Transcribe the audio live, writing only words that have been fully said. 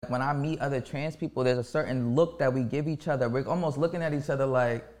When I meet other trans people, there's a certain look that we give each other. We're almost looking at each other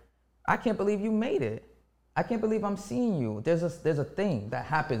like, I can't believe you made it. I can't believe I'm seeing you. There's a thing that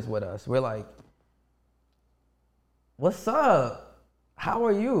happens with us. We're like, what's up? How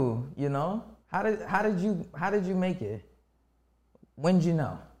are you? You know? How did you make it? When did you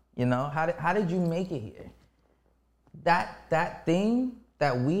know? You know? How did you make it here? That thing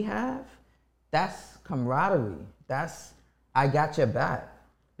that we have, that's camaraderie. That's I got your back.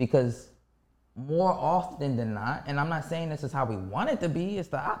 Because more often than not, and I'm not saying this is how we want it to be, it's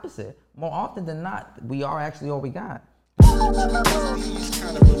the opposite. More often than not, we are actually all we got. These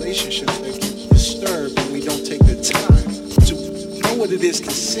kind of relationships that get disturbed when we don't take the time to know what it is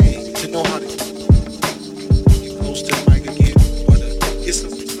to sing, to know how to get close to the mic again, or to get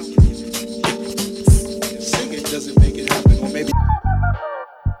something. Singing doesn't make it happen, or maybe.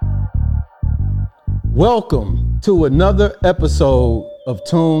 Welcome to another episode of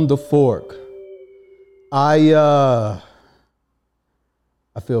Tune the Fork. I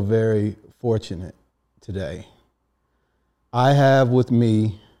feel very fortunate today. I have with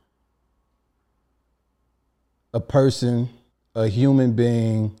me a person, a human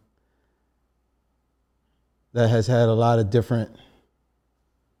being that has had a lot of different,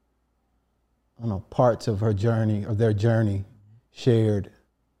 parts of her journey, of their journey shared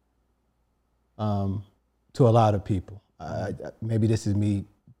to a lot of people. Maybe this is me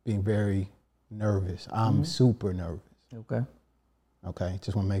being very nervous. I'm super nervous. Okay,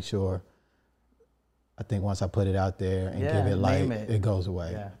 just want to make sure. I think once I put it out there and give it light, it goes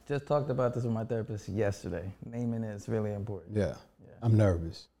away. Yeah, just talked about this with my therapist yesterday. Naming it is really important. Yeah. I'm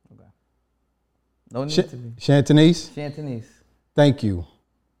nervous. Okay. No need to be. Shantanice, thank you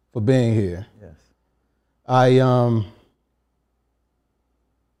for being here. Yes. I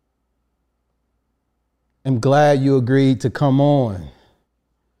am glad you agreed to come on.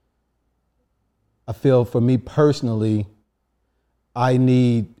 I feel for me personally, I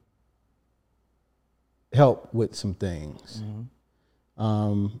need help with some things.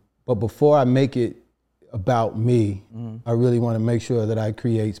 But before I make it about me, I really want to make sure that I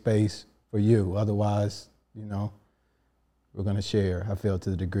create space for you. Otherwise, we're going to share, I feel,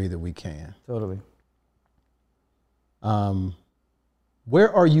 to the degree that we can. Totally.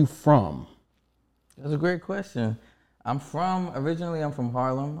 Where are you from? That's a great question. Originally I'm from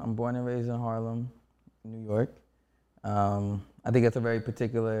Harlem. I'm born and raised in Harlem, New York. I think it's a very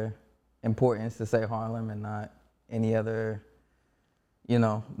particular importance to say Harlem and not any other,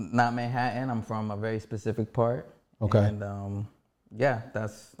 not Manhattan. I'm from a very specific part. Okay. And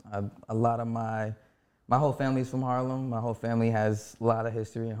that's a lot of my whole family's from Harlem. My whole family has a lot of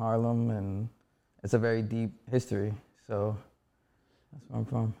history in Harlem, and it's a very deep history. So that's where I'm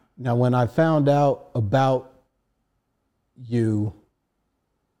from. Now, when I found out about you,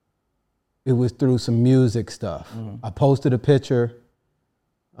 it was through some music stuff. I posted a picture.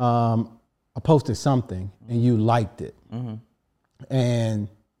 I posted something, and you liked it. And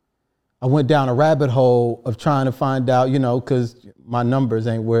I went down a rabbit hole of trying to find out, because my numbers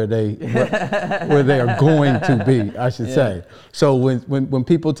ain't where they are going to be, I should say. So when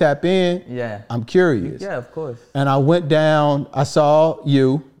people tap in, I'm curious. Yeah, of course. And I went down, I saw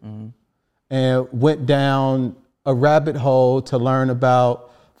you, and went down a rabbit hole to learn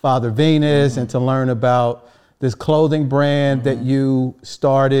about Father Venus and to learn about this clothing brand that you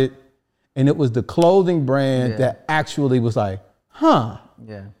started. And it was the clothing brand that actually was like, I'm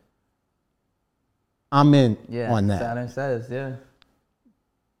in on that. Saturn Says,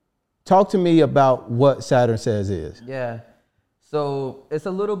 Talk to me about what Saturn Says is. Yeah. So it's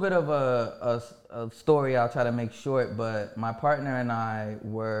a little bit of a story I'll try to make short, but my partner and I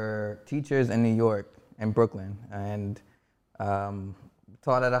were teachers in New York and Brooklyn, and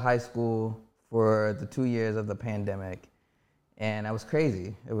taught at a high school for the 2 years of the pandemic. And that was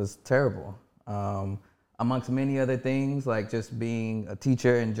crazy. It was terrible. Amongst many other things, like just being a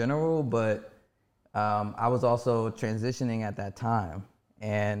teacher in general, but I was also transitioning at that time.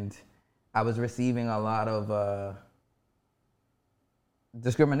 And I was receiving a lot of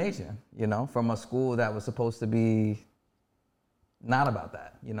discrimination, from a school that was supposed to be not about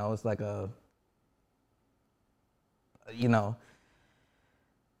that. It's like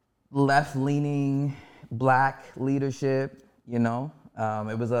left-leaning black leadership, It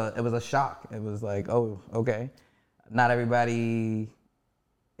was a shock. It was like, oh, okay. Not everybody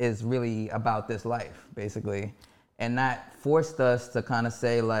is really about this life, basically. And that forced us to kind of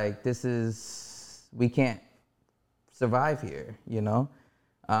say, like, we can't survive here,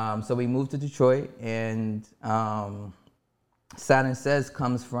 So we moved to Detroit, and Saturn Says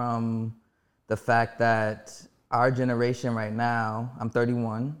comes from the fact that our generation right now, I'm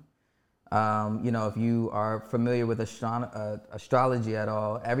 31. You know, if you are familiar with astrology at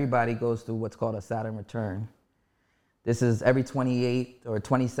all, everybody goes through what's called a Saturn return. This is every 28 or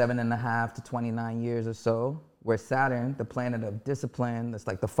 27 and a half to 29 years or so, where Saturn, the planet of discipline, that's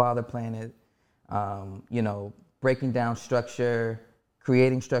like the father planet, you know, breaking down structure,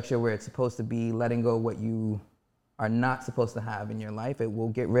 creating structure where it's supposed to be, letting go what you are not supposed to have in your life. It will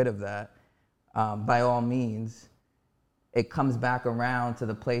get rid of that. By all means, it comes back around to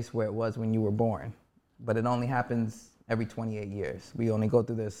the place where it was when you were born. But it only happens every 28 years. We only go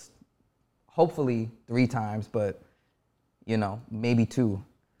through this, hopefully 3 times, but you know, maybe 2.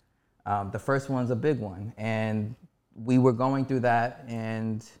 The first one's a big one. And we were going through that,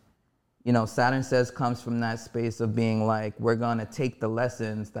 and you know, Saturn says comes from that space of being like, we're gonna take the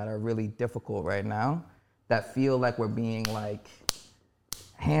lessons that are really difficult right now, that feel like we're being like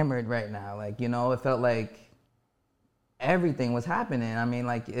hammered right now. Like, you know, it felt like everything was happening. I mean,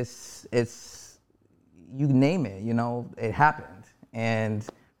 like it's you name it, you know, it happened. And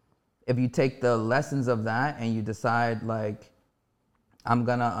if you take the lessons of that and you decide like, I'm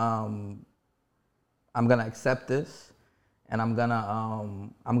gonna accept this, and I'm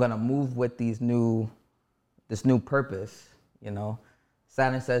gonna move with this new purpose, you know.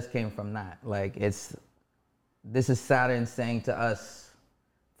 Saturn says came from that. Like this is Saturn saying to us,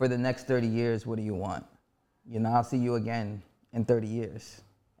 for the next 30 years, what do you want? You know, I'll see you again in 30 years.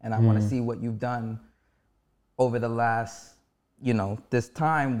 And I want to see what you've done over the last, you know, this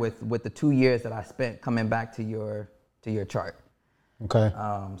time with the 2 years that I spent coming back to your chart. Okay.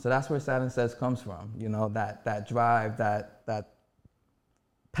 So that's where Saturn says comes from, you know, that drive, that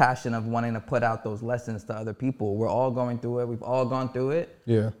passion of wanting to put out those lessons to other people. We're all going through it. We've all gone through it.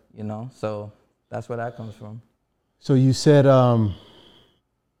 Yeah. You know, so that's where that comes from. So you said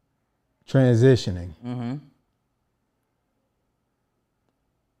transitioning. Mm-hmm.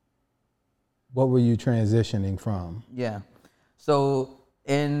 What were you transitioning from? Yeah. So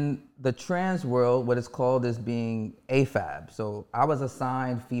in the trans world, what it's called is being AFAB. So I was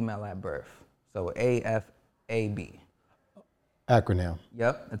assigned female at birth. So AFAB. Acronym.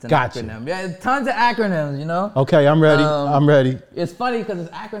 Yep, it's an Gotcha. acronym. Yeah, tons of acronyms, you know? Okay, I'm ready. I'm ready. It's funny because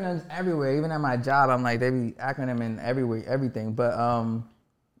there's acronyms everywhere. Even at my job, I'm like, they be acronyming everywhere, everything. But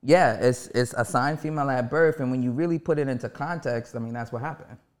yeah, it's assigned female at birth. And when you really put it into context, I mean, that's what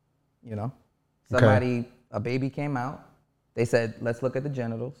happened, you know? A baby came out. They said, let's look at the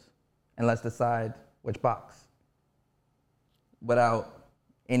genitals and let's decide which box. Without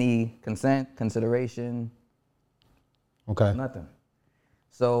any consent, consideration, Okay. nothing.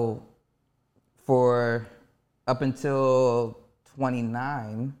 So for up until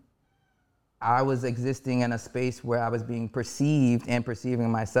 29, I was existing in a space where I was being perceived and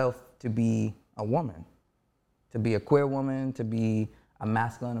perceiving myself to be a woman, to be a queer woman, to be a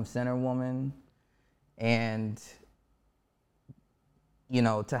masculine of center woman. And, you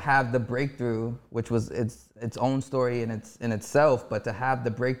know, to have the breakthrough, which was its own story in itself, but to have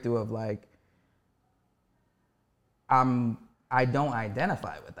the breakthrough of like, I don't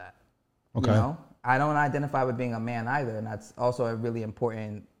identify with that. Okay. You know, I don't identify with being a man either, and that's also a really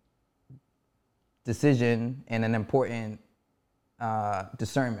important decision and an important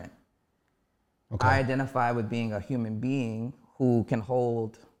discernment. Okay. I identify with being a human being who can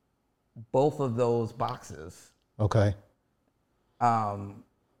hold both of those boxes. Okay.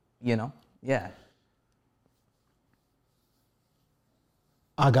 You know, yeah.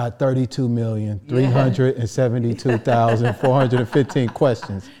 I got 32,372,415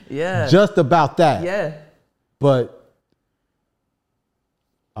 questions. Yeah. Just about that. Yeah. But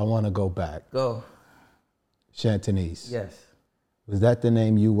I want to go back. Go. Chantanese. Yes. Was that the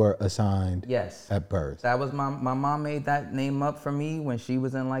name you were assigned Yes. at birth? That was my mom made that name up for me when she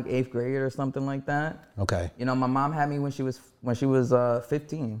was in like 8th grade or something like that. Okay. You know, my mom had me when she was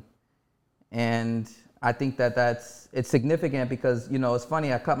 15. And I think it's significant because, you know, it's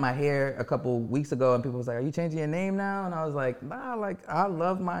funny, I cut my hair a couple weeks ago and people was like, are you changing your name now? And I was like, nah, like, I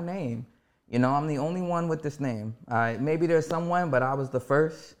love my name. You know, I'm the only one with this name. Maybe there's someone, but I was the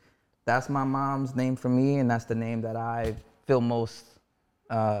first. That's my mom's name for me, and that's the name that I feel most,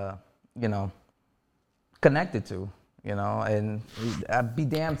 you know, connected to, you know. And I'd be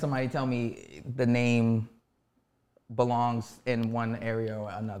damned somebody tell me the name belongs in one area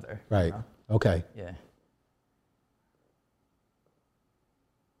or another. Right. You know? Okay. Yeah.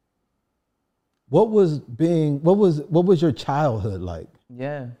 What was your childhood like?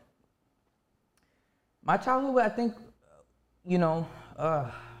 Yeah. My childhood, I think, you know,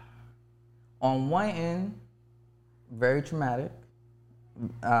 on one end, very traumatic.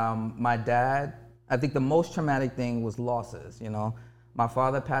 My dad I think the most traumatic thing was losses, you know. My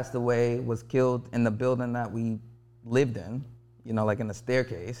father passed away, was killed in the building that we lived in, you know, like in the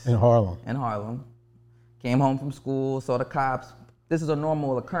staircase. In Harlem. In Harlem. Came home from school, saw the cops. This is a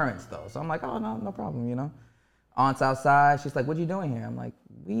normal occurrence though. So I'm like, oh, no problem, you know. Aunt's outside, she's like, what are you doing here? I'm like,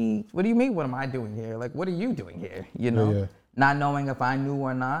 what do you mean, what am I doing here? Like, what are you doing here? You know, Yeah. Not knowing if I knew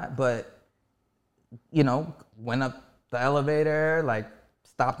or not, but, you know, went up the elevator, like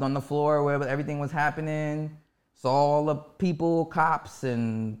stopped on the floor where everything was happening, saw all the people, cops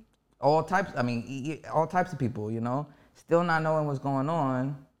and all types of people, you know, still not knowing what's going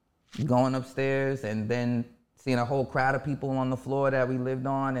on, going upstairs and then seeing a whole crowd of people on the floor that we lived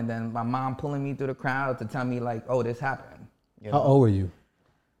on, and then my mom pulling me through the crowd to tell me like, oh, this happened. You know? How old were you?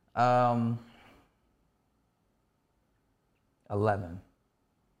 11.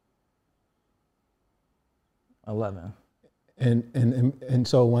 And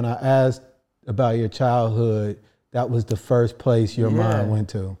so when I asked about your childhood, that was the first place your mind went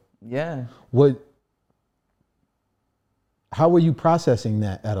to. Yeah. How were you processing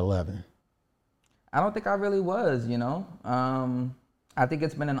that at 11? I don't think I really was, you know. I think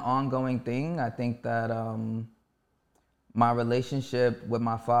it's been an ongoing thing. I think that my relationship with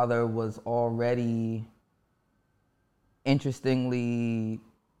my father was already interestingly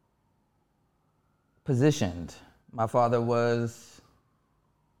positioned. My father was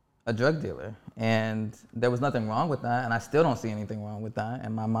a drug dealer, and there was nothing wrong with that, and I still don't see anything wrong with that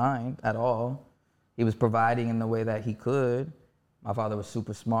in my mind at all. He was providing in the way that he could. My father was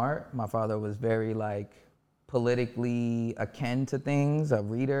super smart. My father was very like politically akin to things, a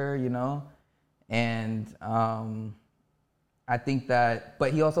reader, you know? And I think that,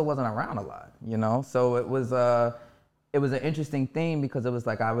 but he also wasn't around a lot, you know? So it was an interesting thing because it was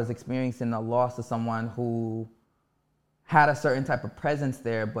like I was experiencing the loss of someone who had a certain type of presence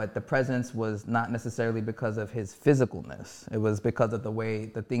there, but the presence was not necessarily because of his physicalness. It was because of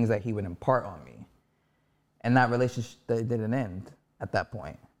the things that he would impart on me. And that relationship didn't end at that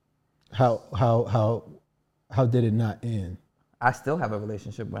point. How did it not end? I still have a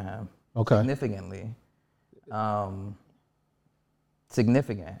relationship with him. Okay. Significantly.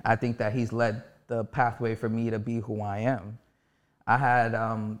 Significant. I think that he's led the pathway for me to be who I am. I had,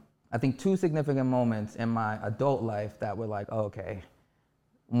 I think, 2 significant moments in my adult life that were like, oh, okay.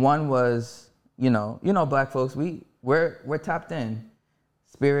 One was, you know, Black folks, we're tapped in.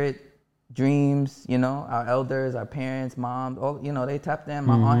 Spirit, dreams, you know, our elders, our parents, moms, all, you know, they tapped in.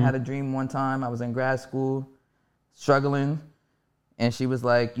 My aunt had a dream one time. I was in grad school, struggling, and she was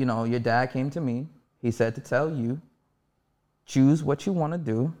like, you know, your dad came to me. He said to tell you, choose what you want to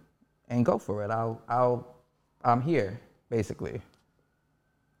do and go for it. I'm here, basically.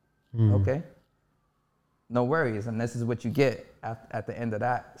 Okay? No worries, and this is what you get at the end of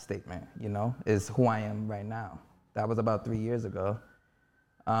that statement, you know, is who I am right now. That was about 3 years ago.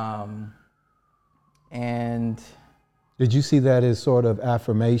 And did you see that as sort of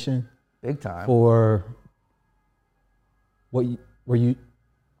affirmation? Big time. For were you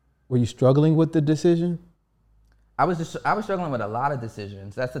struggling with the decision? I was struggling with a lot of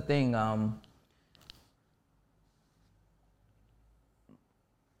decisions. That's the thing.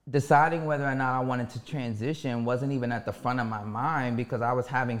 Deciding whether or not I wanted to transition wasn't even at the front of my mind because I was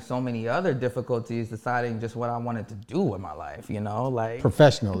having so many other difficulties deciding just what I wanted to do with my life, you know, like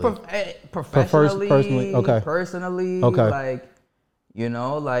professionally, personally, okay, personally, okay, like, you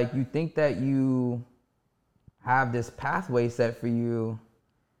know, like you think that you have this pathway set for you,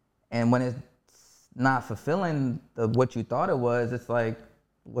 and when it's not fulfilling what you thought it was, it's like,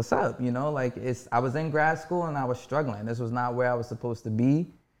 what's up, you know, like I was in grad school and I was struggling. This was not where I was supposed to be.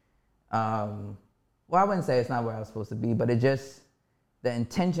 Well, I wouldn't say it's not where I was supposed to be, but the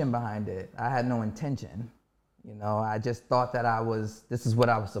intention behind it, I had no intention. You know, I just thought that this is what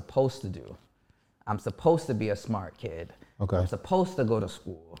I was supposed to do. I'm supposed to be a smart kid. Okay. I'm supposed to go to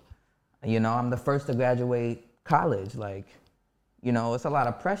school. You know, I'm the first to graduate college. Like, you know, it's a lot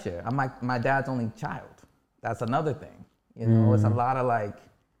of pressure. I'm like my dad's only child. That's another thing. You know, it's a lot of like,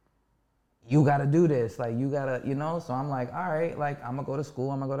 you gotta do this, like you gotta, you know? So I'm like, all right, like I'm gonna go to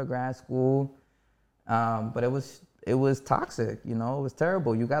school, I'm gonna go to grad school. But it was toxic, you know, it was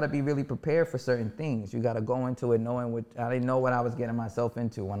terrible. You gotta be really prepared for certain things. You gotta go into it knowing I didn't know what I was getting myself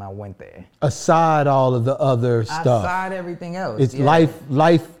into when I went there. Aside all of the other stuff. Aside everything else. It's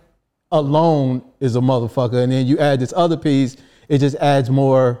life alone is a motherfucker. And then you add this other piece, it just adds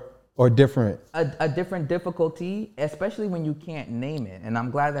more or different. A different difficulty, especially when you can't name it. And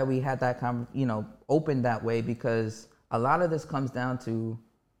I'm glad that we had that open that way, because a lot of this comes down to,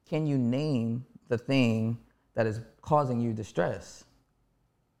 can you name the thing that is causing you distress?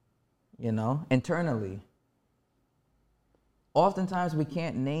 you know, internally. Oftentimes we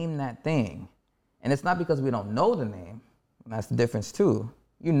can't name that thing. And it's not because we don't know the name. That's the difference too.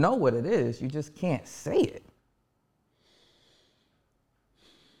 You know what it is, you just can't say it.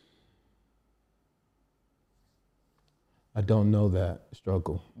 I don't know that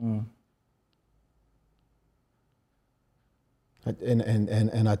struggle. And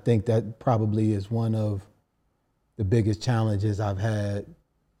I think that probably is one of the biggest challenges I've had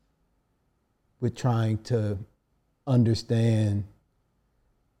with trying to understand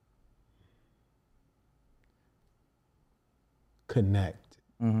connect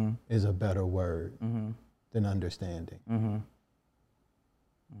is a better word than understanding.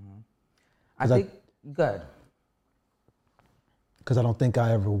 I think, good. Because I don't think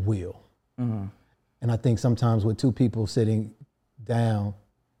I ever will. And I think sometimes with two people sitting down,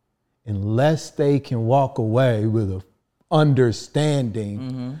 unless they can walk away with a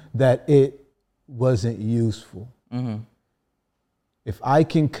understanding that it wasn't useful. If I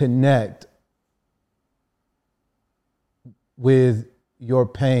can connect with your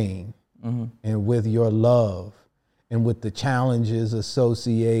pain and with your love and with the challenges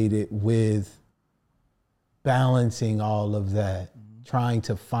associated with balancing all of that, trying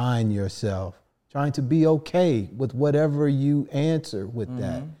to find yourself, trying to be okay with whatever you answer with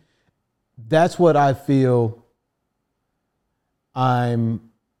that. That's what I feel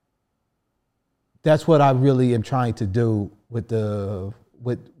that's what I really am trying to do with the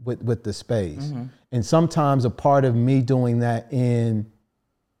space. And sometimes a part of me doing that in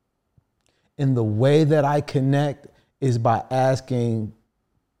the way that I connect is by asking.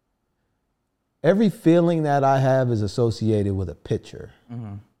 Every feeling that I have is associated with a picture.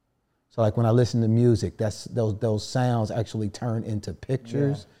 So like when I listen to music, those sounds actually turn into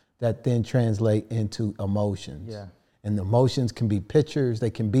pictures that then translate into emotions. And the emotions can be pictures,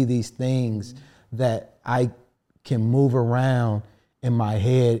 they can be these things that I can move around in my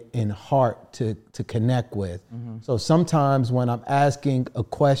head and heart to connect with. So sometimes when I'm asking a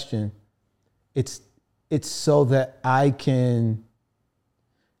question, it's so that I can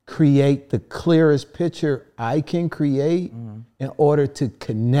create the clearest picture I can create in order to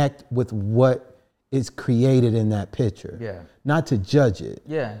connect with what is created in that picture. Not to judge it.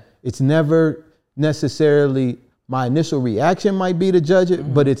 It's never necessarily, my initial reaction might be to judge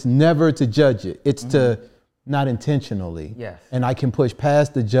it, but it's never to judge it. It's to not intentionally. And I can push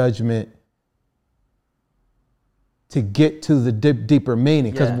past the judgment to get to the deeper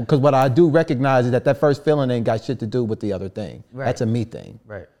meaning. Because what I do recognize is that first feeling ain't got shit to do with the other thing. That's a me thing.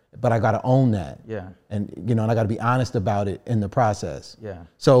 But I got to own that. And, you know, and I got to be honest about it in the process.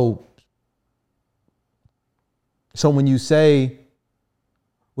 So when you say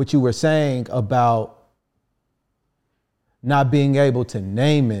what you were saying about not being able to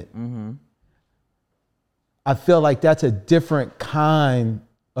name it, I feel like that's a different kind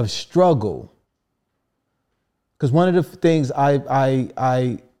of struggle. Because one of the things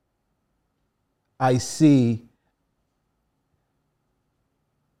I see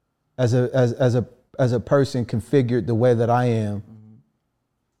as a person configured the way that I am,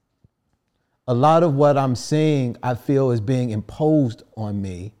 a lot of what I'm seeing I feel is being imposed on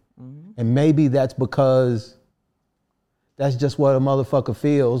me. And maybe that's because that's just what a motherfucker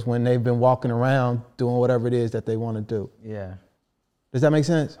feels when they've been walking around doing whatever it is that they want to do. Does that make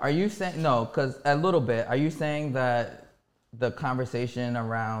sense? Are you saying, no, because a little bit, are you saying that the conversation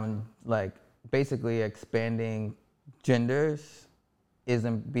around like basically expanding genders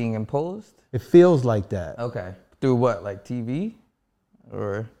isn't being imposed? It feels like that. Okay. Through what, like TV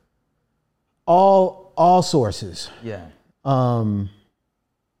or? All sources. Well,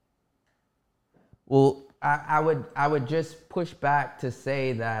 I would just push back to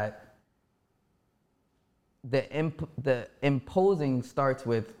say that the imposing starts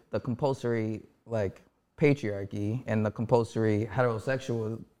with the compulsory like patriarchy and the compulsory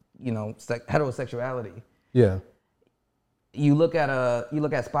heterosexual, you know, heterosexuality. You look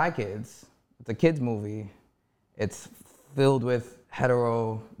at Spy Kids. It's a kids movie. It's filled with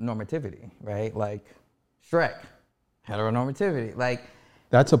heteronormativity, right? Like Shrek, heteronormativity. Like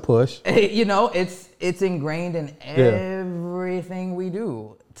that's a push. You know, it's ingrained in everything we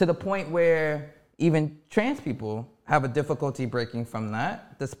do, to the point where even trans people have a difficulty breaking from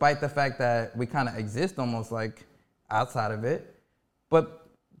that, despite the fact that we kind of exist almost like outside of it. But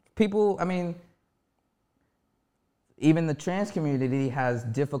people, I mean, even the trans community has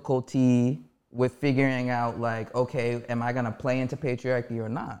difficulty with figuring out like, okay, am I gonna play into patriarchy or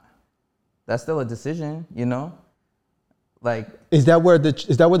not? That's still a decision, you know? Like, is that where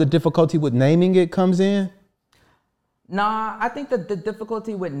the difficulty with naming it comes in? Nah, I think that the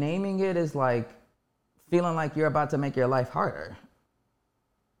difficulty with naming it is like feeling like you're about to make your life harder.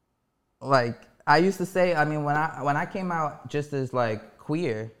 Like I used to say, I mean, when I came out just as like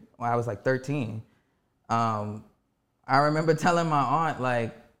queer when I was like 13, I remember telling my aunt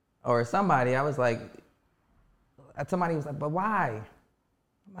like, or somebody, I was like, somebody was like, but why?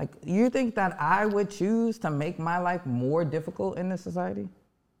 Like, you think that I would choose to make my life more difficult in this society?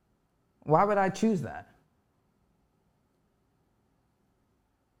 Why would I choose that?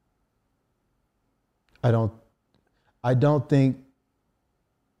 I don't think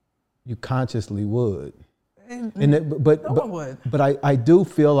you consciously would. And No one would. But I do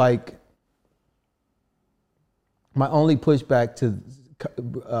feel like my only pushback to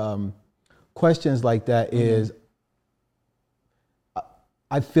questions like that is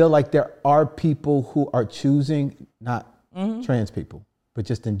I feel like there are people who are choosing, not trans people, but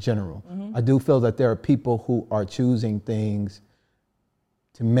just in general. I do feel that there are people who are choosing things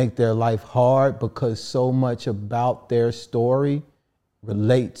to make their life hard because so much about their story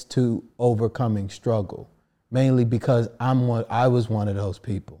relates to overcoming struggle, mainly because I was one of those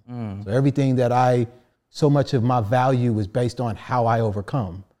people. So everything so much of my value is based on how I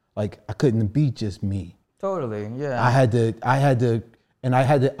overcome. Like I couldn't be just me. Totally, yeah. I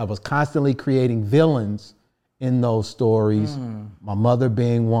was constantly creating villains in those stories. My mother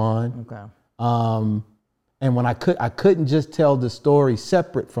being one. Okay. And when I couldn't just tell the story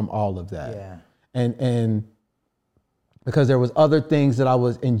separate from all of that. Yeah. And because there was other things that I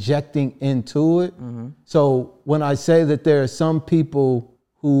was injecting into it. So when I say that there are some people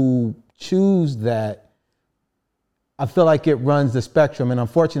who choose that, I feel like it runs the spectrum. And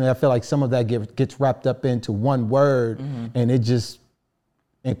unfortunately, I feel like some of that gets wrapped up into one word and it just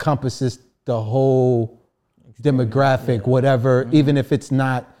encompasses the whole demographic, whatever, even if it's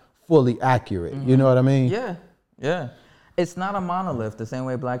not fully accurate. You know what I mean? Yeah, yeah. It's not a monolith the same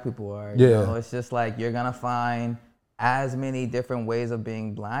way Black people are. Yeah. You know? It's just like you're gonna find as many different ways of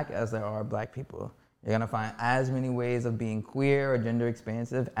being Black as there are Black people. You're gonna find as many ways of being queer or gender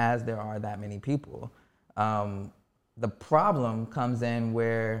expansive as there are that many people. The problem comes in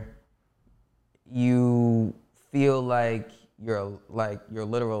where you feel like your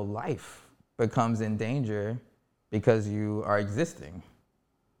literal life becomes in danger because you are existing.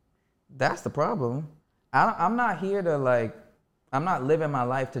 That's the problem. I'm not here to I'm not living my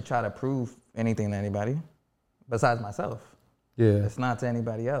life to try to prove anything to anybody besides myself. Yeah. It's not to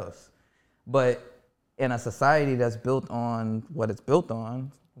anybody else. But in a society that's built on what it's built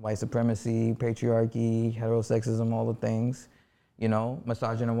on, white supremacy, patriarchy, heterosexism, all the things,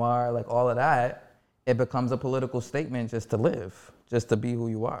 misogynoir, like all of that, it becomes a political statement just to live, just to be who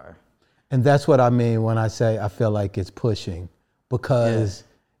you are. And that's what I mean when I say I feel like it's pushing, because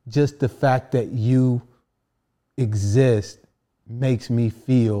just the fact that you exist makes me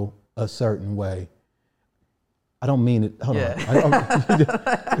feel a certain way. I don't mean it. Hold on.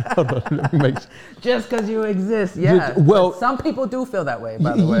 Hold on. Let me make sure. Just because you exist, yeah. Well, but some people do feel that way,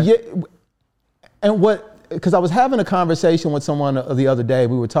 by the way. Yeah. And because I was having a conversation with someone the other day,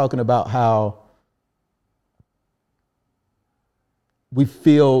 we were talking about how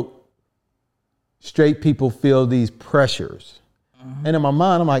straight people feel these pressures. And in my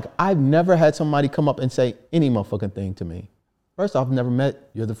mind, I'm like, I've never had somebody come up and say any motherfucking thing to me. First off, I've never met,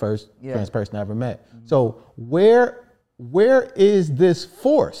 you're the first trans person I ever met. So where is this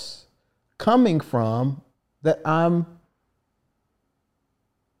force coming from that I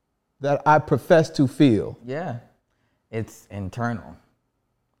profess to feel? Yeah, it's internal.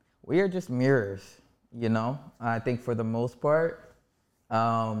 We are just mirrors, I think for the most part.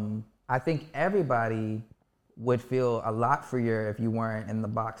 I think everybody would feel a lot freer if you weren't in the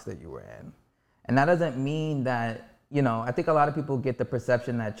box that you were in. And that doesn't mean that, I think a lot of people get the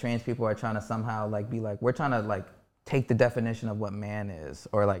perception that trans people are trying to somehow we're trying to take the definition of what man is,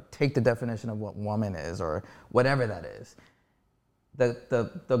 or take the definition of what woman is, or whatever that is.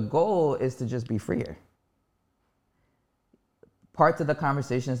 The goal is to just be freer. Parts of the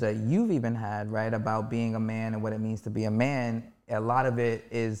conversations that you've even had, right, about being a man and what it means to be a man, a lot of it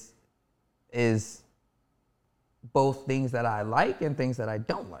is both things that I like and things that I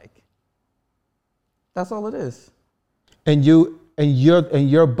don't like. That's all it is. And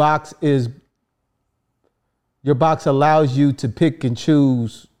your box allows you to pick and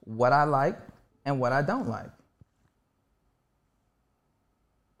choose what I like and what I don't like.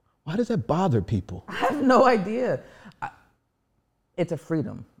 Why does that bother people? I have no idea. It's a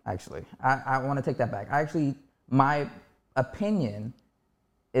freedom, actually. I want to take that back. My opinion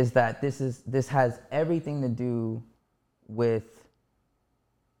is that this has everything to do with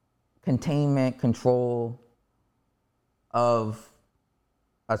containment, control, of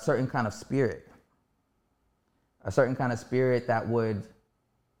a certain kind of spirit, that would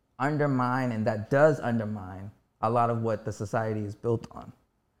undermine, and that does undermine, a lot of what the society is built on.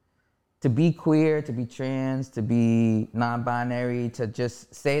 To be queer, to be trans, to be non-binary, to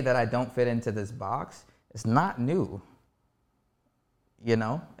just say that I don't fit into this box, it's not new. You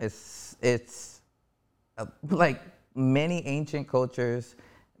know, it's like many ancient cultures,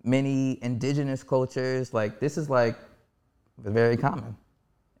 many indigenous cultures, like this is like very common.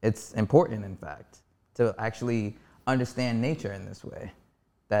 It's important, in fact, to actually understand nature in this way,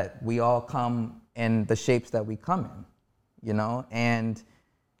 that we all come in the shapes that we come in, you know? And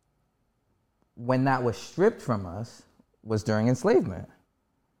when that was stripped from us was during enslavement,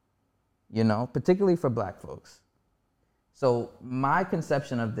 you know, particularly for Black folks. So my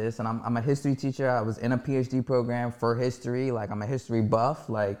conception of this, and I'm a history teacher, I was in a PhD program for history, like I'm a history buff,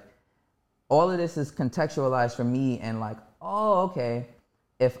 like all of this is contextualized for me, and like, oh, okay,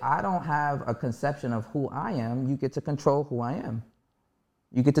 if I don't have a conception of who I am, you get to control who I am.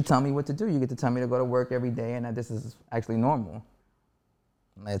 You get to tell me what to do. You get to tell me to go to work every day and that this is actually normal.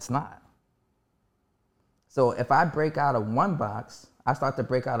 It's not. So if I break out of one box, I start to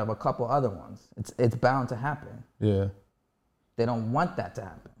break out of a couple other ones. It's bound to happen. Yeah. They don't want that to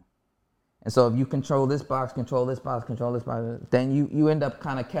happen. And so if you control this box, control this box, control this box, then you end up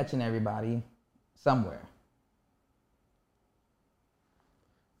kind of catching everybody somewhere.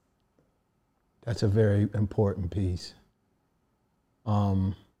 That's a very important piece.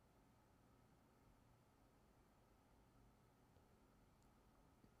 And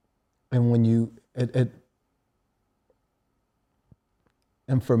when you, and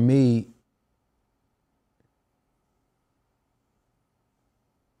for me,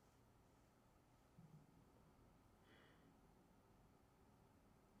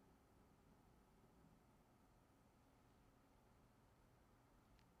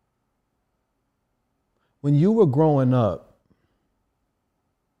 when you were growing up,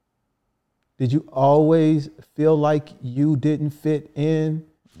 did you always feel like you didn't fit in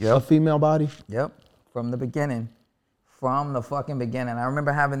a female body? Yep, from the beginning. From the fucking beginning. I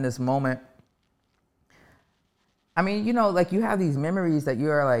remember having this moment. I mean, you know, like you have these memories that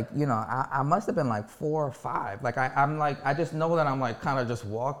you're like, you know, I must have been like 4 or 5. Like I'm like, I just know that I'm like kind of just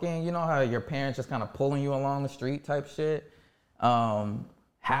walking. You know how your parents just kind of pulling you along the street type shit?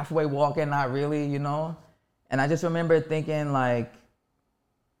 Halfway walking, not really, you know? And I just remember thinking like,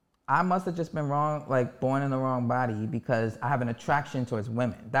 I must have just been wrong, like born in the wrong body, because I have an attraction towards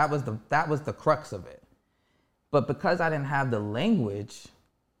women. That was the crux of it. But because I didn't have the language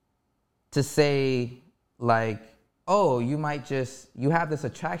to say like, oh, you have this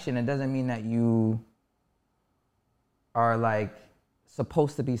attraction, it doesn't mean that you are like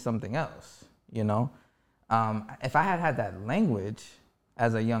supposed to be something else, you know? If I had that language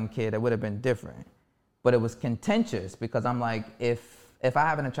as a young kid, it would have been different. But it was contentious because I'm like, if I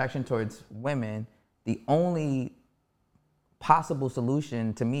have an attraction towards women, the only possible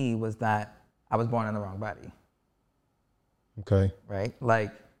solution to me was that I was born in the wrong body. Okay. Right?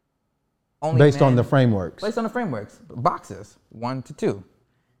 Like, only based on the frameworks. Based on the frameworks. Boxes, 1 to 2.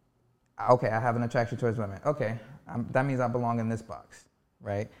 Okay, I have an attraction towards women. Okay, that means I belong in this box,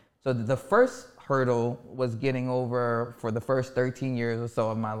 right? So the first hurdle was getting over for the first 13 years or so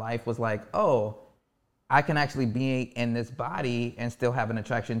of my life was like, oh, I can actually be in this body and still have an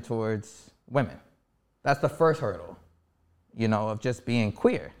attraction towards women. That's the first hurdle, you know, of just being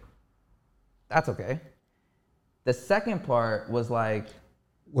queer. That's okay. The second part was like...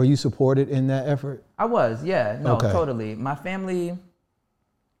 Were you supported in that effort? I was, yeah. No, okay. Totally. My family...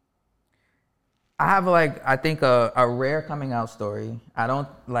 I have like, I think a rare coming out story. I don't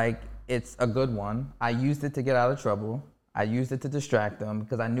like, it's a good one. I used it to get out of trouble. I used it to distract them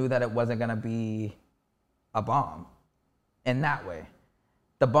because I knew that it wasn't gonna be a bomb in that way.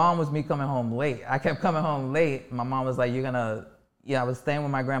 The bomb was me coming home late. I kept coming home late. My mom was like, I was staying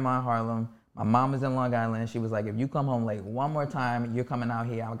with my grandma in Harlem. My mom was in Long Island. She was like, if you come home late one more time, you're coming out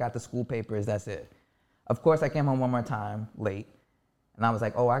here. I got the school papers, that's it. Of course, I came home one more time late. And I was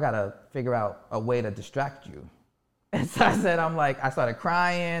like, oh, I gotta figure out a way to distract you. And so I started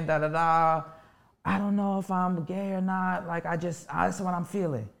crying, I don't know if I'm gay or not. Like, that's what I'm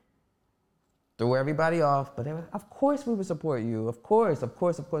feeling. Threw everybody off, but they were, of course we would support you. Of course,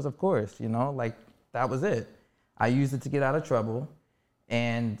 you know, like that was it. I used it to get out of trouble.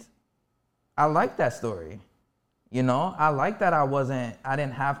 And I like that story. You know, I like that I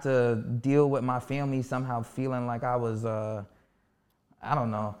didn't have to deal with my family somehow feeling like I was, I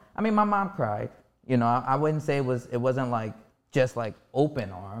don't know. I mean, my mom cried. You know, I wouldn't say it wasn't like just like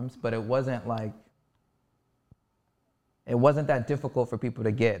open arms, but it wasn't like, it wasn't that difficult for people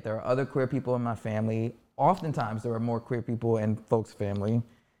to get. There are other queer people in my family. Oftentimes there are more queer people in folks' family,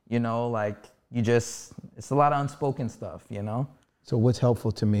 you know, like it's a lot of unspoken stuff, you know? So what's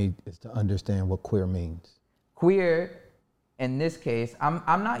helpful to me is to understand what queer means. Queer, in this case,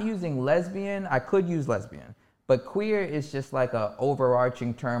 I'm not using lesbian. I could use lesbian, but queer is just like a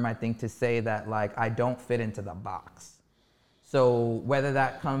overarching term, I think, to say that like I don't fit into the box. So whether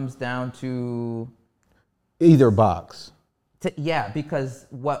that comes down to Either box. yeah, because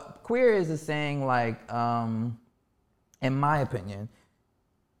what queer is saying like, in my opinion,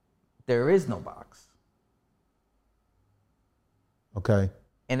 there is no box. Okay.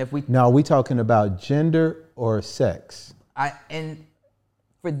 And if we Now, are we talking about gender or sex? and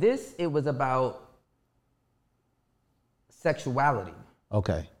for this, it was about sexuality.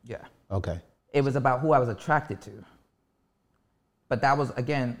 Okay. Yeah. Okay. It was about who I was attracted to. But that was,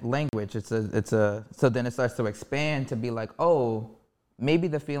 again, language. So then it starts to expand to be like, oh, maybe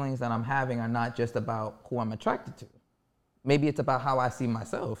the feelings that I'm having are not just about who I'm attracted to. Maybe it's about how I see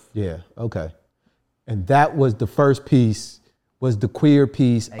myself. Yeah. Okay. And that was the first piece, was the queer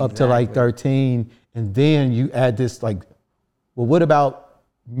piece up to like Exactly. 13. And then you add this like, well, what about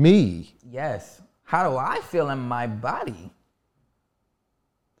me? Yes. How do I feel in my body?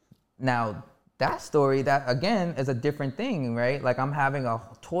 Now, that story, that again is a different thing, right? Like I'm having a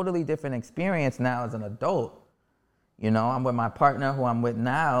totally different experience now as an adult. You know, I'm with my partner who I'm with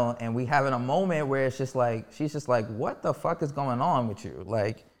now, and we having a moment where it's just like, she's just like, what the fuck is going on with you?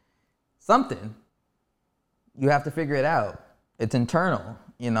 Like, something. You have to figure it out. It's internal,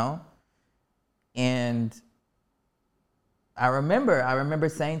 you know? And I remember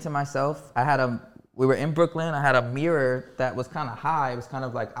saying to myself, we were in Brooklyn, I had a mirror that was kind of high, it was kind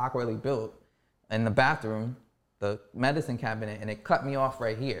of like awkwardly built in the bathroom, the medicine cabinet, and it cut me off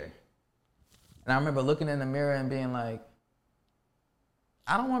right here. And I remember looking in the mirror and being like,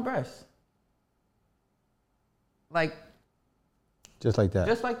 I don't want breasts. Like, Just like that.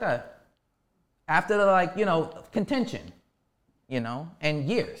 just like that. After the, like, you know, contention, you know, and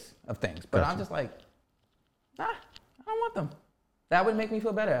years of things. But Gotcha. I'm just like, I don't want them. That would make me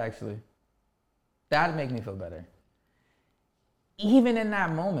feel better, actually. That'd make me feel better. Even in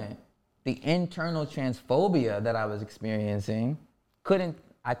that moment, the internal transphobia that I was experiencing,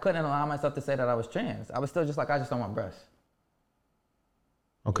 I couldn't allow myself to say that I was trans. I was still just like, I just don't want breasts.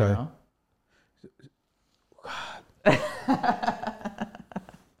 Okay. You know?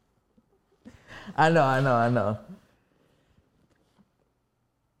 I know.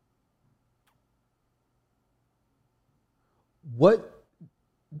 What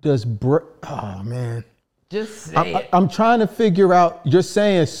does oh man. Just say it. I'm trying to figure out, you're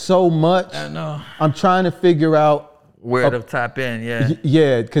saying so much. I know. I'm trying to figure out, Where to tap in, yeah.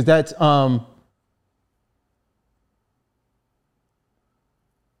 yeah, because that's,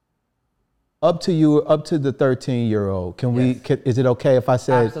 up to you, up to the 13-year-old. Yes. Is it okay if I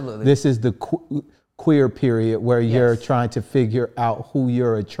said Absolutely. this is the queer period where you're Yes. trying to figure out who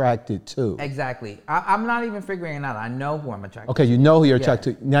you're attracted to? Exactly. I'm not even figuring it out. I know who I'm attracted Okay, you know who you're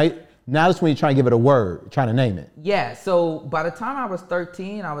attracted to. Now that's when you're trying to give it a word, trying to name it. to. Yeah, so by the time I was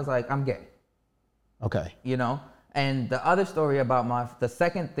 13, I was like, I'm gay. Okay. You know? And the other story about the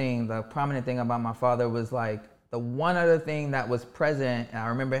second thing, the prominent thing about my father was like, the one other thing that was present, and I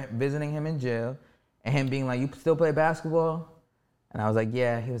remember visiting him in jail, and him being like, you still play basketball? And I was like,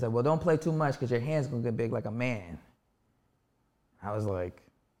 yeah. He was like, well, don't play too much because your hand's gonna get big like a man. I was like,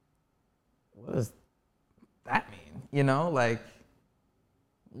 what does that mean? You know, like,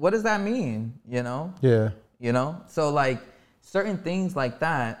 what does that mean? You know? Yeah. You know? So like certain things like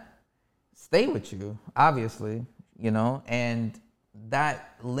that stay with you, obviously, you know, and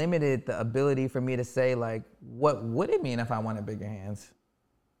that limited the ability for me to say like, what would it mean if I wanted bigger hands?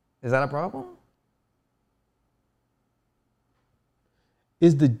 Is that a problem?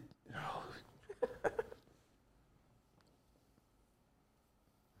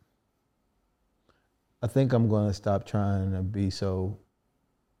 I think I'm going to stop trying to be so,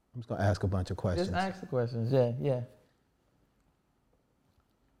 I'm just going to ask a bunch of questions. Just ask the questions. Yeah.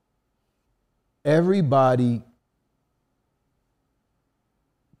 Everybody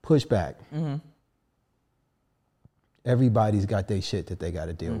push back. Mm-hmm. Everybody's got their shit that they got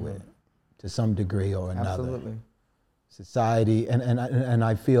to deal with to some degree or another. Absolutely. Society, and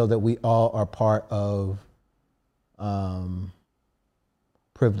I feel that we all are part of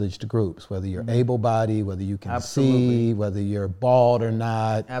privileged groups, whether you're able-bodied, whether you can see, whether you're bald or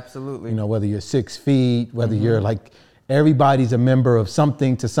not, Absolutely. you know, whether you're 6 feet, whether you're like, everybody's a member of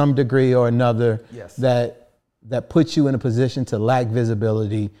something to some degree or another. Yes. that puts you in a position to lack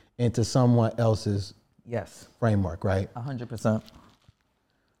visibility into someone else's Yes. framework, right? 100%.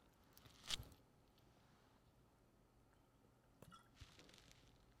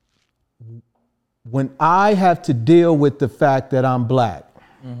 When I have to deal with the fact that I'm black,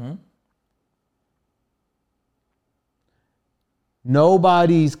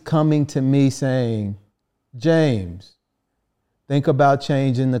 nobody's coming to me saying, James, think about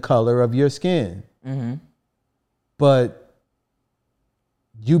changing the color of your skin. But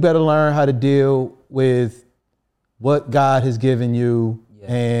you better learn how to deal with what God has given you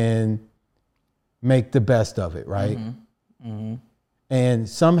and make the best of it, right? And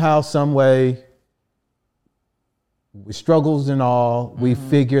somehow, some way, with struggles and all, we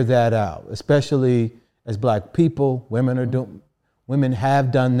figure that out. Especially as black people, women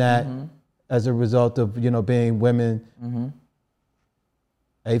have done that as a result of being women.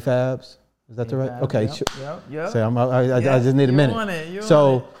 AFABs, is that the right? Okay, Yep. So I just need a minute. On it.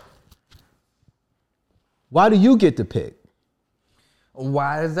 So, why do you get to pick?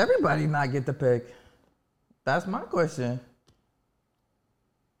 Why does everybody not get to pick? That's my question.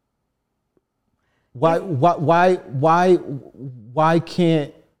 Why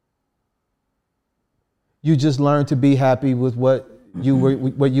can't you just learn to be happy with what you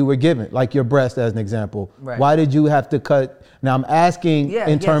were given, like your breast as an example? Right. Why did you have to cut? Now I'm asking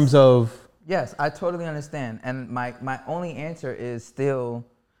in terms of. Yes, I totally understand, and my only answer is still,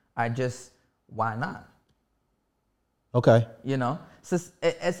 why not? Okay. So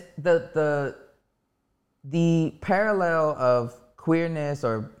it's the parallel of queerness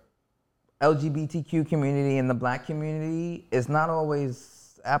or LGBTQ community and the black community is not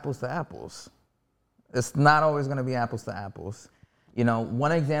always apples to apples. It's not always going to be apples to apples.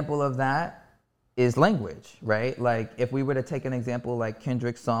 One example of that is language, right? Like if we were to take an example like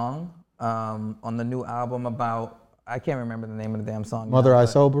Kendrick's song on the new album about, I can't remember the name of the damn song. Mother I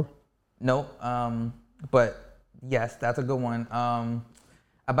Sober? No, but yes, that's a good one.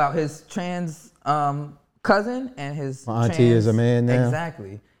 About his trans cousin and his My auntie is a man now.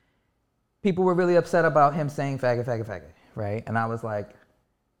 Exactly. People were really upset about him saying faggot, right? And I was like,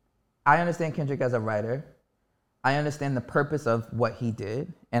 I understand Kendrick as a writer. I understand the purpose of what he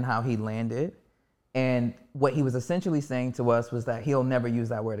did and how he landed. And what he was essentially saying to us was that he'll never use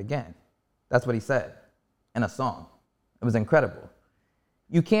that word again. That's what he said in a song. It was incredible.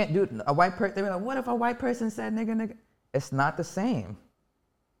 You can't do it. A white person, they were like, what if a white person said nigga? It's not the same.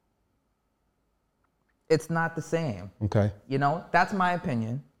 It's not the same. Okay. That's my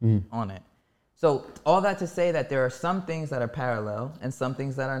opinion on it. So all that to say that there are some things that are parallel and some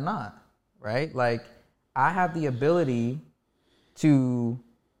things that are not, right? Like I have the ability to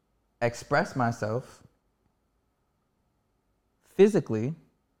express myself physically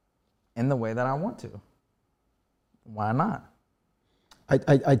in the way that I want to. Why not?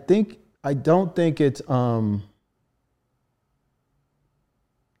 I don't think it's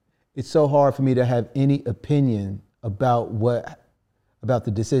so hard for me to have any opinion about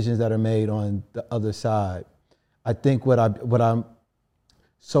the decisions that are made on the other side. I think what I'm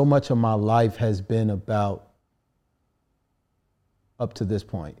so much of my life has been about up to this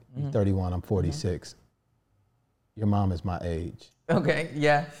point. You're 31, I'm 46. Your mom is my age. Okay,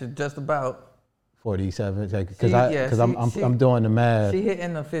 yeah, she's just about 47, because I'm doing the math. She hit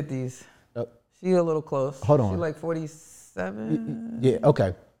in the 50s. She a little close. Hold on. She like 47. Yeah,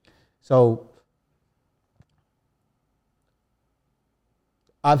 okay. So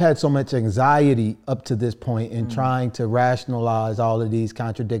I've had so much anxiety up to this point in trying to rationalize all of these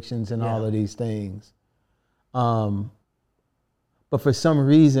contradictions and all of these things. But for some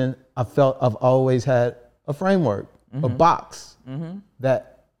reason, I felt I've always had a framework, a box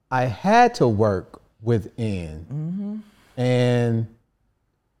that I had to work within. And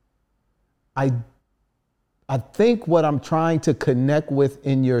I think what I'm trying to connect with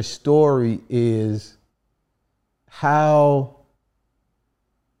in your story is how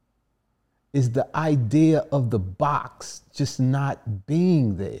is the idea of the box just not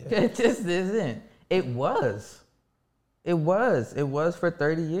being there. It just isn't. It was for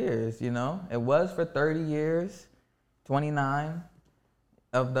 30 years, It was for 30 years. 29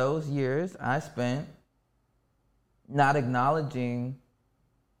 of those years I spent not acknowledging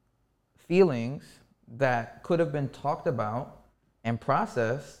feelings that could have been talked about and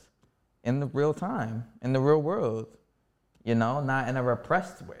processed in the real time, in the real world, not in a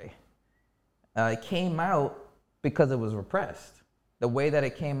repressed way. It came out because it was repressed. The way that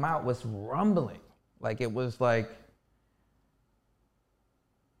it came out was rumbling. Like it was like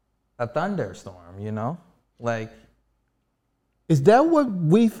a thunderstorm, Like. Is that what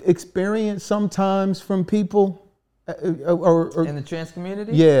we've experienced sometimes from people? or In the trans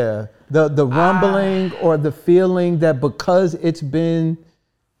community? yeah, the rumbling or the feeling that because it's been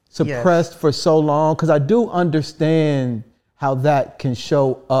suppressed for so long, because I do understand how that can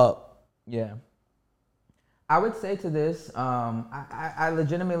show up. Yeah. I would say to this, I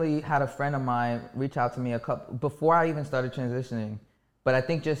legitimately had a friend of mine reach out to me before I even started transitioning, but I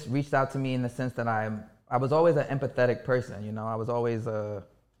think just reached out to me in the sense that I was always an empathetic person, you know, I was always a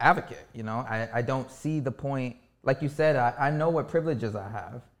advocate, you know, I don't see the point, like you said, I know what privileges I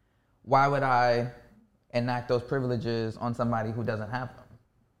have. Why would I enact those privileges on somebody who doesn't have them?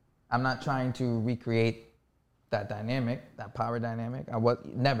 I'm not trying to recreate that dynamic, that power dynamic.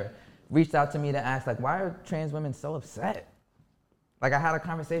 Never. Reached out to me to ask, like, why are trans women so upset? Like, I had a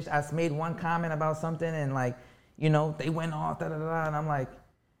conversation, I made one comment about something and, like, you know, they went off, da da da, and I'm like,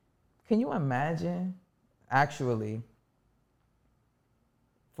 can you imagine actually,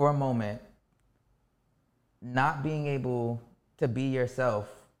 for a moment, not being able to be yourself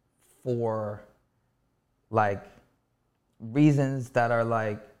for, like, reasons that are,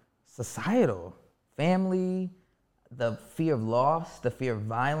 like, societal, family, the fear of loss, the fear of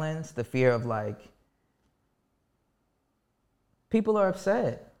violence, the fear of, like, people are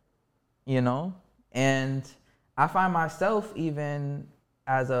upset, you know? And I find myself even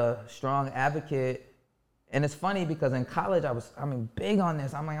as a strong advocate, and it's funny because in college I'm big on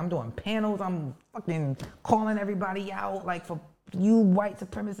this. I'm doing panels, I'm fucking calling everybody out, like, for you white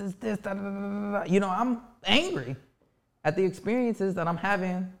supremacists, this, da da da da da. You know, I'm angry at the experiences that I'm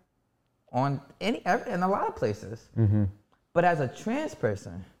having in a lot of places. Mm-hmm. But as a trans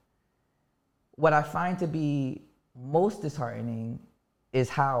person, what I find to be most disheartening is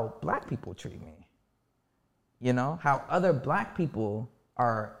how black people treat me. You know, how other black people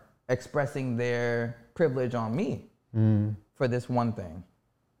are expressing their privilege on me for this one thing.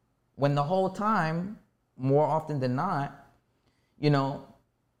 When the whole time, more often than not, you know,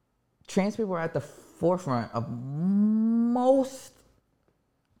 trans people are at the forefront of most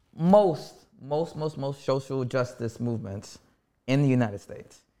social justice movements in the United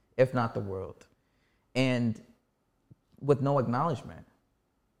States, if not the world, and with no acknowledgement,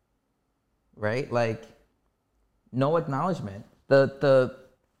 right? Like, no acknowledgement. The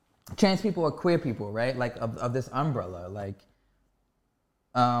trans people are queer people, right? Like, of this umbrella, like,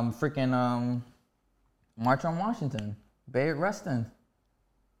 March on Washington, Bayard Rustin,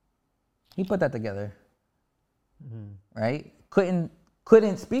 he put that together, right?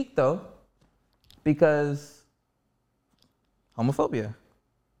 Couldn't speak though, because homophobia,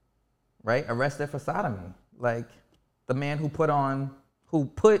 right? Arrested for sodomy. Like, the man who put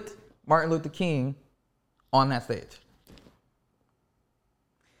Martin Luther King on that stage.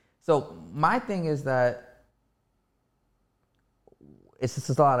 So my thing is that it's just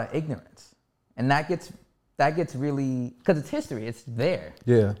a lot of ignorance, and that gets really, because it's history. It's there.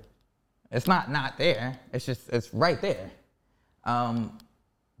 Yeah. It's not there. It's right there.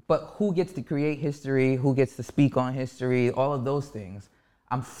 But who gets to create history? Who gets to speak on history? All of those things,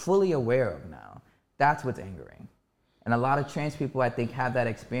 I'm fully aware of now. That's what's angering. And a lot of trans people, I think, have that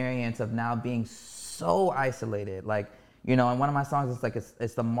experience of now being so isolated. Like, you know, in one of my songs, it's like,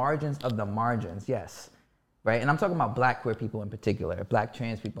 it's the margins of the margins, yes, right? And I'm talking about black queer people in particular, black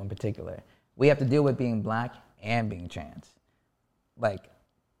trans people in particular. We have to deal with being black and being trans. Like,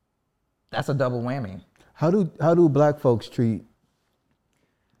 that's a double whammy. How do black folks treat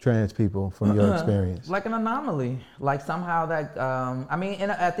trans people from your experience? Like an anomaly, like somehow that,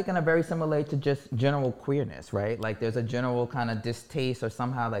 I think in a very similar way to just general queerness, right? Like, there's a general kind of distaste, or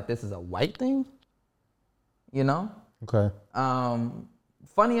somehow like this is a white thing, you know? Okay.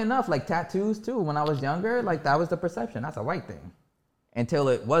 Funny enough, like tattoos too, when I was younger, like that was the perception, that's a white thing, until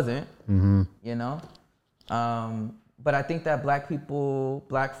it wasn't, you know? But I think that black people,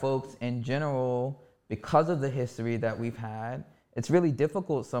 black folks in general, because of the history that we've had, it's really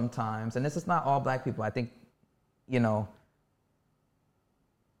difficult sometimes, and this is not all black people. I think, you know,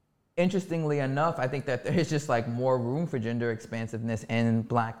 interestingly enough, I think that there's just like more room for gender expansiveness in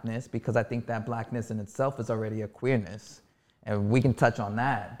blackness, because I think that blackness in itself is already a queerness, and we can touch on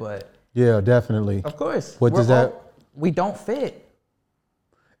that. But yeah, definitely. Of course. What does that? We don't fit.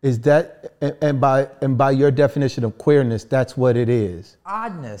 Is that, and by your definition of queerness, that's what it is?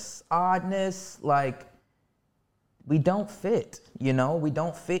 Oddness, like, we don't fit, you know? We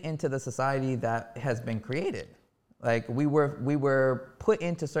don't fit into the society that has been created. Like, we were put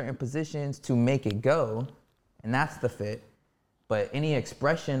into certain positions to make it go, and that's the fit. But any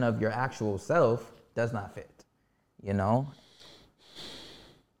expression of your actual self does not fit, you know?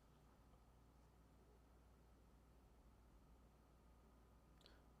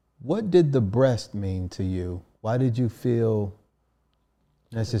 What did the breast mean to you Why did you feel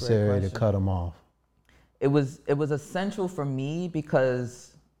necessary to question. cut them off? It was essential for me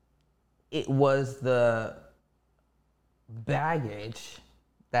because it was the baggage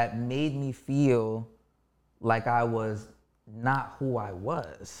that made me feel like I was not who I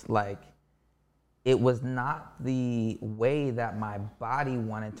was. Like, it was not the way that my body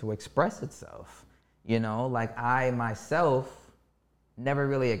wanted to express itself. You know, like I myself never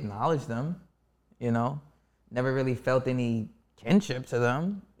really acknowledged them, you know, never really felt any kinship to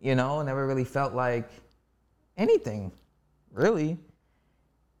them, you know, never really felt like anything, really.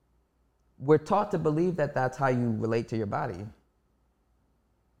 We're taught to believe that that's how you relate to your body.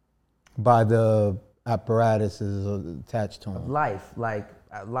 By the apparatuses attached to them.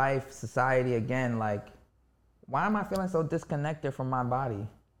 Life, society, again, like, why am I feeling so disconnected from my body?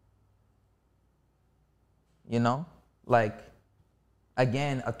 You know, like,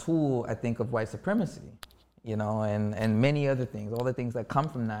 again, a tool, I think, of white supremacy, you know, and many other things, all the things that come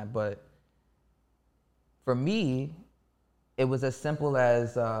from that. But for me, it was as simple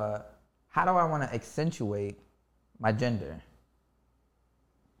as, how do I want to accentuate my gender,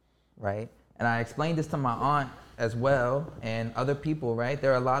 right? And I explained this to my aunt as well and other people, right?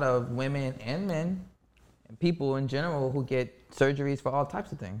 There are a lot of women and men and people in general who get surgeries for all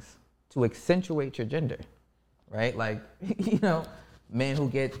types of things to accentuate your gender, right? Like, you know, men who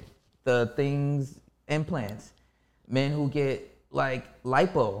get the things, implants, men who get like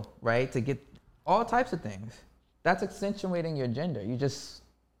lipo, right? To get all types of things. That's accentuating your gender. You just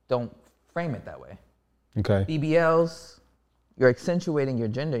don't frame it that way. Okay. BBLs, you're accentuating your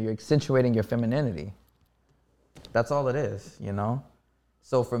gender, you're accentuating your femininity. That's all it is, you know?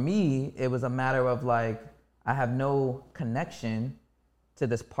 So for me, it was a matter of like, I have no connection to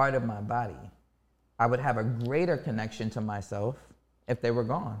this part of my body. I would have a greater connection to myself if they were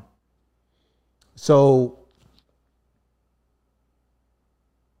gone. So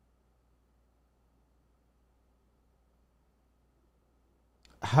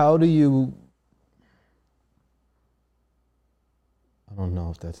how do you, I don't know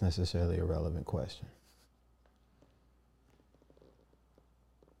if that's necessarily a relevant question.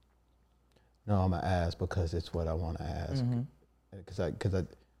 No, I'm gonna ask because it's what I want to ask.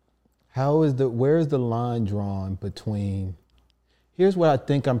 Where's the line drawn between? Here's what I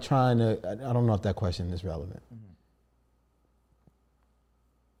think I'm trying to. I don't know if that question is relevant. Mm-hmm.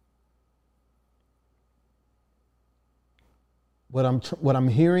 What I'm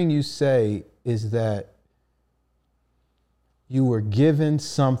hearing you say is that you were given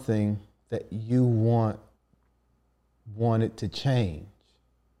something that you wanted to change.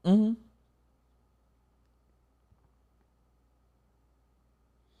 Mm-hmm.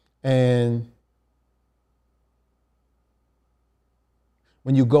 And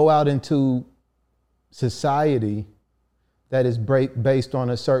when you go out into society that is based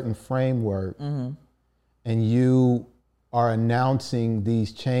on a certain framework, mm-hmm. and you are announcing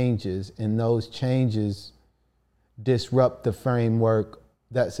these changes, and those changes disrupt the framework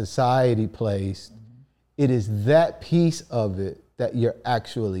that society placed, mm-hmm. it is that piece of it that you're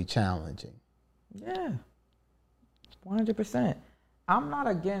actually challenging. Yeah, 100%. I'm not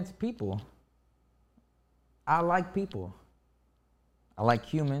against people. I like people. I like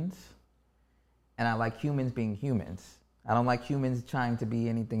humans, and I like humans being humans. I don't like humans trying to be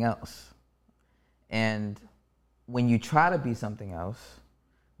anything else. And when you try to be something else,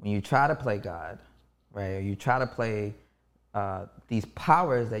 when you try to play God, right, or you try to play these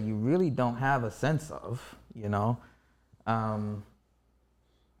powers that you really don't have a sense of, you know,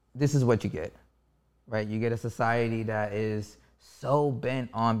 this is what you get, right? You get a society that is so bent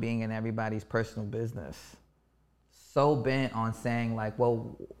on being in everybody's personal business, so bent on saying like,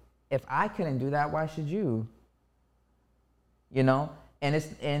 well, if I couldn't do that, why should you? You know?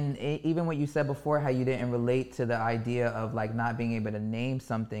 And even what you said before, how you didn't relate to the idea of like not being able to name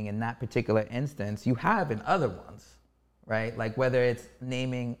something in that particular instance, you have in other ones, right? Like whether it's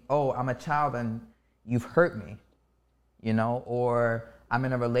naming, oh, I'm a child and you've hurt me, you know, or I'm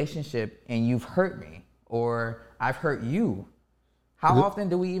in a relationship and you've hurt me, or I've hurt you. How often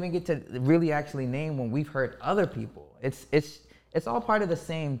do we even get to really actually name when we've hurt other people? It's all part of the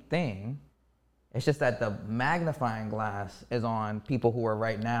same thing. It's just that the magnifying glass is on people who are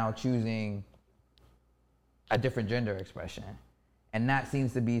right now choosing a different gender expression. And that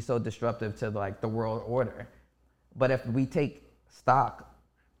seems to be so disruptive to like the world order. But if we take stock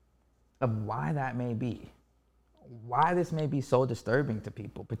of why that may be, why this may be so disturbing to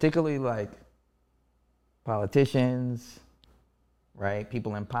people, particularly like politicians, right?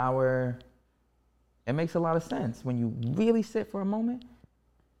 People in power. It makes a lot of sense when you really sit for a moment.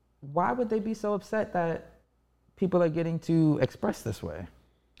 Why would they be so upset that people are getting to express this way.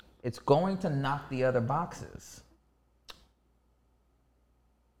 It's going to knock the other boxes.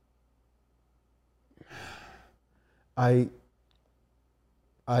 I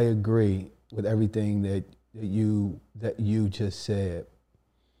agree with everything that you just said,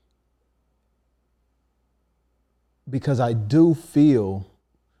 because I do feel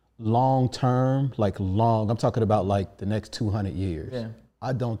long term, I'm talking about like the next 200 years. Yeah.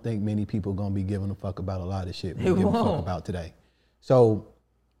 I don't think many people gonna be giving a fuck about a lot of shit we They give a fuck won't. about today. So,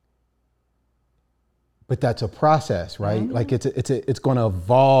 but that's a process, right? Mm-hmm. Like it's gonna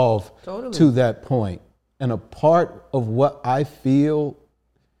evolve Totally. to that point. And a part of what I feel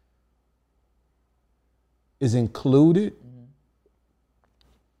is included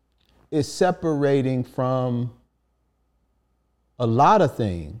is separating from a lot of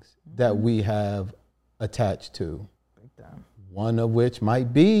things that we have attached to. Big time. One of which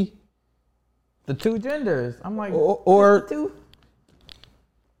might be The two genders. I'm like, Or- just the two?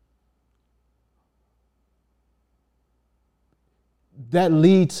 that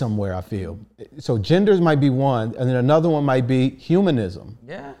leads somewhere, I feel. So genders might be one, and then another one might be humanism.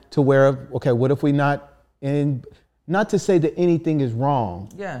 Yeah. To where, okay, what if we not to say that anything is wrong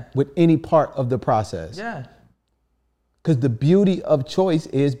Yeah. with any part of the process. Yeah. Because the beauty of choice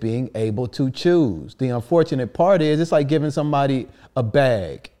is being able to choose. The unfortunate part is it's like giving somebody a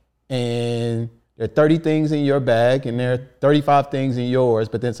bag and there are 30 things in your bag and there are 35 things in yours,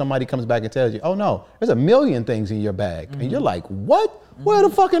 but then somebody comes back and tells you, oh no, there's 1,000,000 things in your bag. And you're like, what? Where the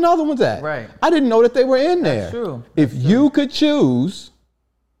fucking other ones at? Right. I didn't know that they were in there. That's true. If you could choose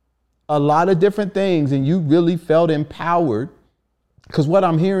a lot of different things and you really felt empowered, because what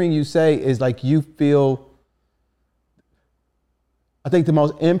I'm hearing you say is like you feel, I think the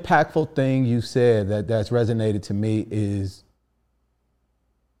most impactful thing you said that's resonated to me is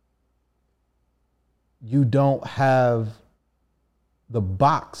you don't have the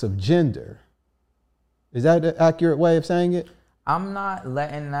box of gender. Is that an accurate way of saying it? I'm not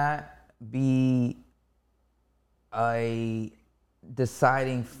letting that be a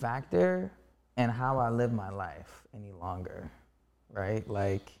deciding factor in how I live my life any longer, right?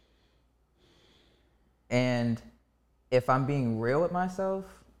 Like, and if I'm being real with myself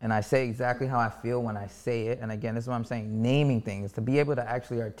and I say exactly how I feel when I say it, and again, this is what I'm saying, naming things, to be able to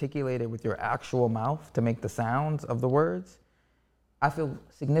actually articulate it with your actual mouth to make the sounds of the words, I feel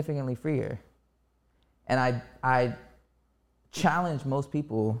significantly freer. And I challenge most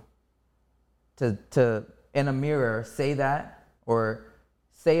people to in a mirror, say that, or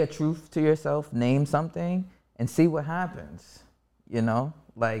say a truth to yourself, name something, and see what happens, you know?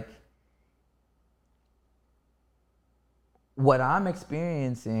 Like, what I'm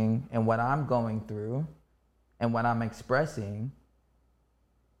experiencing and what I'm going through and what I'm expressing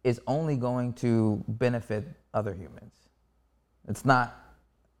is only going to benefit other humans. It's not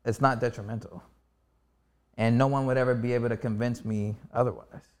detrimental. And no one would ever be able to convince me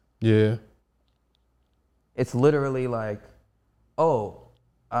otherwise. Yeah. It's literally like, oh,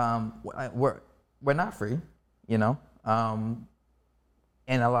 we're not free, you know,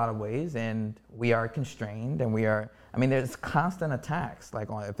 in a lot of ways, and we are constrained, and there's constant attacks. Like,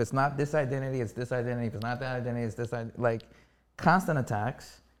 if it's not this identity, it's this identity. If it's not that identity, it's this identity. Like, constant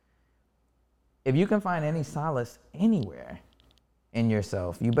attacks. If you can find any solace anywhere in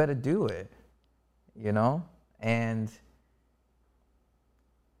yourself, you better do it, you know? And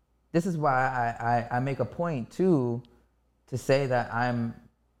this is why I make a point, too, to say that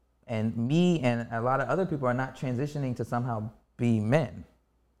me and a lot of other people are not transitioning to somehow be men.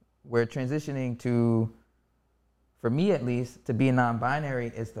 We're transitioning to, for me at least, to be non-binary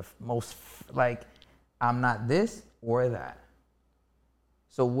is the most, like, I'm not this or that.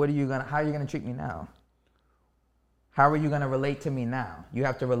 So how are you gonna treat me now? How are you gonna relate to me now? You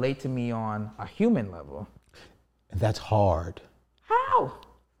have to relate to me on a human level. And that's hard. How?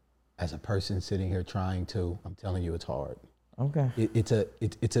 As a person sitting here trying to, I'm telling you, it's hard. Okay.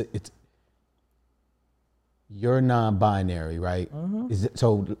 You're non-binary, right? Mm-hmm.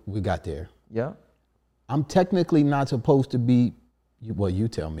 So we got there. Yep. I'm technically not supposed to be, you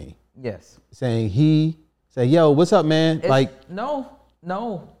tell me, Yes. saying yo, what's up, man?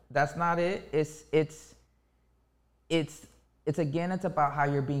 No, that's not it. It's again, it's about how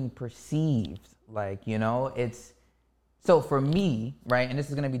you're being perceived. Like, you know, so for me, right, and this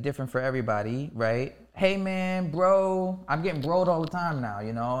is gonna be different for everybody, right? Hey man, bro, I'm getting broed all the time now,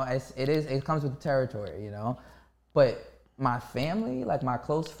 you know. It comes with the territory, you know. But my family, like my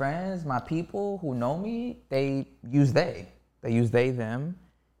close friends, my people who know me, they use they. They use they, them.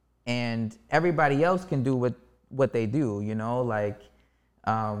 And everybody else can do what they do, you know, like,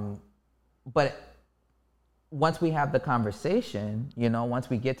 but once we have the conversation, you know, once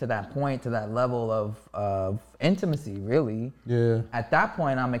we get to that point, to that level of intimacy, really, Yeah. at that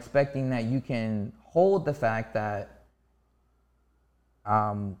point, I'm expecting that you can hold the fact that,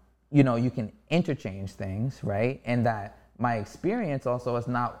 you know, you can interchange things, right? And that my experience also is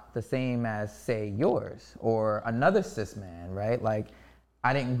not the same as, say, yours or another cis man, right? Like,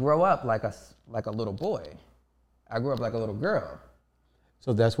 I didn't grow up like a little boy. I grew up like a little girl.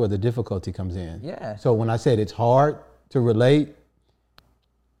 So that's where the difficulty comes in. Yeah. So when I said it's hard to relate,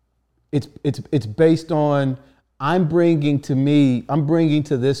 it's based on I'm bringing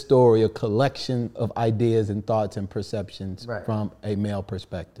to this story a collection of ideas and thoughts and perceptions Right. from a male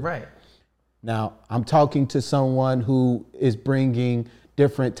perspective. Right. Now, I'm talking to someone who is bringing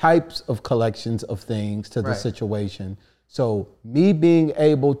different types of collections of things to the Right. situation. So me being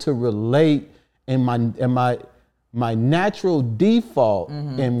able to relate in my natural default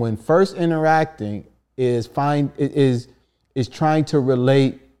and when first interacting is trying to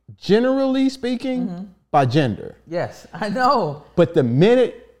relate, generally speaking, by gender. Yes, I know. But the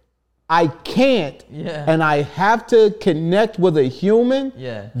minute I can't Yeah. and I have to connect with a human,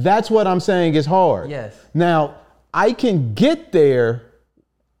 Yeah. that's what I'm saying is hard. Yes. Now, I can get there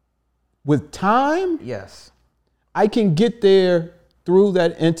with time. Yes. I can get there through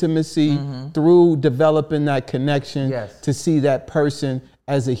that intimacy, through developing that connection, Yes. to see that person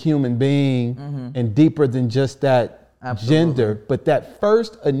as a human being and deeper than just that Absolutely. gender. But that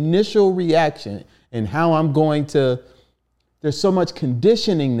first initial reaction and how I'm going to, there's so much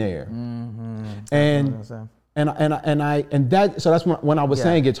conditioning there. And that, so that's when I was Yeah.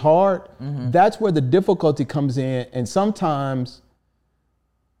 saying it's hard. That's where the difficulty comes in. And sometimes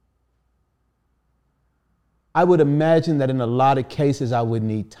I would imagine that in a lot of cases I would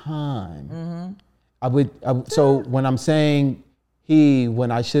need time. So when I'm saying he,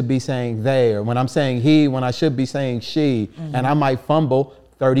 when I should be saying they, or when I'm saying he, when I should be saying she, and I might fumble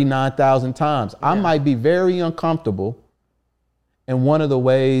 39,000 times. I might be very uncomfortable. And one of the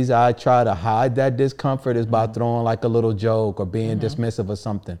ways I try to hide that discomfort is by throwing like a little joke or being dismissive of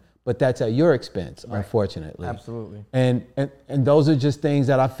something. But that's at your expense, unfortunately. Absolutely. And those are just things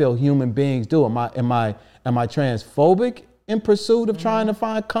that I feel human beings do. Am I transphobic in pursuit of trying to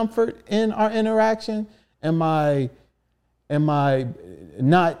find comfort in our interaction? Am I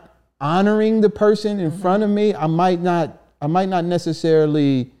not honoring the person in front of me? I might not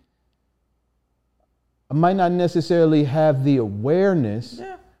necessarily have the awareness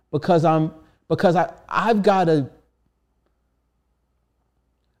because I've got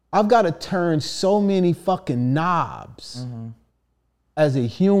to turn so many fucking knobs as a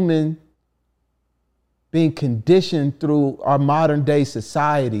human being conditioned through our modern day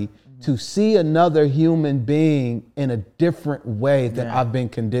society to see another human being in a different way than I've been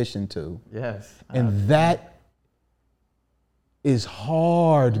conditioned to. Yes. And that is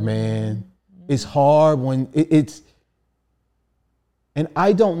hard, man. It's hard when it's, and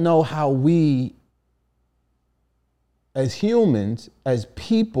I don't know how we as humans, as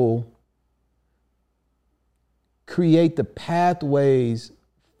people, create the pathways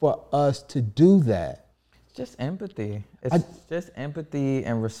for us to do that. Just empathy. It's just empathy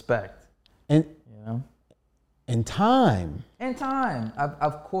and respect. And You know. and time. And time,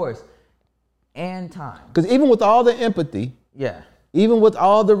 of course. And time. Because even with all the empathy, Yeah. even with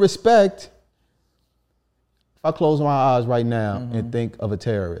all the respect, if I close my eyes right now and think of a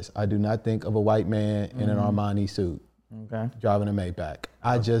terrorist, I do not think of a white man in an Armani suit Okay. driving a Maybach.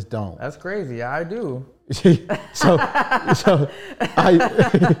 I just don't. That's crazy. I do. so I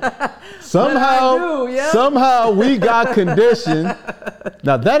yeah. somehow we got conditioned.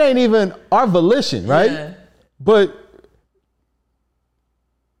 Now that ain't even our volition, right? Yeah. But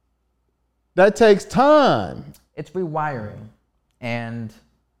that takes time. It's rewiring. And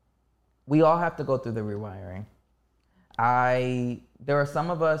we all have to go through the rewiring. There are some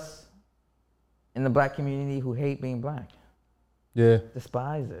of us in the black community who hate being black, Yeah,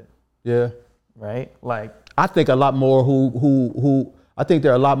 despise it, yeah. right? Like, I think a lot more who I think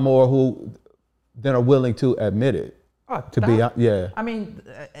there are a lot more who than are willing to admit it. Yeah. I mean,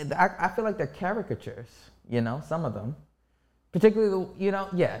 I feel like they're caricatures, you know, some of them. Particularly, you know,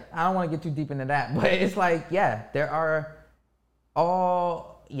 I don't want to get too deep into that, but it's like, there are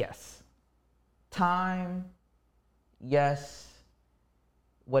yes. Time, yes.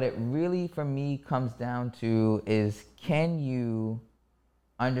 What it really, for me, comes down to is, can you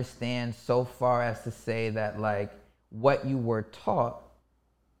understand so far as to say that, like, what you were taught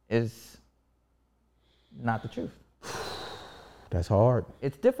is not the truth? That's hard.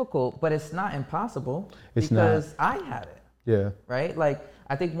 It's difficult, but it's not impossible. It's because I had it, Yeah. right? Like,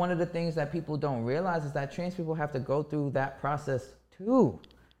 I think one of the things that people don't realize is that trans people have to go through that process too.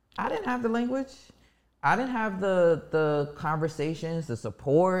 I didn't have the language. I didn't have the conversations, the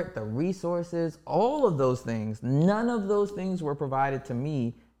support, the resources, all of those things. None of those things were provided to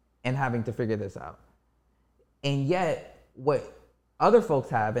me in having to figure this out. And yet, what other folks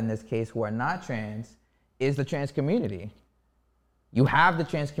have in this case who are not trans is the trans community. You have the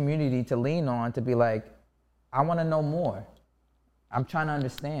trans community to lean on to be like, I want to know more. I'm trying to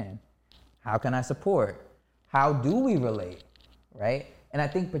understand. How can I support? How do we relate, right? And I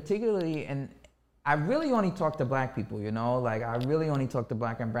think particularly, and I really only talk to Black people, you know, like I really only talk to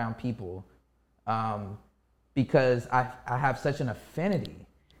Black and brown people because I have such an affinity,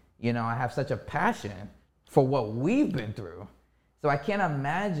 you know, I have such a passion for what we've been through. So I can't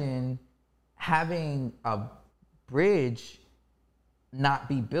imagine having a bridge not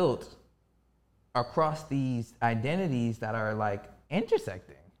be built across these identities that are like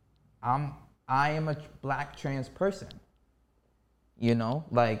intersecting. I am a Black trans person, you know,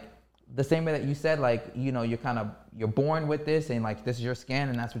 like the same way that you said, like, you know, you're born with this and like this is your skin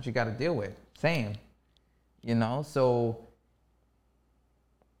and that's what you got to deal with. Same, you know. So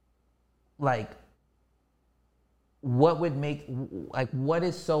like, what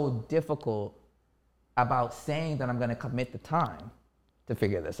is so difficult about saying that I'm going to commit the time to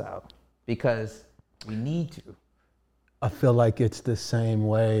figure this out? Because we need to. I feel like it's the same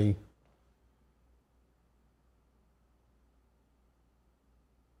way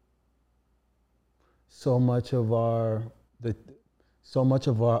so much of our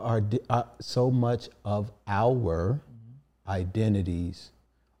identities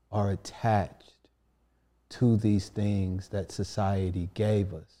are attached to these things that society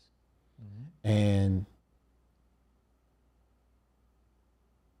gave us. And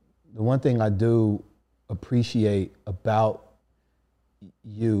the one thing I do appreciate about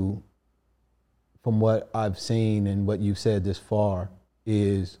you, from what I've seen and what you've said this far,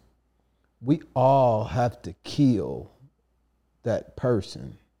 is we all have to kill that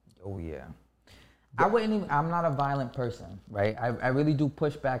person. Oh yeah. I'm not a violent person, right? I really do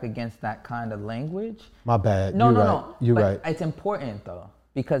push back against that kind of language. My bad. No. You're but right. It's important though,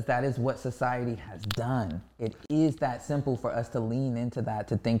 because that is what society has done. It is that simple for us to lean into that,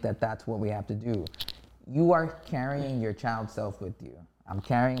 to think that that's what we have to do. You are carrying your child self with you. I'm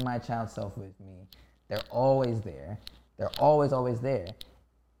carrying my child self with me. They're always there. They're always, always there.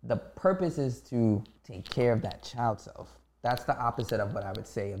 The purpose is to take care of that child self. That's the opposite of what I would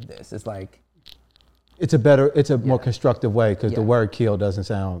say of this. It's like, it's a more constructive way, because the word "kill" doesn't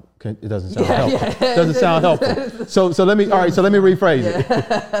sound helpful. Yeah. Doesn't sound helpful. So let me rephrase it,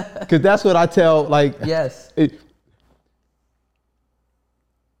 because that's what I tell. Like, yes,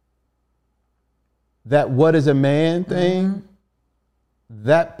 that what is a man thing.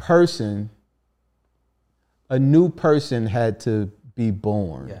 That person, a new person had to be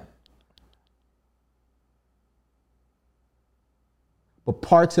born. Yeah. But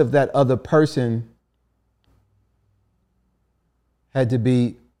parts of that other person had to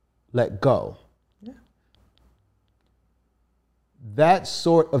be let go. Yeah. That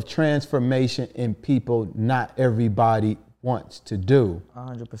sort of transformation in people, not everybody wants to do.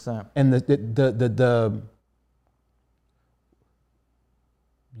 100%. And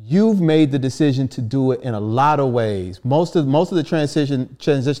you've made the decision to do it in a lot of ways. Most of the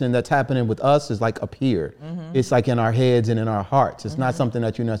transitioning that's happening with us is like up here. It's like in our heads and in our hearts. It's not something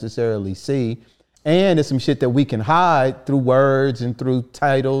that you necessarily see. And it's some shit that we can hide through words and through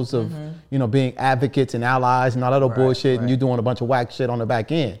titles of, you know, being advocates and allies and all that other bullshit, and you doing a bunch of whack shit on the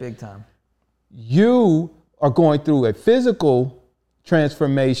back end. Big time. You are going through a physical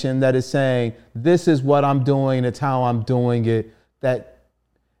transformation that is saying, this is what I'm doing, it's how I'm doing it, that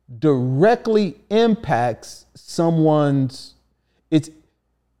directly impacts someone's, it's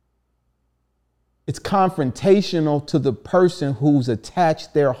confrontational to the person who's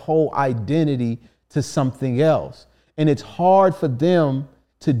attached their whole identity to something else. And it's hard for them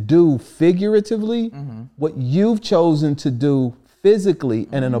to do figuratively what you've chosen to do physically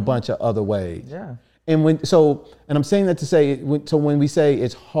and in a bunch of other ways. Yeah. And I'm saying that to say, when we say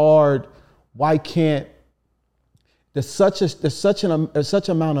it's hard, why can't, there's such a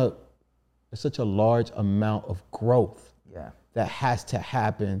large amount of growth that has to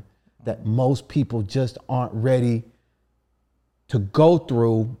happen that most people just aren't ready to go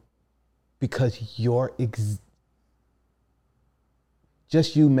through, because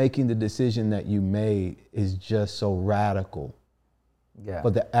just you making the decision that you made is just so radical for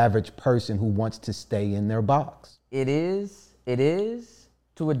the average person who wants to stay in their box. It is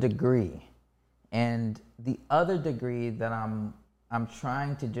to a degree. And the other degree that I'm I'm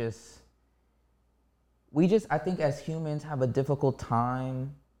trying to I think as humans have a difficult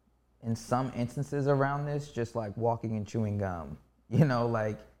time in some instances around this, just like walking and chewing gum. You know,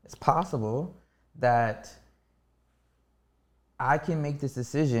 like it's possible that I can make this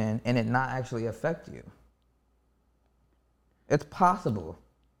decision and it not actually affect you. It's possible.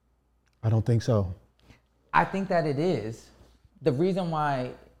 I don't think so. I think that it is. The reason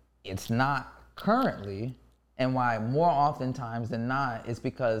why it's not currently and why more oftentimes than not is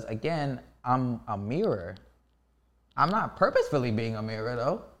because, again, I'm a mirror. I'm not purposefully being a mirror,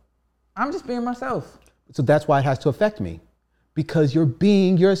 though. I'm just being myself. So that's why it has to affect me, because you're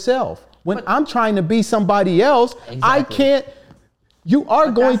being yourself. When I'm trying to be somebody else, Exactly. I can't. You are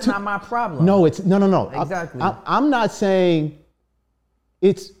But going that's to. not my problem. No, it's no. Exactly. I'm not saying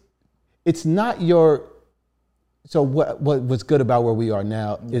it's not your. So what's good about where we are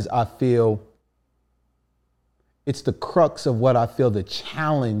now is I feel it's the crux of what I feel the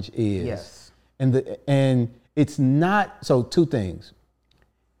challenge is. Yes. And it's not, so two things.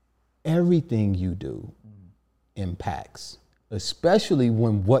 Everything you do impacts, especially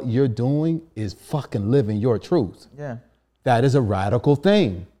when what you're doing is fucking living your truth. Yeah. That is a radical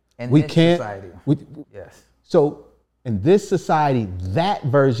thing. In we this can't. society. Yes. So in this society, that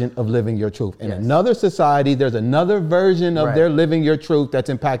version of living your truth. In Yes. another society, there's another version of Right. their living your truth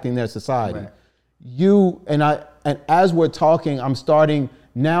that's impacting their society. Right. And as we're talking, I'm starting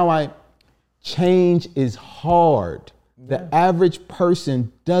now. Change is hard. The average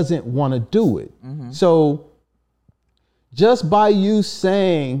person doesn't want to do it. Mm-hmm. So just by you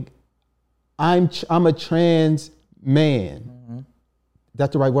saying I'm a trans man,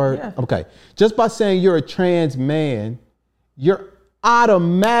 that's the right word? Yeah. Okay. Just by saying you're a trans man, you're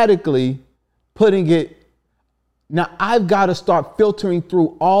automatically putting it. Now I've got to start filtering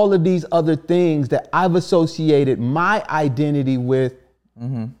through all of these other things that I've associated my identity with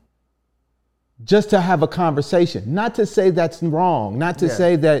just to have a conversation. Not to say that's wrong, not to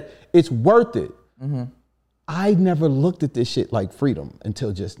say that it's worth it. I never looked at this shit like freedom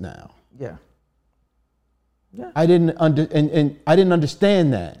until just now. Yeah. Yeah. I didn't I didn't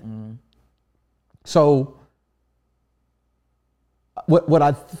understand that. So what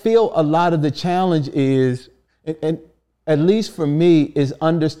I feel a lot of the challenge is, and at least for me, is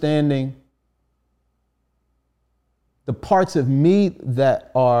understanding the parts of me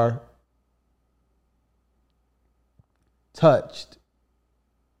that are touched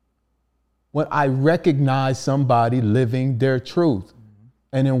when I recognize somebody living their truth.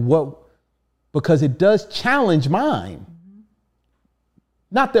 And in what, because it does challenge mine.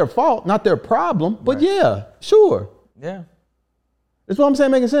 Not their fault, not their problem, but yeah, sure. Yeah. That's what I'm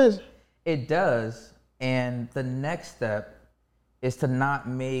saying, making sense? It does. And the next step is to not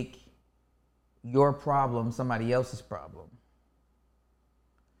make your problem somebody else's problem.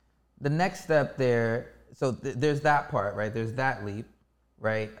 The next step there, so there's that part, right? There's that leap,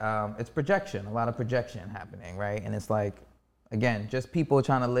 right? It's projection, a lot of projection happening, right? And it's like, again, just people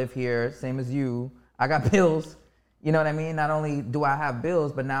trying to live here, same as you. I got bills, you know what I mean? Not only do I have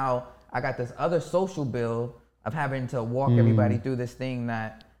bills, but now I got this other social bill of having to walk everybody through this thing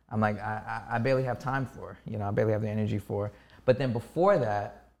that I'm like, I barely have time for, you know, I barely have the energy for. But then before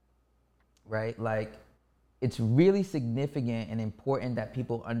that, right, like, it's really significant and important that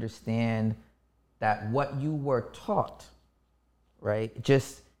people understand that what you were taught, right, it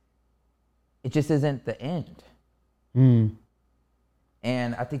just isn't the end.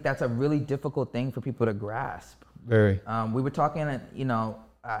 And I think that's a really difficult thing for people to grasp. Very. We were talking, you know,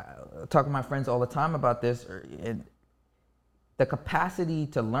 talking to my friends all the time about this. The capacity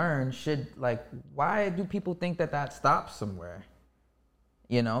to learn should, like, why do people think that stops somewhere?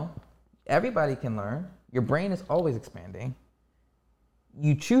 You know, everybody can learn. Your brain is always expanding.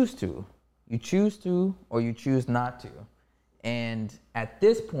 You choose to, or you choose not to. And at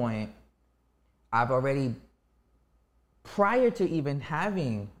this point, I've already, prior to even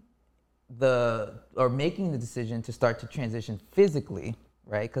having making the decision to start to transition physically,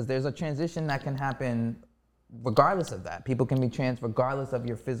 right? Because there's a transition that can happen regardless of that. People can be trans regardless of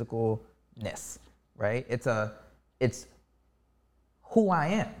your physicalness, right? It's who I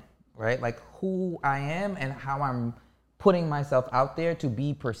am, right? Like who I am and how I'm putting myself out there to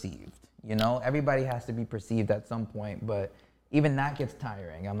be perceived. You know, everybody has to be perceived at some point, but even that gets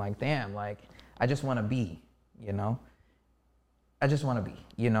tiring. I'm like, damn, like I just want to be, you know? I just want to be,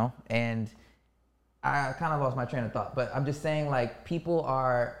 you know? And I kind of lost my train of thought, but I'm just saying, like, people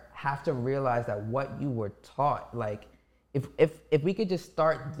have to realize that what you were taught, like, if we could just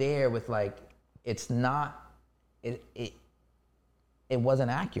start there with, like, it wasn't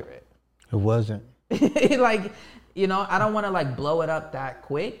accurate. It wasn't. Like, You know, I don't want to like blow it up that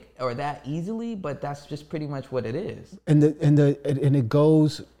quick or that easily, but that's just pretty much what it is. And it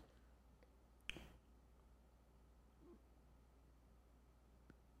goes.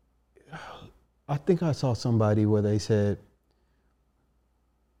 I think I saw somebody where they said,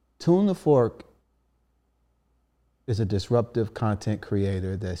 Tune the Fork is a disruptive content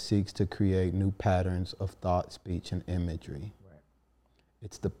creator that seeks to create new patterns of thought, speech, and imagery. Right.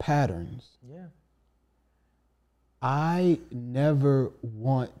 It's the patterns. Yeah. I never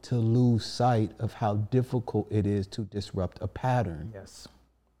want to lose sight of how difficult it is to disrupt a pattern. Yes.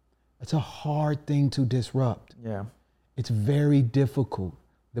 It's a hard thing to disrupt. Yeah. It's very difficult.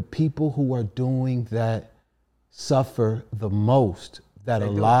 The people who are doing that suffer the most, that a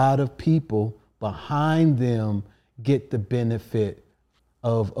lot of people behind them get the benefit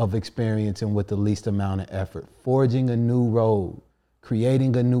of experiencing with the least amount of effort, forging a new road,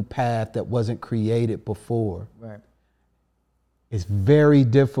 creating a new path that wasn't created before. Right. It's very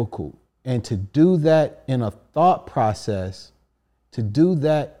difficult. And to do that in a thought process, to do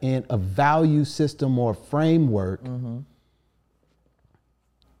that in a value system or framework,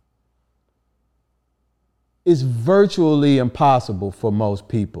 is virtually impossible for most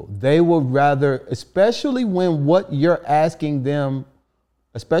people. They would rather, especially when what you're asking them,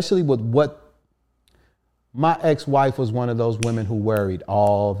 especially with what my ex-wife was one of those women who worried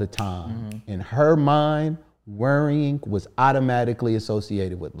all the time. In her mind, worrying was automatically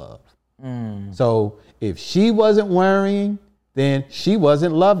associated with love. So if she wasn't worrying, then she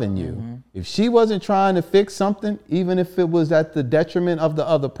wasn't loving you. If she wasn't trying to fix something, even if it was at the detriment of the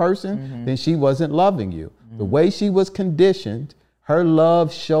other person, then she wasn't loving you. The way she was conditioned, her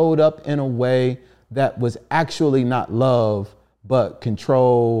love showed up in a way that was actually not love, but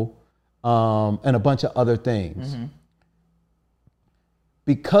control, and a bunch of other things.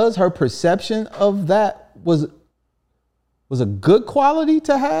 Because her perception of that was a good quality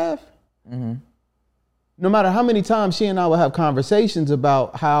to have, no matter how many times she and I would have conversations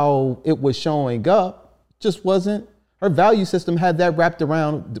about how it was showing up, just wasn't, her value system had that wrapped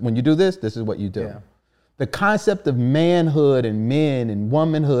around, when you do this, this is what you do. Yeah. The concept of manhood and men and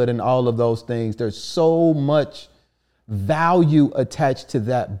womanhood and all of those things, there's so much value attached to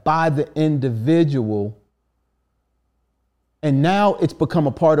that by the individual. And now it's become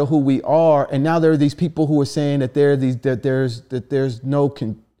a part of who we are. And now there are these people who are saying that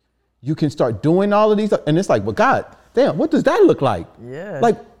you can start doing all of these. And it's like, well, God damn, what does that look like? Yeah.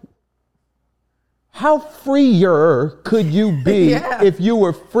 Like, how freer could you be if you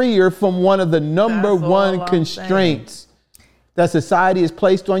were freer from one of the number one constraints that society has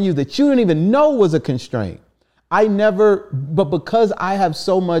placed on you that you didn't even know was a constraint? But because I have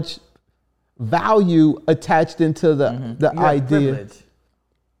so much value attached into the idea privilege.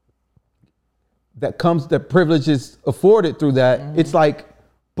 that privilege is afforded through that, it's like,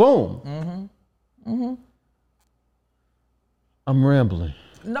 boom. I'm rambling.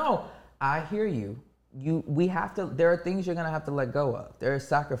 No, I hear you. There are things you're gonna have to let go of. There is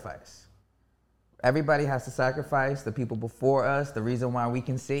sacrifice. Everybody has to sacrifice. The people before us, the reason why we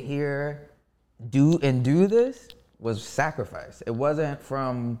can sit here, do this was sacrifice. It wasn't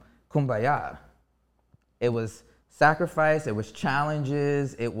from kumbaya. It was sacrifice, it was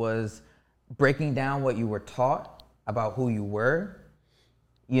challenges, it was breaking down what you were taught about who you were.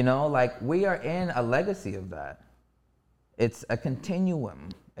 You know, like we are in a legacy of that. It's a continuum.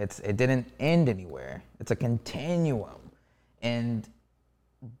 It didn't end anywhere. It's a continuum. And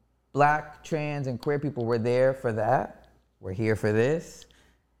Black, trans, and queer people were there for that. We're here for this.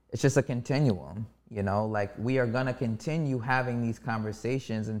 It's just a continuum, you know? Like we are gonna continue having these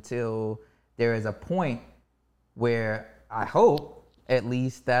conversations until there is a point where I hope at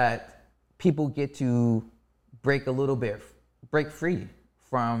least that people get to break free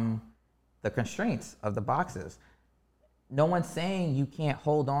from the constraints of the boxes. No one's saying you can't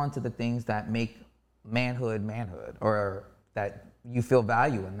hold on to the things that make manhood, or that you feel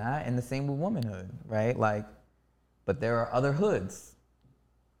value in that, and the same with womanhood, right? Like, but there are other hoods.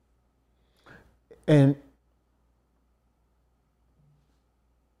 And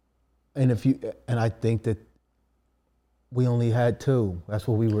I think that we only had two. That's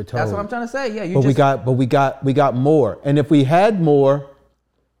what we were told. That's what I'm trying to say. Yeah, we got more. And if we had more,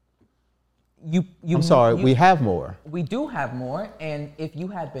 we have more. We do have more, and if you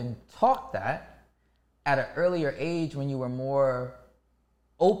had been taught that at an earlier age when you were more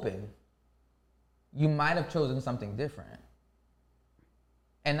open, you might have chosen something different.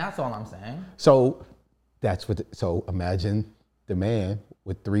 And that's all I'm saying. So imagine the man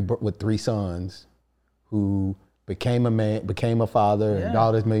with three sons who became a man, became a father, and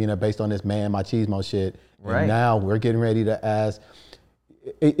daughter's millionaire based on this man machismo shit. Right. And now we're getting ready to ask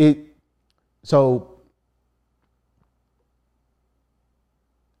so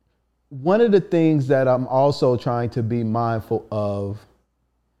one of the things that I'm also trying to be mindful of,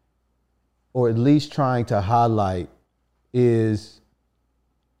 or at least trying to highlight, is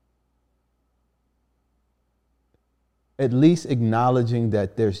at least acknowledging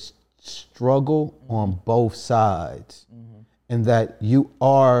that there's struggle on both sides, and that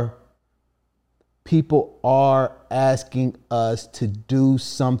people are asking us to do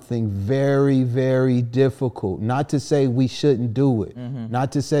something very, very difficult. Not to say we shouldn't do it.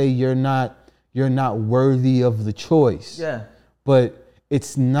 Not to say you're not worthy of the choice. Yeah. But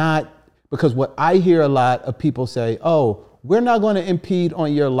it's not, because what I hear a lot of people say, oh, we're not going to impede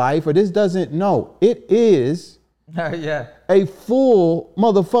on your life, or this doesn't. No, it is a full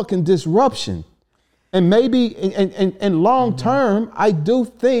motherfucking disruption. And maybe in long term, I do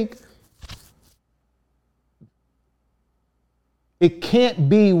think it can't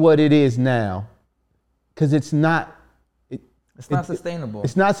be what it is now, because it's not. It's not sustainable.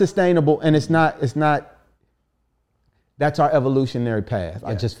 It's not sustainable, and it's not. That's our evolutionary path.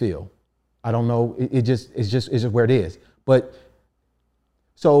 I just feel. I don't know. It's just where it is. But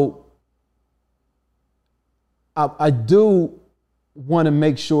so I do want to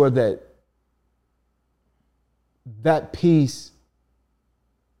make sure that piece.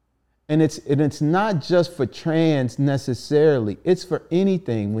 And it's not just for trans necessarily. It's for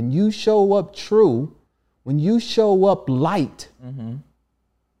anything. When you show up true, when you show up light,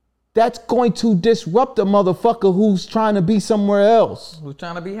 that's going to disrupt a motherfucker who's trying to be somewhere else. Who's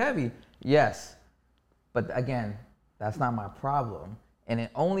trying to be heavy. Yes. But again, that's not my problem. And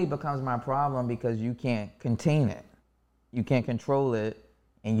it only becomes my problem because you can't contain it. You can't control it,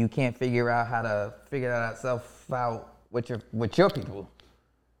 and you can't figure out how to figure that self out with your people.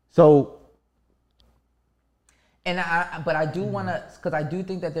 So, but I do want to, because I do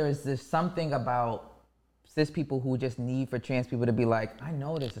think that there's something about cis people who just need for trans people to be like, I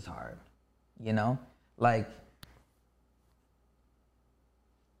know this is hard, you know? Like,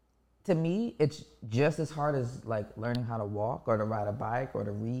 to me, it's just as hard as like learning how to walk or to ride a bike or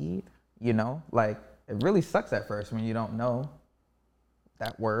to read, you know? Like, it really sucks at first when you don't know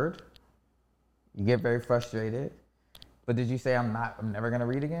that word. You get very frustrated. But did you say I'm never gonna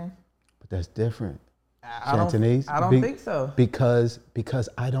read again? But that's different. I don't think so. Because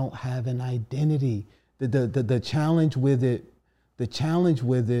I don't have an identity. The challenge with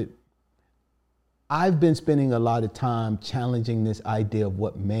it, I've been spending a lot of time challenging this idea of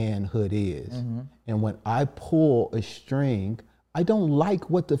what manhood is. And when I pull a string, I don't like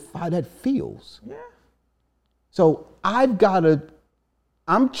how that feels. Yeah. So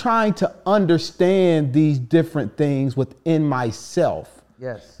I'm trying to understand these different things within myself.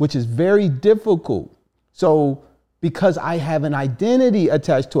 Yes. Which is very difficult. So because I have an identity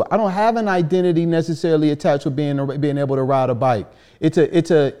attached to it, I don't have an identity necessarily attached with being able to ride a bike. It's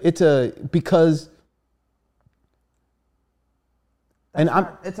because.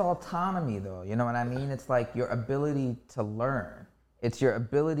 It's autonomy though. You know what I mean? It's like your ability to learn. It's your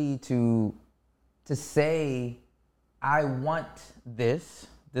ability to say, I want this.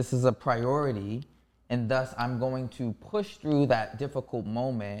 This is a priority. And thus I'm going to push through that difficult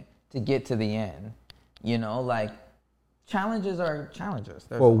moment to get to the end. You know, like challenges are challenges.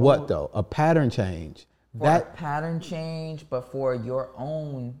 For what though? A pattern change. A pattern change, but for your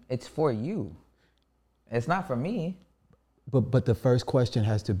own, it's for you. It's not for me. But the first question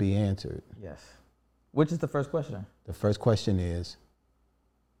has to be answered. Yes. Which is the first question? The first question is,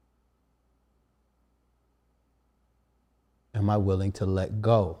 am I willing to let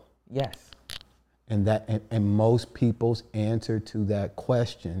go? Yes. And most people's answer to that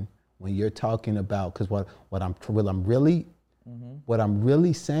question, when you're talking about, because what I'm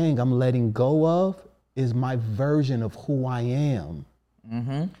really saying I'm letting go of is my version of who I am.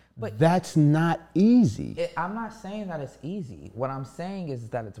 But that's not easy. I'm not saying that it's easy. What I'm saying is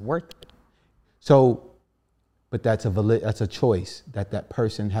that it's worth it. So, but that's a choice that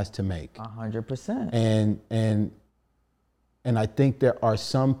person has to make. 100%. And I think there are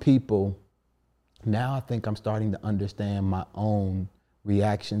some people. Now I think I'm starting to understand my own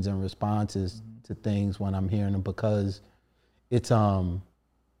reactions and responses to things when I'm hearing them, because it's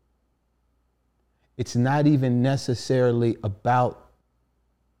not even necessarily about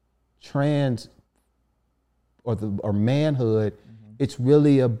trans or manhood. It's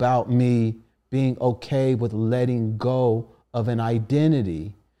really about me being okay with letting go of an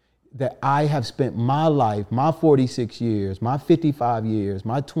identity. that I have spent my life, my 46 years, my 55 years,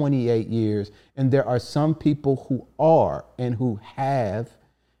 my 28 years, and there are some people who are and who have,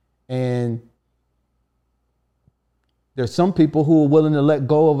 and there's some people who are willing to let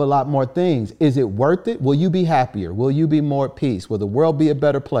go of a lot more things. Is it worth it? Will you be happier? Will you be more at peace? Will the world be a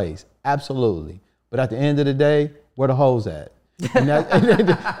better place? Absolutely. But at the end of the day, where the hoes at?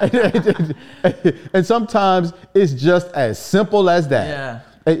 And sometimes it's just as simple as that.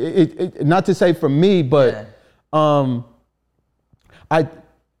 Yeah. Not to say for me, but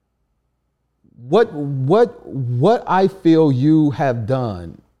what I feel you have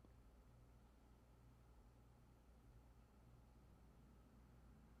done,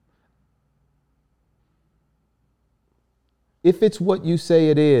 if it's what you say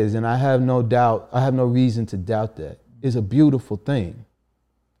it is, and I have no doubt, I have no reason to doubt that, is a beautiful thing.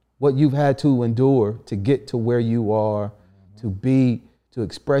 What you've had to endure to get to where you are, to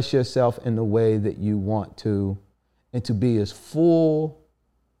express yourself in the way that you want to, and to be as full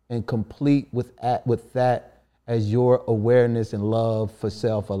and complete with that as your awareness and love for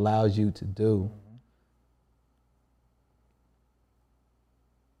self allows you to do.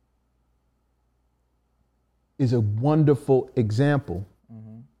 Is a wonderful example.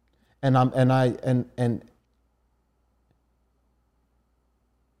 And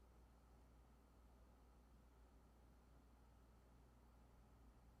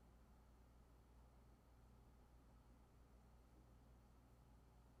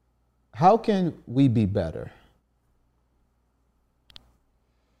how can we be better?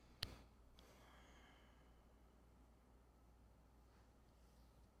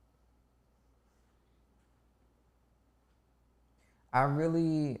 I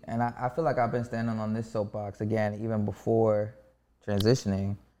feel like I've been standing on this soapbox again, even before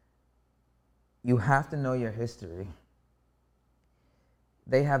transitioning. You have to know your history.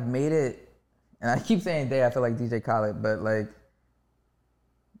 They have made it, and I keep saying they, I feel like DJ Khaled, but like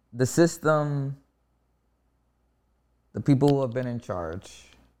the system, the people who have been in charge,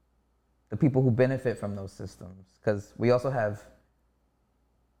 the people who benefit from those systems, because we also have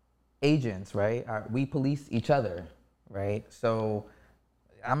agents, right? We police each other. Right? So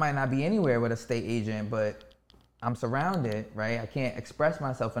I might not be anywhere with a state agent, but I'm surrounded, right? I can't express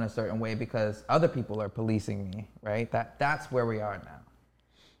myself in a certain way because other people are policing me, right? That's where we are now.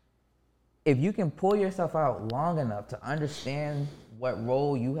 If you can pull yourself out long enough to understand what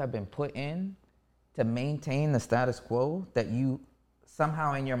role you have been put in to maintain the status quo that you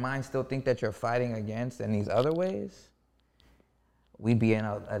somehow in your mind still think that you're fighting against in these other ways, we'd be in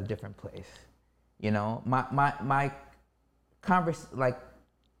a different place. You know, my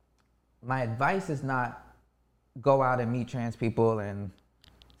advice is not go out and meet trans people and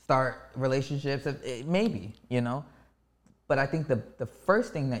start relationships. Maybe, you know, but I think the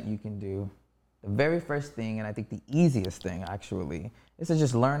first thing that you can do, the very first thing, and I think the easiest thing actually, is to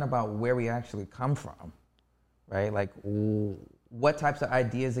just learn about where we actually come from, right? Like what types of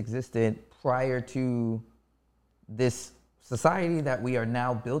ideas existed prior to this society that we are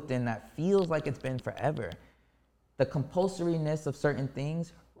now built in that feels like it's been forever. The compulsoriness of certain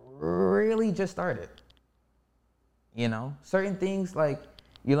things really just started. You know, certain things like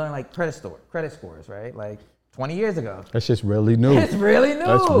you learn like credit scores, right? Like 20 years ago. That's just really new. It's really new.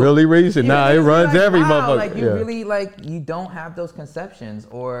 That's really recent. Nah, it runs like, every motherfucker. Like you really like you don't have those conceptions,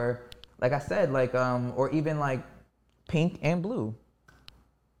 or like I said, like or even like pink and blue.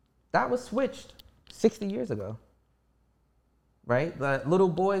 That was switched 60 years ago. Right? The little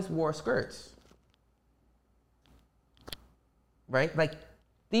boys wore skirts. Right? Like,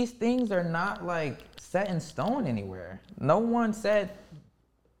 these things are not like set in stone anywhere. No one said,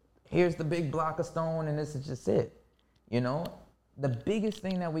 here's the big block of stone and this is just it. You know, the biggest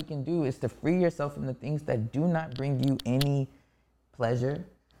thing that we can do is to free yourself from the things that do not bring you any pleasure,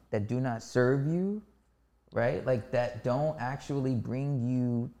 that do not serve you, right? Like that don't actually bring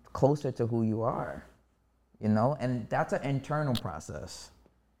you closer to who you are, you know? And that's an internal process.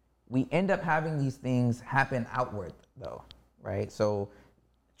 We end up having these things happen outward though. Right? So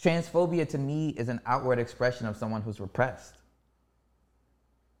transphobia to me is an outward expression of someone who's repressed.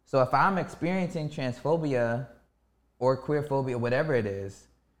 So if I'm experiencing transphobia or queerphobia, whatever it is,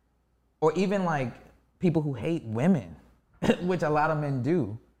 or even like people who hate women, which a lot of men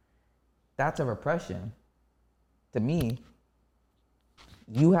do, that's a repression. To me,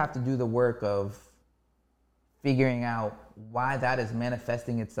 you have to do the work of figuring out why that is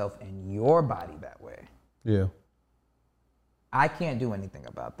manifesting itself in your body that way. Yeah. I can't do anything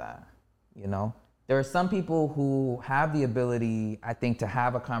about that, you know? There are some people who have the ability, I think, to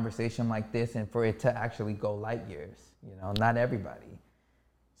have a conversation like this and for it to actually go light years, you know, not everybody.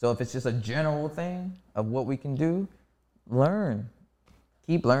 So if it's just a general thing of what we can do, learn,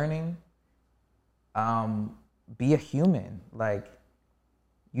 keep learning. Be a human. Like,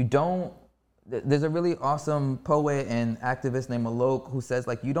 you don't. There's a really awesome poet and activist named Alok who says,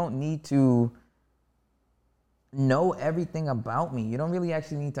 like, you don't need to know everything about me. You don't really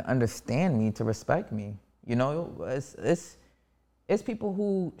actually need to understand me to respect me. You know, it's people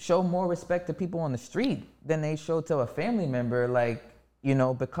who show more respect to people on the street than they show to a family member, like, you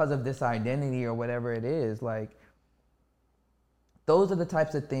know, because of this identity or whatever it is. Like, those are the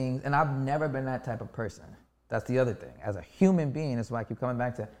types of things, and I've never been that type of person. That's the other thing. As a human being, that's why I keep coming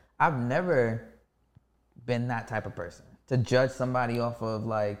back to, I've never been that type of person to judge somebody off of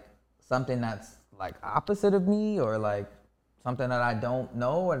like something that's like opposite of me, or like something that I don't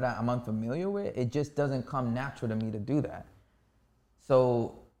know or that I'm unfamiliar with. It just doesn't come natural to me to do that.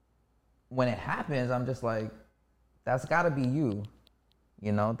 So when it happens, I'm just like, that's gotta be you.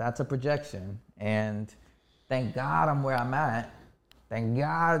 You know, that's a projection. And thank God I'm where I'm at. Thank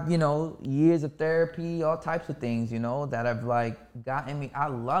God, you know, years of therapy, all types of things, you know, that have like gotten me. I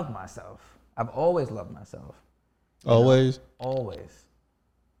love myself. I've always loved myself. Always?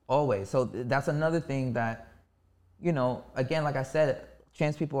 Always. So that's another thing that, you know, again, like I said,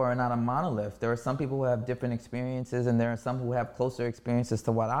 trans people are not a monolith. There are some people who have different experiences, and there are some who have closer experiences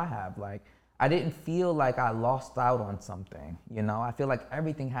to what I have. Like, I didn't feel like I lost out on something, you know? I feel like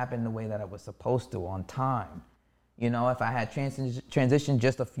everything happened the way that it was supposed to, on time. You know, if I had transitioned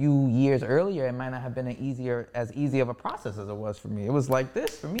just a few years earlier, it might not have been as easy of a process as it was for me. It was like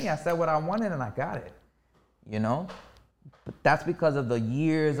this for me. I said what I wanted and I got it, you know? But that's because of the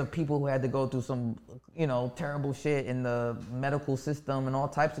years of people who had to go through some, you know, terrible shit in the medical system and all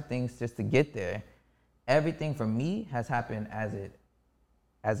types of things just to get there. Everything for me has happened as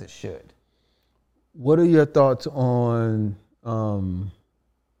it should. What are your thoughts on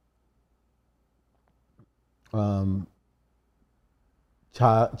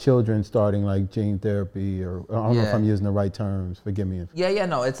children starting like gene therapy, or I don't know if I'm using the right terms. Forgive me.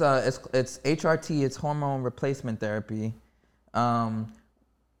 No, it's HRT. It's hormone replacement therapy. A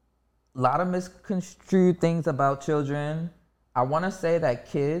lot of misconstrued things about children. I want to say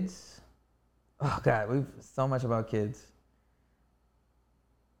that kids. Oh God, we've so much about kids.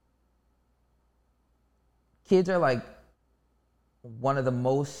 Kids are like one of the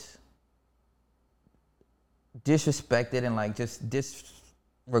most disrespected and like just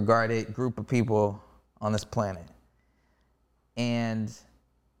disregarded group of people on this planet. And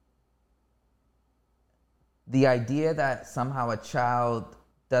the idea that somehow a child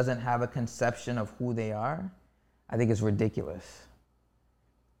doesn't have a conception of who they are, I think is ridiculous.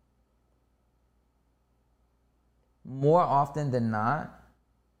 More often than not,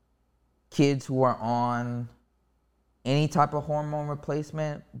 kids who are on any type of hormone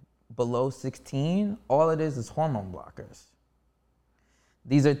replacement below 16, all it is hormone blockers.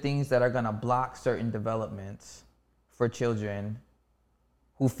 These are things that are gonna block certain developments for children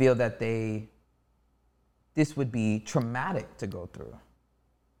who feel that this would be traumatic to go through.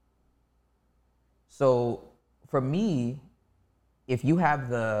 So for me, if you have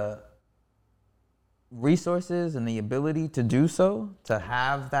the resources and the ability to do so, to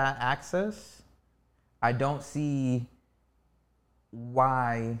have that access, I don't see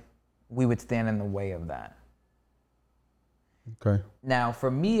why we would stand in the way of that. Okay. Now,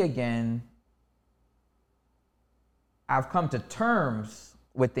 for me, again, I've come to terms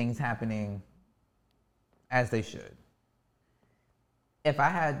with things happening as they should. If I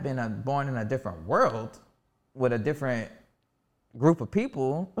had been born in a different world with a different group of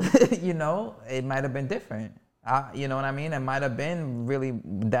people, you know, it might have been different. You know what I mean? It might have been really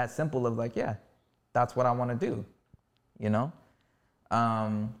that simple of like, yeah, that's what I want to do, you know?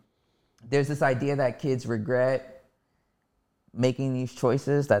 There's this idea that kids regret making these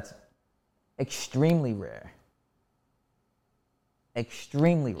choices. That's extremely rare.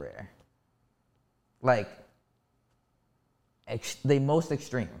 Extremely rare. Like, the most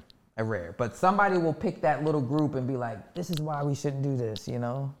extreme are rare. But somebody will pick that little group and be like, this is why we shouldn't do this, you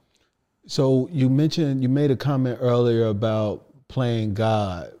know? So you made a comment earlier about playing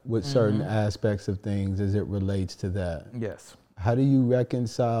God with certain aspects of things as it relates to that. Yes. How do you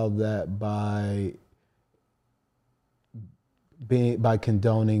reconcile that by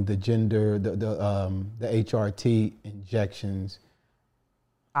condoning the gender, the HRT injections?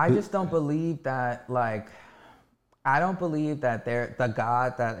 I just don't believe that, like, I don't believe that the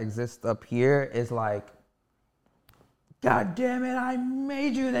God that exists up here is like, God damn it, I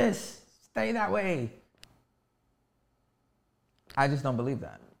made you this. Stay that way. I just don't believe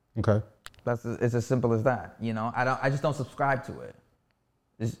that. Okay. It's as simple as that, you know? I just don't subscribe to it.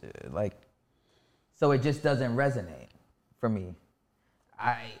 Like, so it just doesn't resonate for me.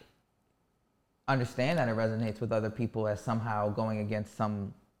 I understand that it resonates with other people as somehow going against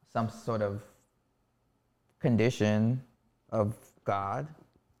some sort of condition of God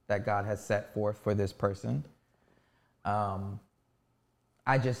that God has set forth for this person.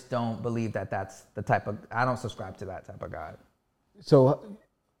 I just don't believe that that's the type of, I don't subscribe to that type of God. So,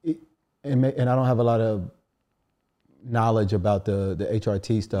 and I don't have a lot of knowledge about the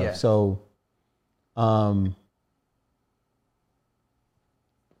HRT stuff. Yeah. So,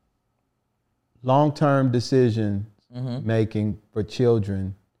 long-term decision making for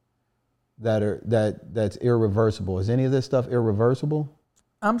children that's irreversible. Is any of this stuff irreversible?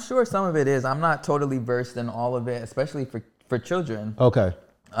 I'm sure some of it is. I'm not totally versed in all of it, especially for children. Okay.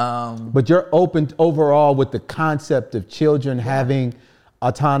 But you're open overall with the concept of children having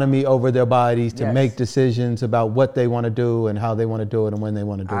autonomy over their bodies to make decisions about what they want to do and how they want to do it and when they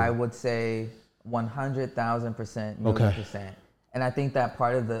want to do it. I would say 100,000%, million percent. And I think that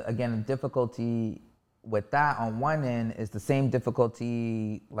part of the difficulty with that on one end is the same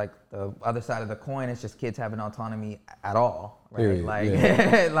difficulty like the other side of the coin. It's just kids having autonomy at all, right? Period.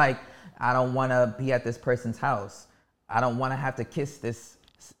 Like, like I don't want to be at this person's house. I don't want to have to kiss this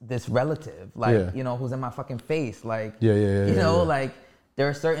relative, like you know, who's in my fucking face, like you know, like there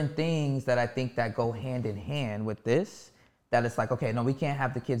are certain things that I think that go hand in hand with this. That it's like, okay, no, we can't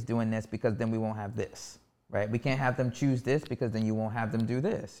have the kids doing this because then we won't have this, right? We can't have them choose this because then you won't have them do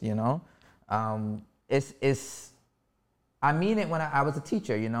this, you know. I mean it when I was a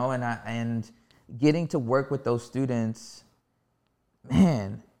teacher, you know, and getting to work with those students,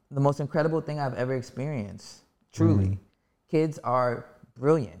 man, the most incredible thing I've ever experienced, truly. Kids are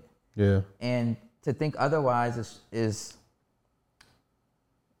brilliant. Yeah. And to think otherwise is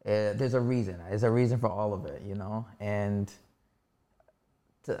there's a reason. There's a reason for all of it, you know? And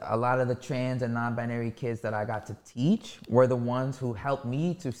a lot of the trans and non-binary kids that I got to teach were the ones who helped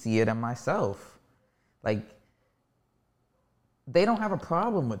me to see it in myself. Like, they don't have a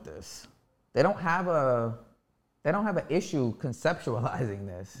problem with this. They don't have an issue conceptualizing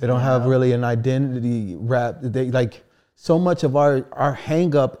this. They don't have really an identity wrap. They like so much of our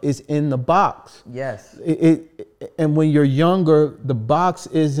hang up is in the box. Yes. And when you're younger, the box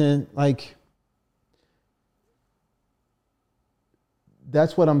isn't like,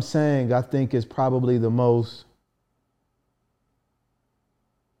 that's what I'm saying. I think is probably the most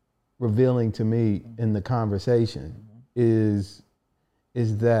revealing to me in the conversation is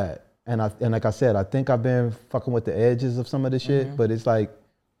that, and like I said, I think I've been fucking with the edges of some of this shit, but it's like,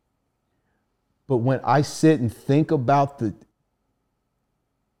 but when I sit and think about the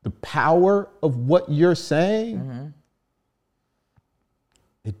power of what you're saying,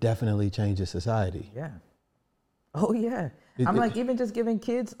 it definitely changes society. Yeah. Oh yeah. I'm like, even just giving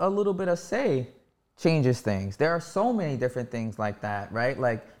kids a little bit of say changes things. There are so many different things like that, right?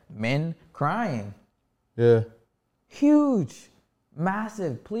 Like men crying. Yeah. Huge,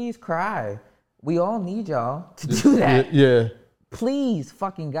 massive, please cry. We all need y'all to do that. Yeah. Please,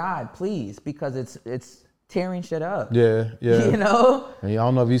 fucking God, please, because it's tearing shit up. Yeah. You know? And I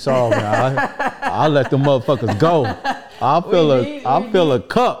don't know if you saw me. I'll let them motherfuckers go. I'll fill a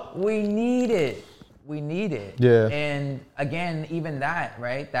cup. We need it. We need it. Yeah. And again, even that,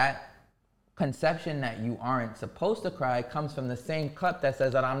 right? That conception that you aren't supposed to cry comes from the same cup that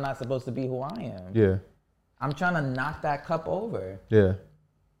says that I'm not supposed to be who I am. Yeah. I'm trying to knock that cup over. Yeah.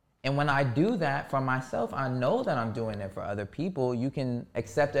 And when I do that for myself, I know that I'm doing it for other people. You can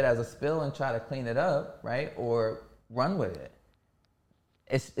accept it as a spill and try to clean it up, right? Or run with it.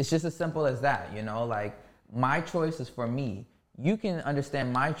 It's just as simple as that, you know? Like, my choice is for me. You can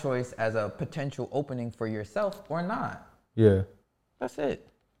understand my choice as a potential opening for yourself or not. Yeah. That's it.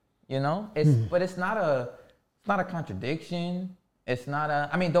 You know? But it's not a contradiction. It's not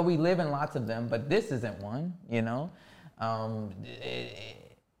I mean, though we live in lots of them, but this isn't one, you know? I'm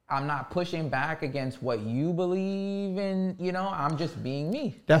not pushing back against what you believe in, you know? I'm just being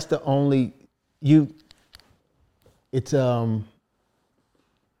me. That's the only, it's,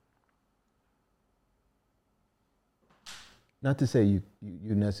 not to say you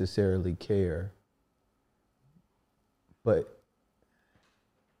necessarily care, but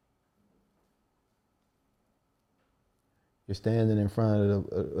you're standing in front of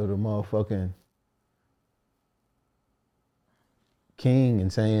the motherfucking king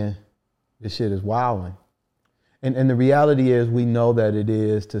and saying this shit is wilding. And the reality is we know that it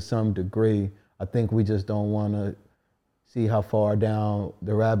is to some degree. I think we just don't want to see how far down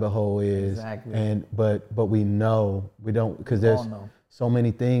the rabbit hole is. Exactly. But we know we don't, because there's so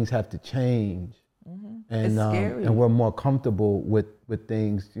many things have to change And It's scary. and we're more comfortable with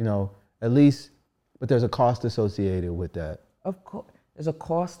things, at least. But there's a cost associated with that. Of course, there's a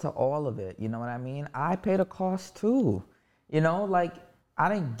cost to all of it. You know what I mean? I paid a cost too. Like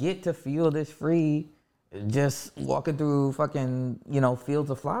I didn't get to feel this free just walking through fucking,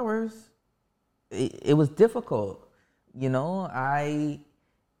 fields of flowers. It was difficult. I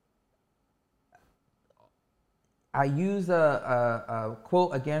use a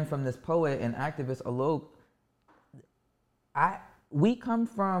quote again from this poet and activist Alok. We come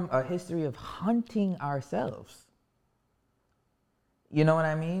from a history of hunting ourselves. You know what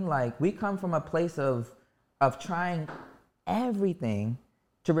I mean? Like we come from a place of trying everything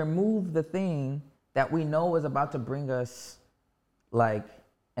to remove the thing that we know is about to bring us like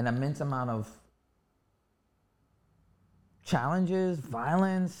an immense amount of challenges,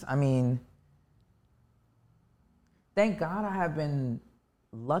 violence. I mean, thank God I have been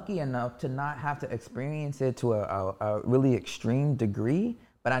lucky enough to not have to experience it to a really extreme degree,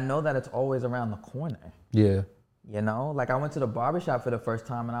 but I know that it's always around the corner. Yeah. Like I went to the barbershop for the first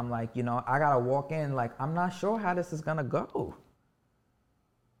time and I'm like, I gotta walk in, like, I'm not sure how this is gonna go.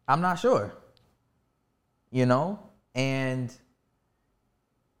 I'm not sure. And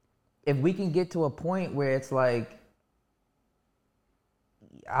if we can get to a point where it's like,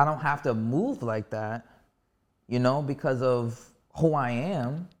 I don't have to move like that, because of who I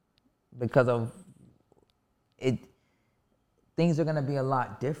am, because of it, things are gonna be a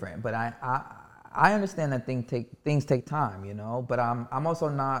lot different. But I understand that things take time, but I'm also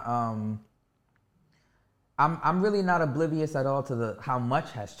not I'm really not oblivious at all to how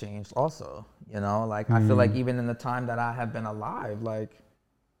much has changed also, like I feel like even in the time that I have been alive, like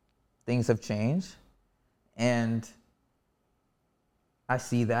things have changed and I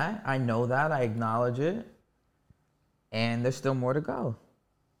see that, I know that, I acknowledge it, and there's still more to go.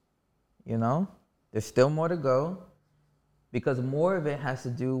 There's still more to go because more of it has to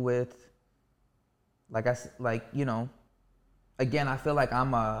do with again, I feel like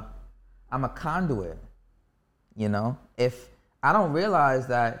I'm a conduit, If I don't realize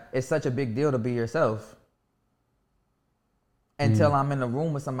that it's such a big deal to be yourself until I'm in a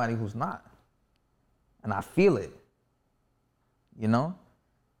room with somebody who's not. And I feel it,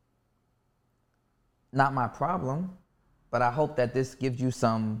 Not my problem, but I hope that this gives you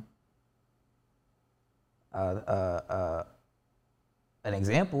some an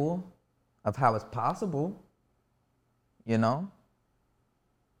example of how it's possible,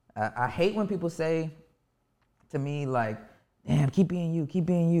 I hate when people say to me like, damn, keep being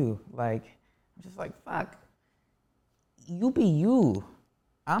you. Like, I'm just like, fuck, you be you.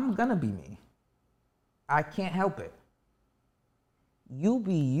 I'm gonna be me. I can't help it. You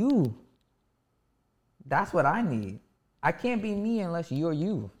be you. That's what I need. I can't be me unless you're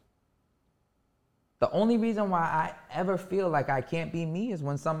you. The only reason why I ever feel like I can't be me is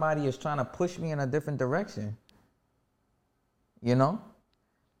when somebody is trying to push me in a different direction.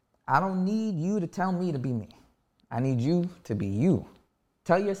 I don't need you to tell me to be me. I need you to be you.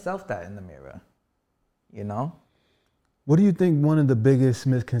 Tell yourself that in the mirror, What do you think one of the biggest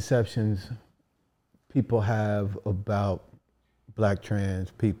misconceptions people have about Black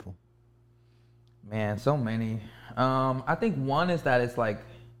trans people? Man, so many. I think one is that it's like,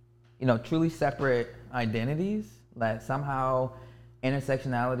 truly separate identities, that somehow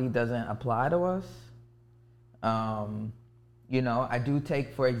intersectionality doesn't apply to us. I do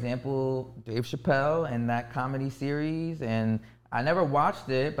take, for example, Dave Chappelle and that comedy series, and I never watched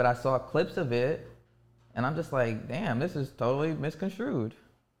it, but I saw clips of it, and I'm just like, damn, this is totally misconstrued.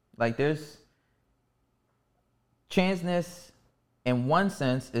 Like, there's transness, in one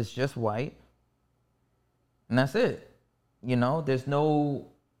sense, is just white, and that's it. There's no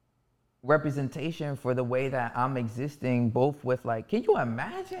representation for the way that I'm existing, both with like, can you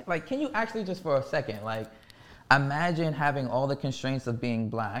imagine? Like, can you actually just for a second, like, imagine having all the constraints of being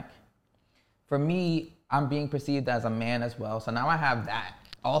Black. For me, I'm being perceived as a man as well, so now I have that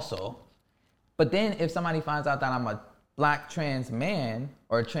also. But then if somebody finds out that I'm a Black trans man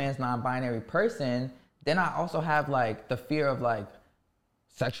or a trans non-binary person, then I also have like the fear of like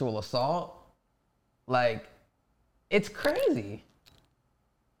sexual assault. Like, it's crazy.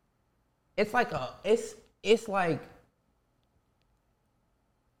 It's like it's like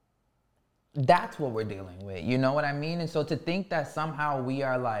that's what we're dealing with. You know what I mean? And so to think that somehow we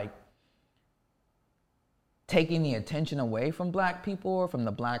are like taking the attention away from Black people or from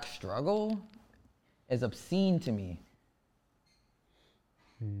the Black struggle is obscene to me.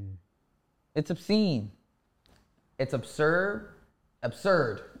 It's obscene. It's absurd,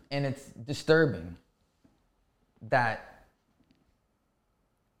 and it's disturbing that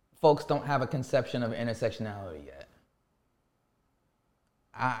folks don't have a conception of intersectionality yet.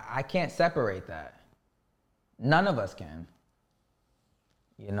 I can't separate that. None of us can.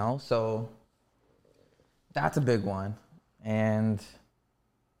 You know, so that's a big one. And,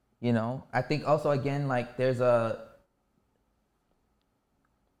 you know, I think also, again, like the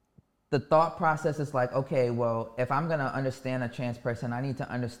thought process is like, okay, well, if I'm gonna understand a trans person, I need to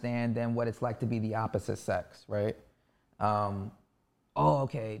understand then what it's like to be the opposite sex, right?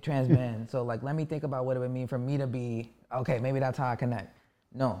 Okay, trans men. So like, let me think about what it would mean for me to be, okay, maybe that's how I connect.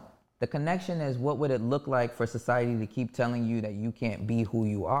 No, the connection is what would it look like for society to keep telling you that you can't be who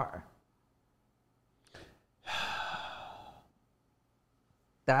you are?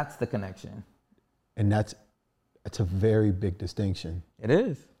 That's the connection. And that's a very big distinction. It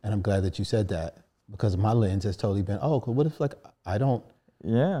is. And I'm glad that you said that, because my lens has totally been, oh, what if like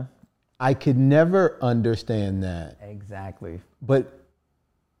Yeah. I could never understand that. Exactly. But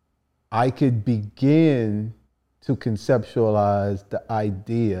I could begin to conceptualize the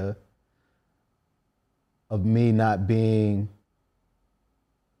idea of me not being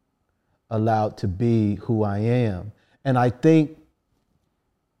allowed to be who I am. And I think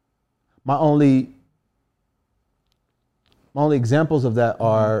my only examples of that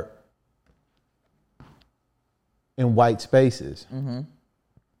are in white spaces. Mm-hmm.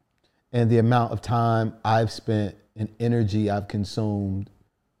 And the amount of time I've spent and energy I've consumed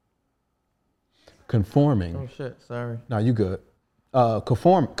conforming. Oh shit, sorry. No, you good.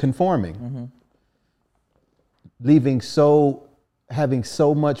 Conforming. Mm-hmm. Having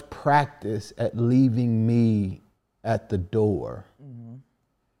so much practice at leaving me at the door. Mm-hmm.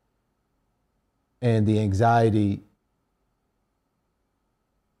 And the anxiety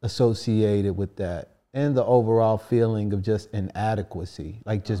associated with that. And the overall feeling of just inadequacy,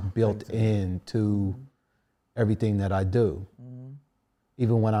 like just built into everything that I do. Mm-hmm.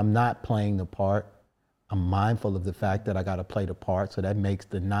 Even when I'm not playing the part, I'm mindful of the fact that I got to play the part. So that makes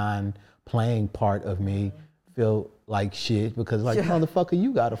the non-playing part of me feel like shit, because like, motherfucker,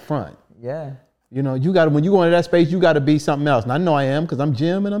 you got to front. Yeah. You know, you got to, when you go into that space, you got to be something else. And I know I am, because I'm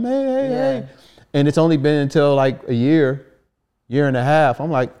Jim and I'm hey. And it's only been until like a year and a half.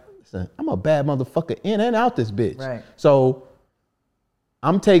 I'm like, listen, I'm a bad motherfucker in and out this bitch. Right. So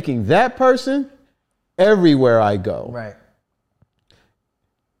I'm taking that person everywhere I go. Right.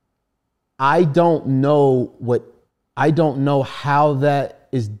 I don't know how that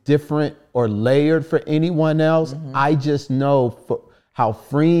is different or layered for anyone else. Mm-hmm. I just know for how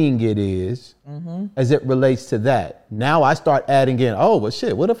freeing it is as it relates to that. Now I start adding in, oh, well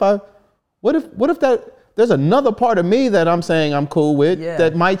shit, what if that there's another part of me that I'm saying I'm cool with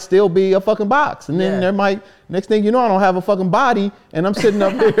that might still be a fucking box. And then there might, next thing you know, I don't have a fucking body and I'm sitting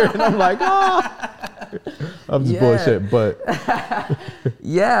up here and I'm like, I'm just bullshit, but.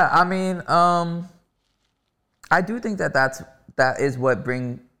 Yeah, I mean, I do think that is what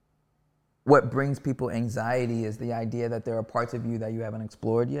brings people anxiety, is the idea that there are parts of you that you haven't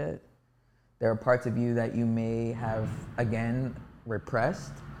explored yet. There are parts of you that you may have, again,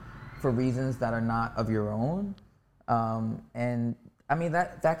 repressed for reasons that are not of your own. And I mean,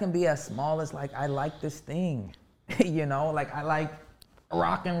 that can be as small as like, I like this thing, you know, like I like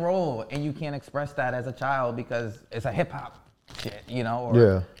rock and roll, and you can't express that as a child because it's a hip hop shit, you know,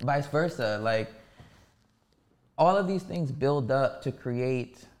 or vice versa. Like all of these things build up to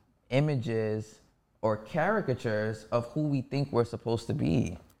create images or caricatures of who we think we're supposed to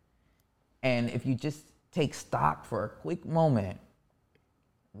be. And if you just take stock for a quick moment,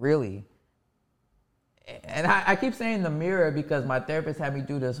 really, and I keep saying the mirror because my therapist had me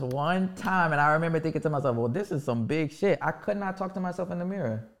do this one time, and I remember thinking to myself, well, this is some big shit. I could not talk to myself in the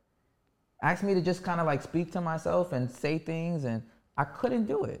mirror. Asked me to just kind of like speak to myself and say things, and I couldn't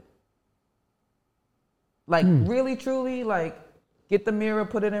do it. Like really, truly, like get the mirror,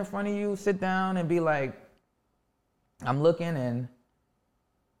 put it in front of you, sit down and be like, I'm looking and,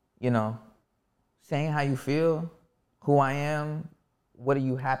 you know, saying how you feel, who I am, what are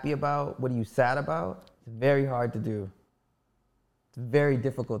you happy about, what are you sad about? It's very hard to do. It's very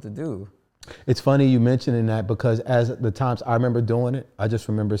difficult to do. It's funny you mentioning that, because as the times I remember doing it, I just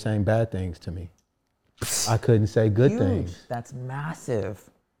remember saying bad things to me. I couldn't say good things. That's massive.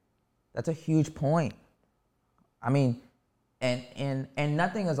 That's a huge point. I mean, and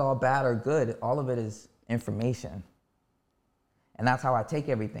nothing is all bad or good. All of it is information. And that's how I take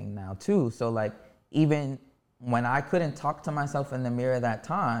everything now too. So like, even when I couldn't talk to myself in the mirror that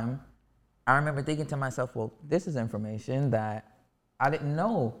time, I remember thinking to myself, well, this is information that I didn't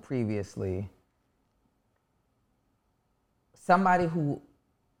know previously. Somebody who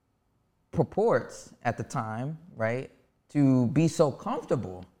purports at the time, right, to be so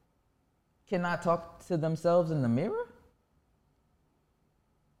comfortable cannot talk to themselves in the mirror?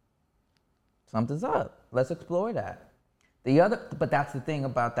 Something's up. Let's explore that. But that's the thing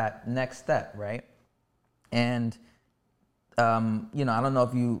about that next step, right? And, you know, I don't know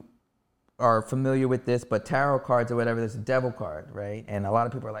if you are familiar with this, but tarot cards or whatever, there's a devil card, right? And a lot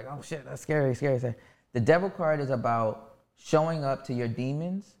of people are like, oh shit, that's scary. The devil card is about showing up to your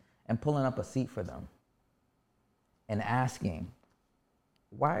demons and pulling up a seat for them and asking,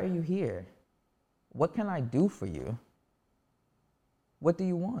 why are you here? What can I do for you? What do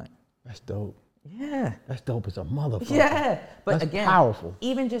you want? That's dope. Yeah. That's dope as a motherfucker. Yeah. But that's again, powerful.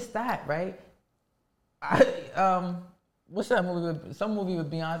 Even just that, right? What's that movie? Some movie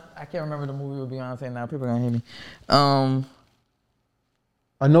with Beyonce. I can't remember the movie with Beyonce now. People are gonna hate me.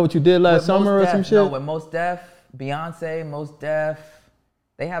 I Know What You Did Last Summer or some shit? No, with Mos Def, Beyonce, Mos Def.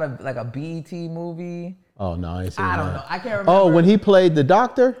 They had a BET movie. Oh, no, I ain't seen that. I don't know. I can't remember. Oh, when he played the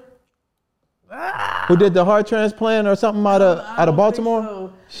doctor? Who did the heart transplant or something out of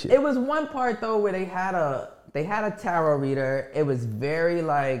Baltimore? So. It was one part though where they had a tarot reader. It was very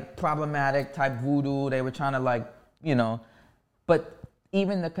like problematic type voodoo. They were trying to like, you know, but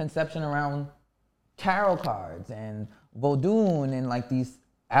even the conception around tarot cards and Vodun and like these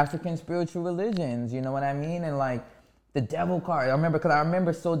African spiritual religions, you know what I mean? And like the devil card. I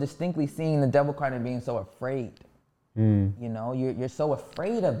remember so distinctly seeing the devil card and being so afraid. You know, you're so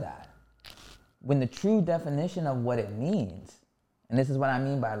afraid of that. When the true definition of what it means, and this is what I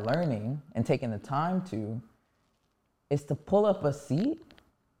mean by learning and taking the time to, is to pull up a seat.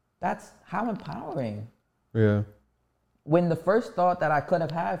 That's how empowering. Yeah. When the first thought that I could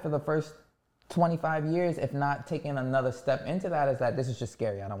have had for the first 25 years, if not taking another step into that, is that this is just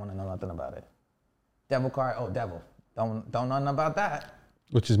scary. I don't want to know nothing about it. Devil card, oh, devil. Don't know nothing about that.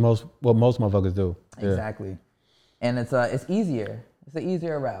 Which is what most motherfuckers do. Exactly. Yeah. And it's easier. It's an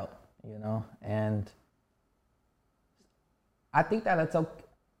easier route. You know, and I think that it's okay.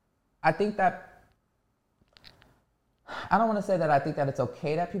 I don't want to say that I think that it's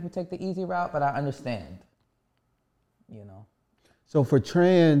okay that people take the easy route, but I understand, you know. So for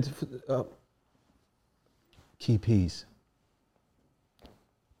trans, key piece.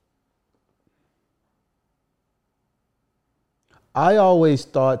 I always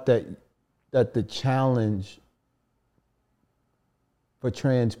thought that the challenge for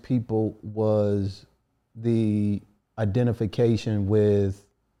trans people was the identification with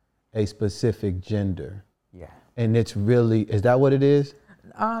a specific gender. Yeah. And it's really, is that what it is?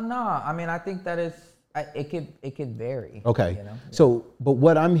 No, I mean, I think that it could vary. Okay. You know? So, but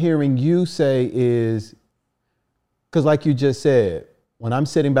what I'm hearing you say is, because like you just said, when I'm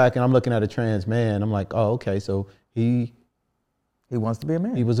sitting back and I'm looking at a trans man, I'm like, oh, okay, so he wants to be a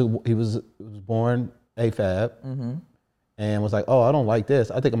man. He was born AFAB. Mm-hmm. And was like, oh, I don't like this.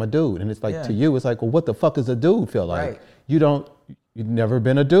 I think I'm a dude. And it's like, to you, it's like, well, what the fuck does a dude feel like? Right. You've never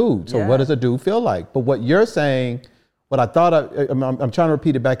been a dude. So what does a dude feel like? But what you're saying, what I thought, I'm trying to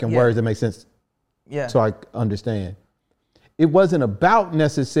repeat it back in words that make sense. Yeah. So I understand. It wasn't about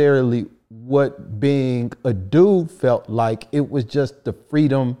necessarily what being a dude felt like. It was just the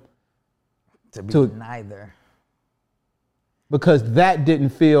freedom to be neither. Because that didn't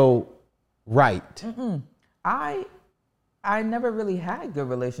feel right. Mm-mm. I never really had good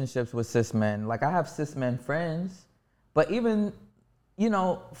relationships with cis men. Like I have cis men friends, but even, you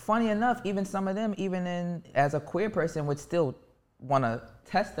know, funny enough, even some of them, even as a queer person, would still want to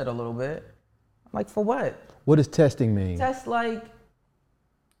test it a little bit. I'm like, for what? What does testing mean? Test like,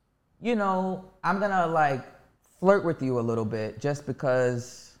 you know, I'm gonna like flirt with you a little bit just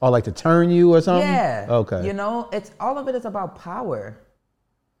because. Or like to turn you or something? Yeah. Okay. You know, all of it is about power.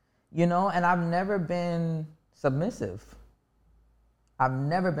 You know, and I've never been submissive.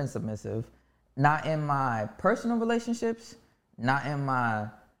 Not in my personal relationships, not in my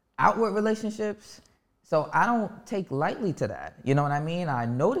outward relationships. So I don't take lightly to that. You know what I mean? I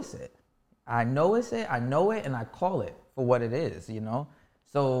notice it. I know it, and I call it for what it is, you know?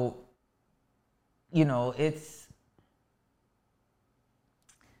 So, you know,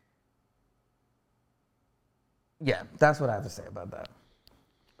 that's what I have to say about that.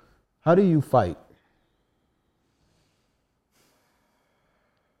 How do you fight?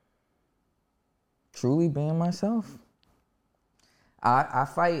 Truly being myself. I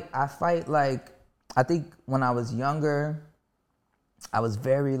fight like, I think when I was younger, I was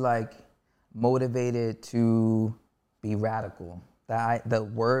very like motivated to be radical. The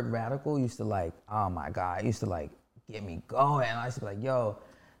word radical used to like, oh my God, it used to like get me going. I used to be like, yo,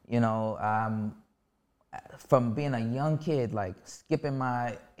 you know, from being a young kid, like skipping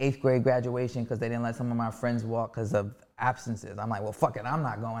my 8th grade graduation because they didn't let some of my friends walk because of absences. I'm like, well, fuck it, I'm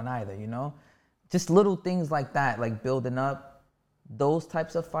not going either, you know? Just little things like that, like building up those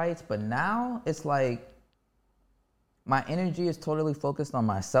types of fights. But now it's like my energy is totally focused on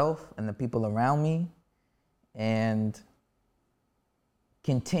myself and the people around me, and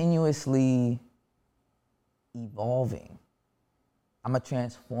continuously evolving. I'm a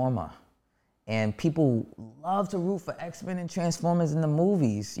transformer. And people love to root for X-Men and Transformers in the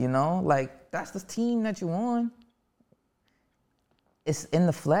movies, you know? Like, that's the team that you're on. It's in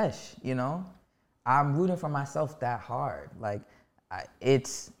the flesh, you know? I'm rooting for myself that hard. Like, I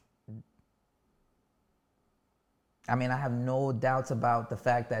have no doubts about the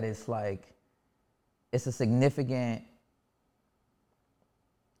fact that it's like, it's a significant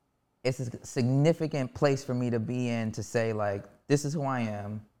place for me to be in, to say, like, this is who I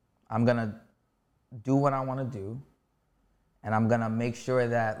am. I'm gonna do what I want to do, and I'm gonna make sure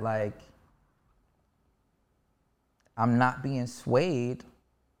that, like, I'm not being swayed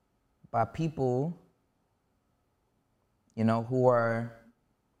by people, you know, who are,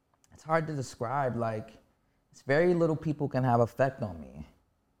 it's hard to describe, like, it's very little people can have effect on me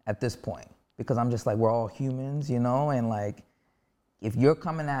at this point, because I'm just like, we're all humans, you know, and like, if you're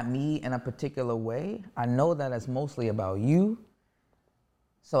coming at me in a particular way, I know that it's mostly about you.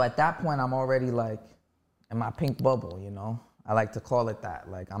 So at that point, I'm already like in my pink bubble, you know? I like to call it that.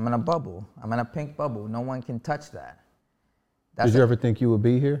 Like, I'm in a bubble. I'm in a pink bubble. No one can touch that. Did you ever think you would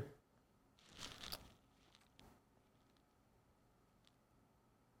be here?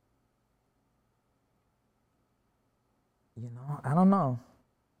 You know, I don't know.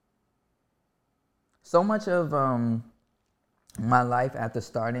 So much of my life after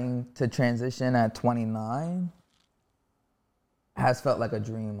starting to transition at 29 has felt like a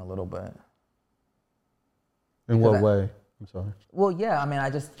dream a little bit. In what way? I'm sorry. Well, yeah, I mean, I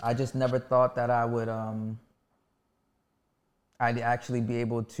just never thought that I would I'd actually be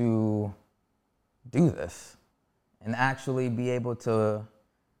able to do this and actually be able to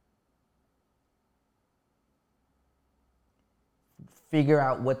figure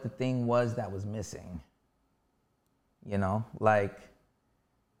out what the thing was that was missing. You know, like,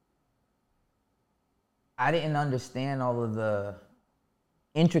 I didn't understand all of the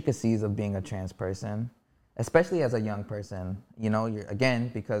intricacies of being a trans person, especially as a young person. You know, again,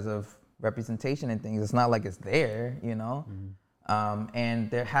 because of representation and things, it's not like it's there, you know? Mm-hmm.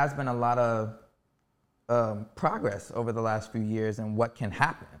 And there has been a lot of progress over the last few years in what can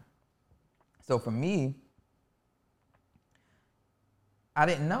happen. So for me, I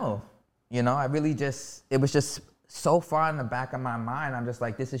didn't know, you know, it was just so far in the back of my mind. I'm just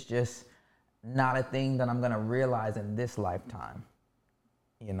like, this is just not a thing that I'm gonna realize in this lifetime.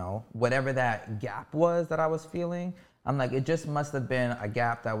 You know, whatever that gap was that I was feeling, I'm like, it just must have been a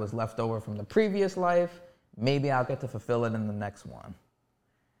gap that was left over from the previous life. Maybe I'll get to fulfill it in the next one.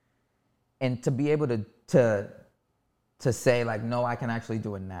 And to be able to say, like, no, I can actually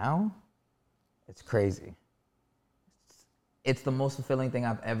do it now, it's crazy. It's the most fulfilling thing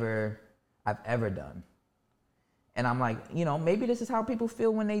I've ever done. And I'm like, you know, maybe this is how people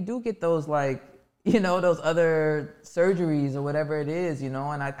feel when they do get those, like, you know, those other surgeries or whatever it is, you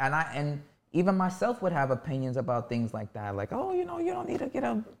know, and even myself would have opinions about things like that. Like, oh, you know, you don't need to get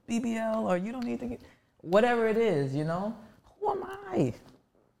a BBL, or you don't need to get, whatever it is, you know. Who am I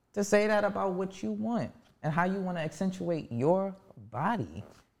to say that about what you want and how you want to accentuate your body?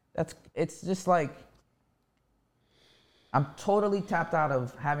 It's just like, I'm totally tapped out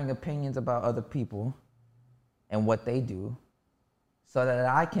of having opinions about other people and what they do, so that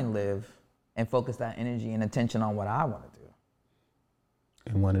I can live and focus that energy and attention on what I want to do.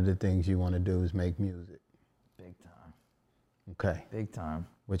 And one of the things you want to do is make music. Big time. Okay. Big time.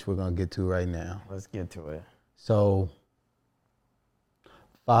 Which we're going to get to right now. Let's get to it. So,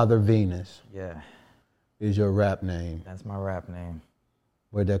 Father Venus. Yeah. Is your rap name. That's my rap name.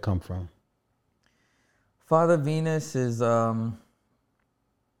 Where'd that come from? Father Venus is, the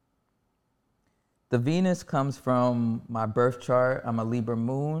Venus comes from my birth chart. I'm a Libra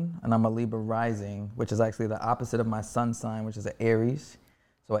moon and I'm a Libra rising, which is actually the opposite of my sun sign, which is an Aries.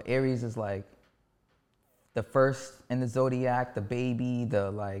 So an Aries is like the first in the zodiac, the baby,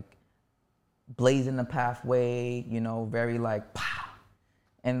 the like blazing the pathway, you know, very like pow.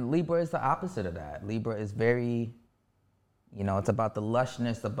 And Libra is the opposite of that. Libra is very, you know, it's about the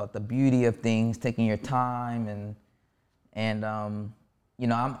lushness, about the beauty of things, taking your time, and you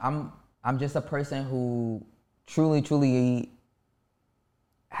know, I'm just a person who truly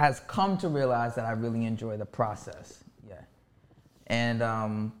has come to realize that I really enjoy the process. Yeah.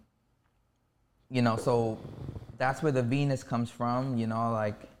 And, you know, so that's where the Venus comes from, you know,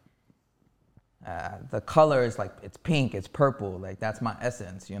 like The color is like, it's pink, it's purple, like that's my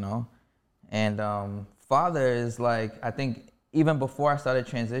essence, you know? And father is like, I think even before I started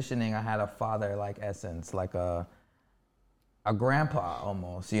transitioning, I had a father like essence, like a grandpa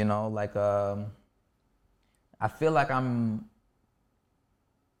almost, you know? Like I feel like I'm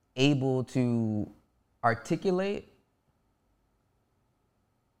able to articulate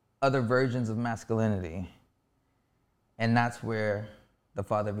other versions of masculinity. And that's where the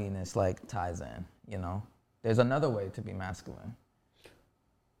Father Venus like ties in, you know? There's another way to be masculine.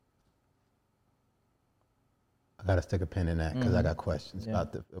 I gotta stick a pin in that because I got questions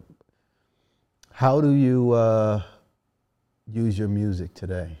about the. How do you use your music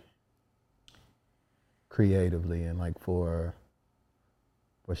today, creatively and like for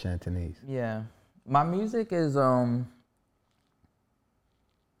Shantanese? Yeah, my music is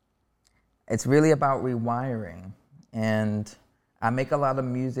it's really about rewiring, and I make a lot of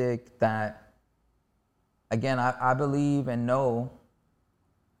music that, again, I believe and know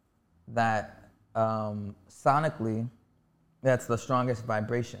that sonically, that's the strongest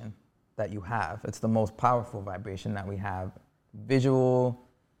vibration that you have. It's the most powerful vibration that we have. Visual,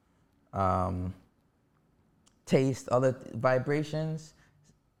 taste, other vibrations.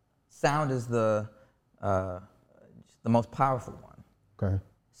 Sound is the most powerful one. Okay.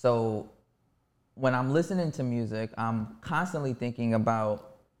 So when I'm listening to music, I'm constantly thinking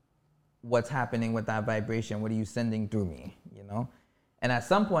about what's happening with that vibration. What are you sending through me, you know? And at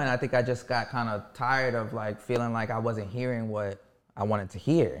some point, I think I just got kind of tired of like feeling like I wasn't hearing what I wanted to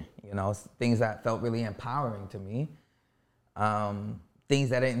hear, you know, things that felt really empowering to me, things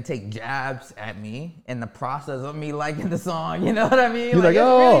that didn't take jabs at me in the process of me liking the song, you know what I mean? You're like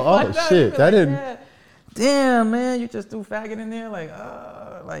oh shit, that didn't. Yeah, damn, man, you just threw faggot in there, like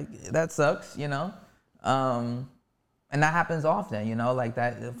that sucks, you know? And that happens often, you know, like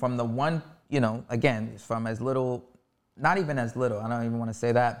that from the one, you know, again, from as little, not even as little, I don't even want to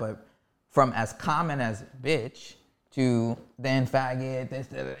say that, but from as common as bitch to then faggot, this,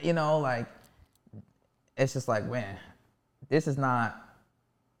 you know, like, it's just like, man, this is not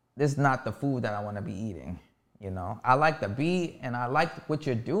the food that I want to be eating, you know? I like the beat and I like what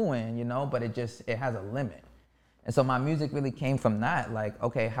you're doing, you know, but it has a limit. And so my music really came from that, like,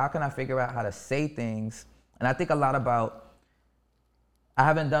 okay, how can I figure out how to say things? And I think a lot about, I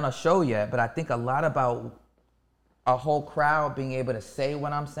haven't done a show yet, but I think a lot about a whole crowd being able to say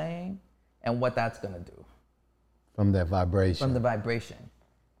what I'm saying and what that's gonna do. From that vibration. From the vibration.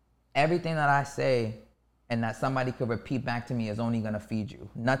 Everything that I say and that somebody could repeat back to me is only gonna feed you.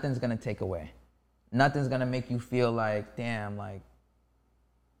 Nothing's gonna take away. Nothing's gonna make you feel like, damn, like,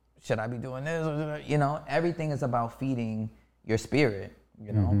 should I be doing this? You know, everything is about feeding your spirit,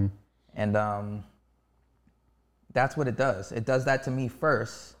 you know? Mm-hmm. And that's what it does. It does that to me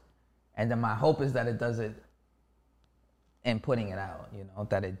first. And then my hope is that it does it in putting it out, you know,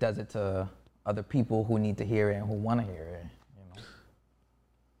 that it does it to other people who need to hear it and who want to hear it, you know?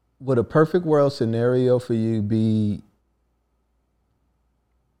 Would a perfect world scenario for you be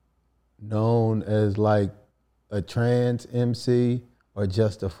known as like a trans MC or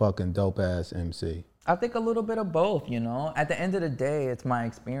just a fucking dope ass MC? I think a little bit of both, you know? At the end of the day, it's my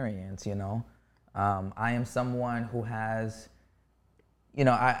experience, you know? I am someone who has, you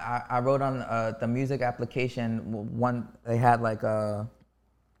know, I wrote on the music application, one, they had like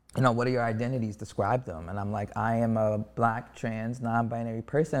you know, what are your identities? Describe them. And I'm like, I am a black, trans, non-binary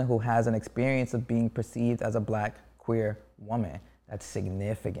person who has an experience of being perceived as a black, queer woman. That's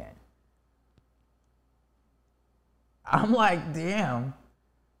significant. I'm like, damn,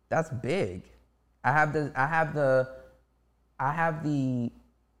 that's big. I have the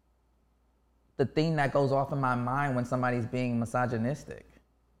thing that goes off in my mind when somebody's being misogynistic,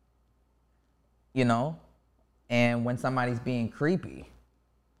 you know, and when somebody's being creepy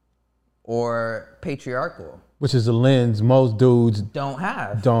or patriarchal. Which is a lens most dudes don't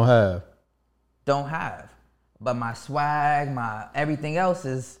have. But my swag, my everything else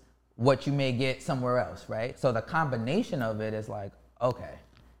is what you may get somewhere else, right? So the combination of it is like, okay.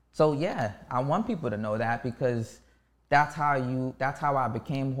 So yeah, I want people to know that because that's how I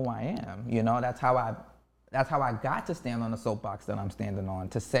became who I am, you know? That's how I got to stand on the soapbox that I'm standing on,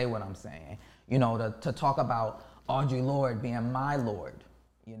 to say what I'm saying, you know, to talk about Audre Lorde being my Lord,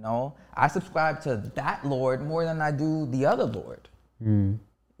 you know? I subscribe to that Lord more than I do the other Lord, you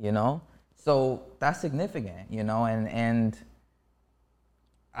know? So that's significant, you know, and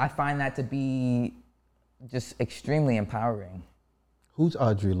I find that to be just extremely empowering. Who's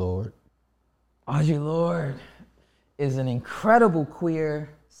Audre Lorde? Audre Lorde is an incredible queer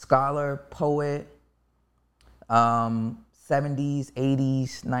scholar, poet, 70s,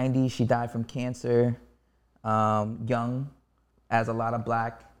 80s, 90s. She died from cancer, young, as a lot of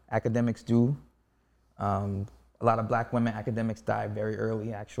black academics do. A lot of black women academics die very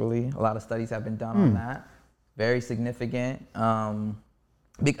early, actually. A lot of studies have been done on that. Very significant.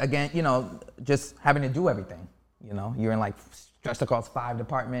 Again, you know, just having to do everything. You know, you're in like stretched across 5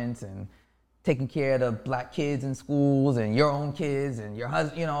 departments and taking care of the black kids in schools and your own kids and your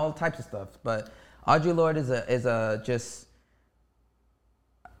husband, you know, all types of stuff. But Audre Lorde is a just,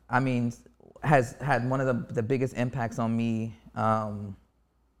 I mean, has had one of the biggest impacts on me.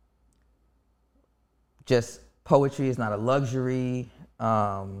 Just poetry is not a luxury.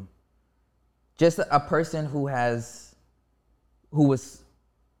 Just a person who was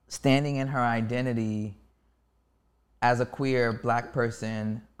standing in her identity as a queer black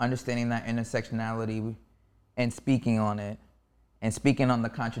person, understanding that intersectionality and speaking on it, and speaking on the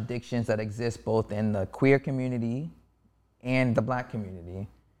contradictions that exist both in the queer community and the black community,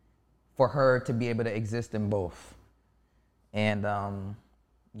 for her to be able to exist in both. And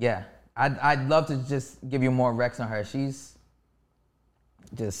yeah, I'd love to just give you more recs on her. She's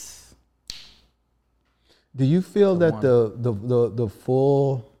just. Do you feel that the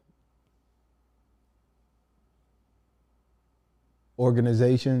full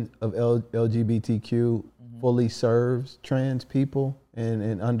organization of LGBTQ fully serves trans people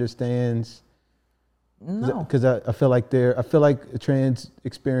and understands? No. Because I feel like trans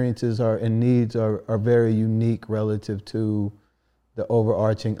experiences and needs are very unique relative to the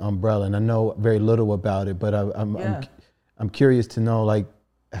overarching umbrella. And I know very little about it, but I'm curious to know like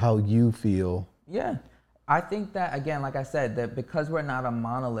how you feel. Yeah. I think that, again, like I said, that because we're not a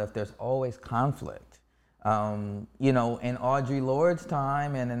monolith, there's always conflict. You know, in Audre Lorde's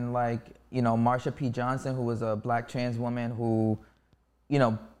time and in like, you know, Marsha P. Johnson, who was a black trans woman who, you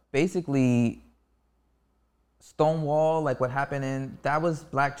know, basically Stonewall, like what happened that was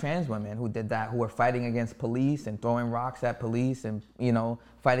black trans women who did that, who were fighting against police and throwing rocks at police and, you know,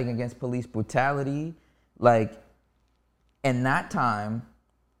 fighting against police brutality. Like, in that time,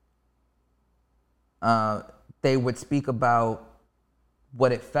 they would speak about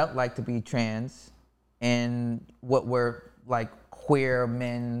what it felt like to be trans and what were like queer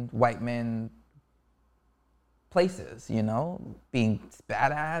men, white men places, you know, being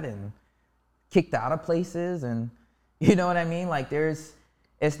spat at and kicked out of places. And you know what I mean? Like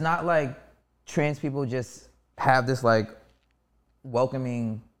it's not like trans people just have this like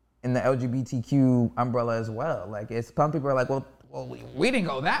welcoming in the LGBTQ umbrella as well. Like some people are like, well, we didn't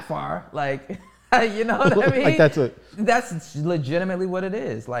go that far. Like, you know what I mean? Like that's legitimately what it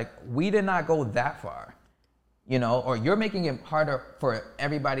is. Like, we did not go that far, you know, or you're making it harder for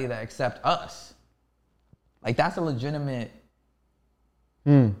everybody to accept us. Like, that's a legitimate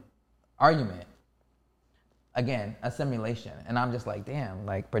argument. Again, assimilation. And I'm just like, damn,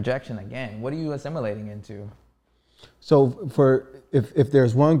 like projection again. What are you assimilating into? So if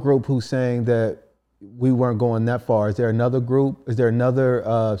there's one group who's saying that we weren't going that far, is there another group? Is there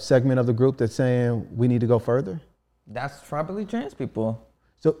another segment of the group that's saying we need to go further? That's probably trans people.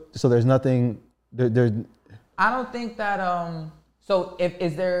 So there's nothing there. I don't think that. So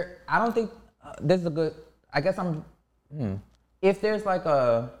I don't think this is a good. I guess I'm. If there's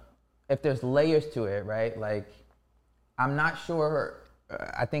if there's layers to it, right? Like, I'm not sure.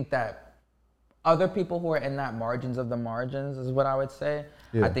 I think that other people who are in that margins of the margins is what I would say.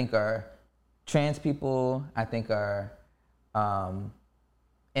 Yeah. I think are trans people, I think are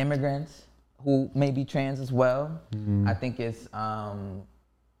immigrants who may be trans as well. Mm-hmm. I think it's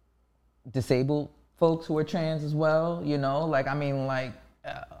disabled folks who are trans as well, you know? Like, I mean, like...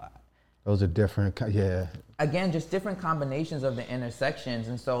 those are different, yeah. Again, just different combinations of the intersections.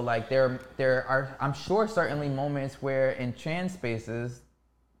 And so, like, there are, I'm sure, certainly moments where in trans spaces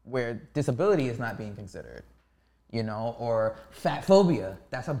where disability is not being considered, you know, or fat phobia.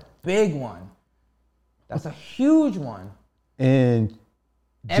 That's a big one. That's a huge one. In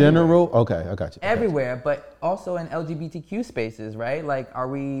general? Okay, I got you. Everywhere, but also in LGBTQ spaces, right? Like, are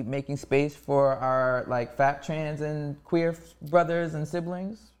we making space for our, like, fat, trans, and queer brothers and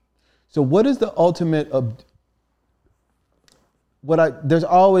siblings? So what is the ultimate of... there's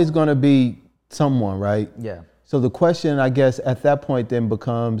always going to be someone, right? Yeah. So the question, I guess, at that point then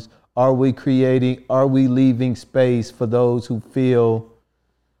becomes, are we leaving space for those who feel...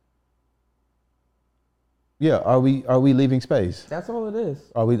 Yeah, are we leaving space? That's all it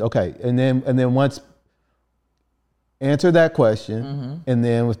is. Are we okay? And then once answer that question, and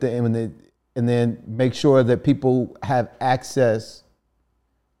then and then make sure that people have access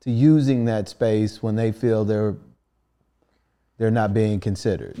to using that space when they feel they're not being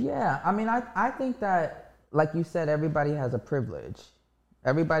considered. Yeah, I mean, I think that like you said, everybody has a privilege.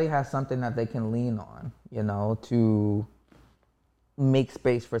 Everybody has something that they can lean on, you know, to make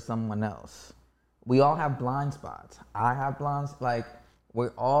space for someone else. We all have blind spots. I have like, we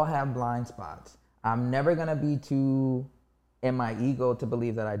all have blind spots. I'm never gonna be too in my ego to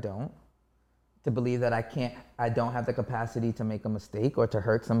believe that I don't, to believe that I don't have the capacity to make a mistake or to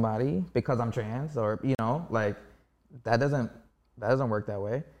hurt somebody because I'm trans, or, you know, like, that doesn't work that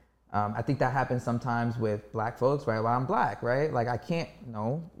way. I think that happens sometimes with black folks, right? Well, I'm black, right? Like, I can't,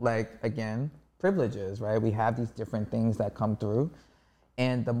 like, again, privileges, right? We have these different things that come through.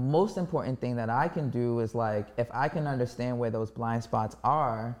 And the most important thing that I can do is, like, if I can understand where those blind spots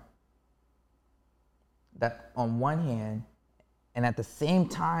are, that on one hand, and at the same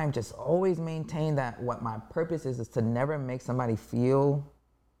time, just always maintain that what my purpose is to never make somebody feel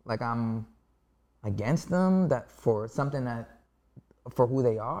like I'm against them, that for something that, for who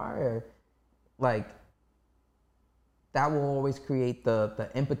they are, or, like, that will always create the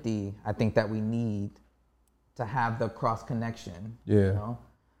empathy I think that we need to have the cross connection. Yeah. You know?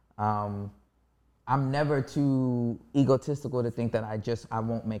 I'm never too egotistical to think that I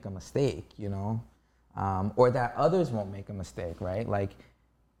won't make a mistake, you know? Or that others won't make a mistake, right? Like,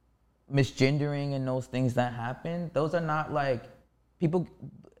 misgendering and those things that happen, those are not, like, people,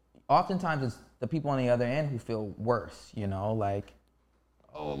 oftentimes it's the people on the other end who feel worse, you know? Like,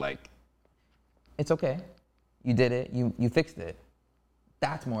 oh, like, it's okay. You did it, you fixed it.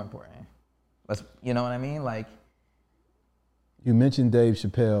 That's more important. You know what I mean? Like, you mentioned Dave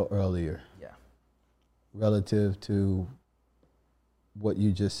Chappelle earlier. Yeah. Relative to what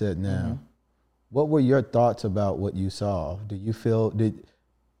you just said now. Mm-hmm. What were your thoughts about what you saw?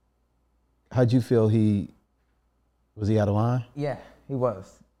 How'd you feel was he out of line? Yeah, he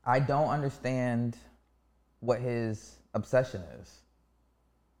was. I don't understand what his obsession is.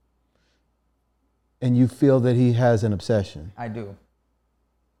 And you feel that he has an obsession? I do.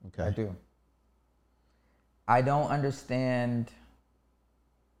 Okay. I do. I don't understand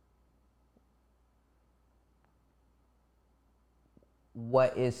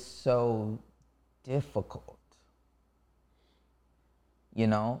what is so difficult. You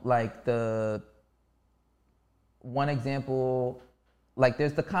know, like, the one example, like,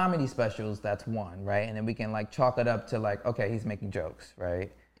 there's the comedy specials, that's one, right? And then we can, like, chalk it up to, like, okay, he's making jokes,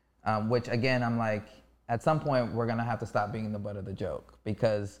 right? Which, again, I'm like, at some point we're gonna have to stop being the butt of the joke,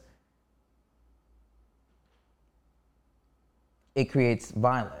 because it creates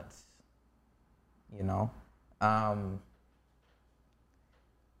violence, you know?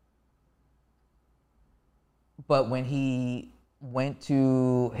 But when he went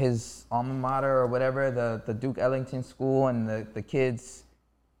to his alma mater or whatever, the Duke Ellington School, and the kids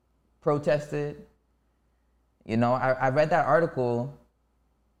protested, you know, I read that article,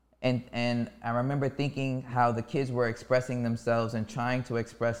 and I remember thinking how the kids were expressing themselves and trying to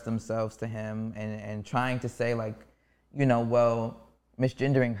express themselves to him, and trying to say, like, you know, well,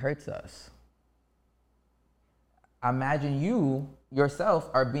 misgendering hurts us. Imagine you yourself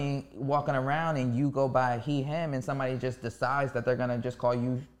are walking around and you go by he, him, and somebody just decides that they're gonna just call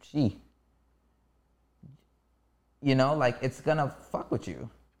you she. You know, like, it's gonna fuck with you.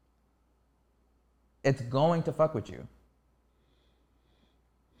 It's going to fuck with you.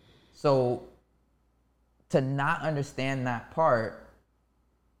 So to not understand that part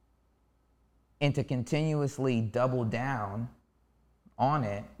and to continuously double down on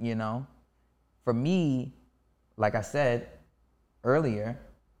it, you know, for me, like I said earlier,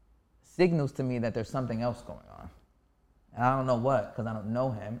 signals to me that there's something else going on. And I don't know what, because I don't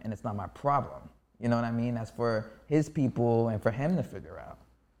know him, and it's not my problem. You know what I mean? That's for his people and for him to figure out.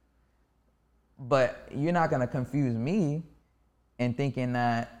 But you're not gonna confuse me in thinking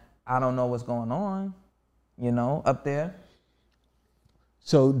that I don't know what's going on, you know, up there.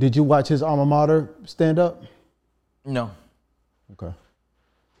 So did you watch his alma mater stand up? No. Okay.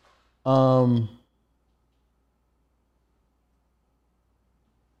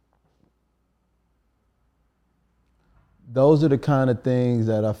 Those are the kind of things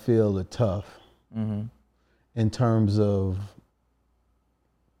that I feel are tough. Mm-hmm. In terms of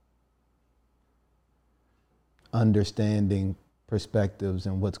understanding perspectives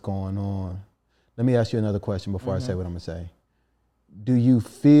and what's going on. Let me ask you another question before I say what I'm gonna say. Do you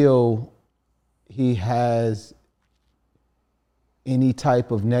feel he has any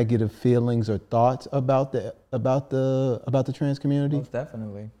type of negative feelings or thoughts about the trans community? Most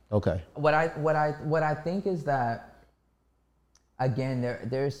definitely. Okay. What I think is that, again,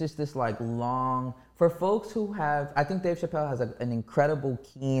 there's just this, like, long, for folks who have, I think Dave Chappelle has an incredible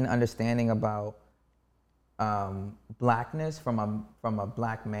keen understanding about blackness from a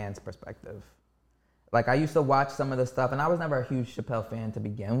black man's perspective. Like I used to watch some of the stuff, and I was never a huge Chappelle fan to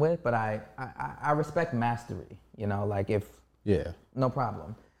begin with, but I respect mastery. You know, like if no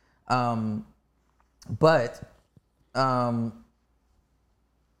problem. But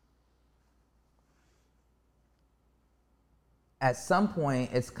at some point,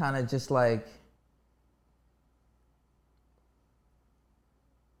 it's kind of just like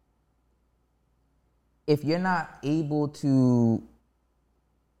if you're not able to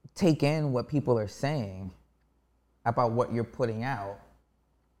take in what people are saying about what you're putting out,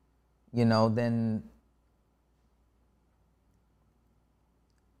 you know, then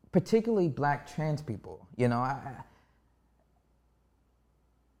particularly Black trans people, you know,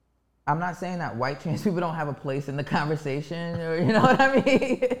 I'm not saying that white trans people don't have a place in the conversation, or you know what I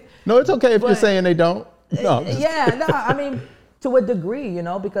mean? No, it's okay if you're saying they don't. No, I mean, to a degree, you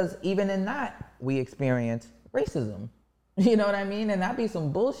know, because even in that we experience racism. You know what I mean? And that'd be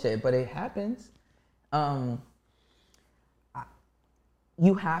some bullshit, but it happens.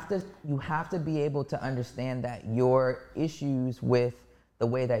 You have to be able to understand that your issues with the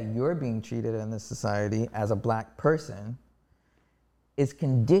way that you're being treated in this society as a Black person is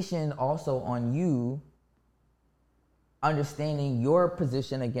conditioned also on you understanding your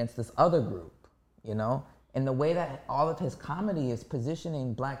position against this other group, you know? And the way that all of his comedy is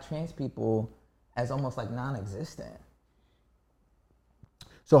positioning Black trans people as almost like non-existent.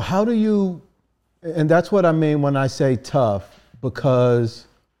 So how do you, and that's what I mean when I say tough, because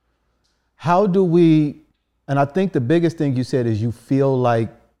how do we, and I think the biggest thing you said is you feel like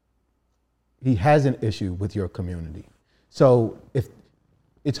he has an issue with your community. So if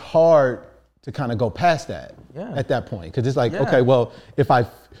it's hard to kind of go past that at that point, because it's like, okay, well, if I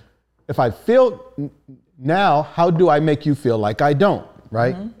feel now, how do I make you feel like I don't,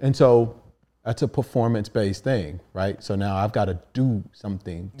 right? Mm-hmm. And so that's a performance-based thing, right? So now I've got to do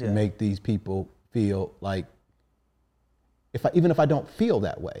something to make these people feel like, even if I don't feel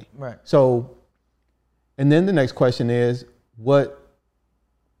that way. Right. So, and then the next question is, what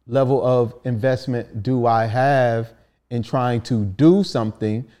level of investment do I have in trying to do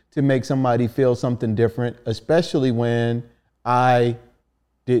something to make somebody feel something different, especially when I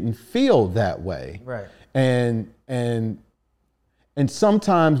didn't feel that way? Right. And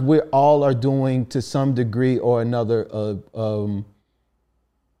sometimes we all are doing to some degree or another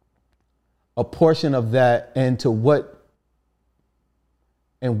a portion of that, and to what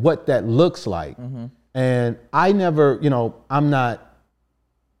that looks like. Mm-hmm. And I never, you know, I'm not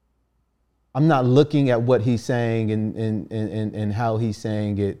looking at what he's saying and how he's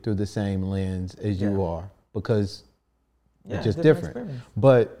saying it through the same lens as you are, because it's just different. Experience.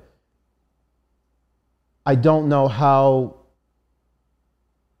 But I don't know how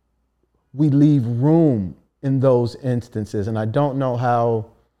we leave room in those instances. And I don't know how,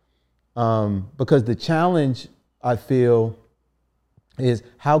 because the challenge I feel is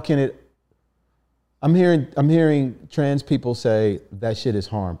how can it, I'm hearing trans people say that shit is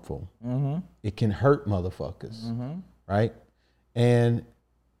harmful. Mm-hmm. It can hurt motherfuckers, right? And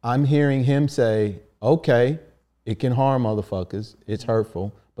I'm hearing him say, okay, it can harm motherfuckers, it's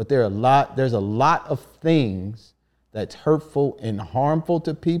hurtful, but there's a lot of things that's hurtful and harmful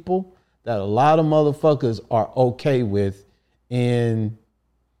to people that a lot of motherfuckers are okay with in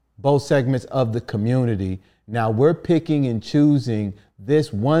both segments of the community. Now we're picking and choosing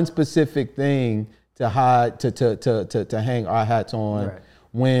this one specific thing to hide, to hang our hats on, right,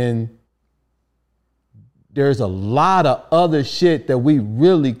 when there's a lot of other shit that we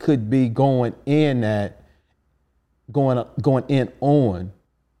really could be going in on.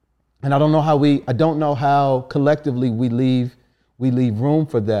 And I don't know how collectively we leave room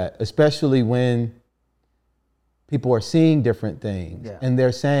for that, especially when people are seeing different things and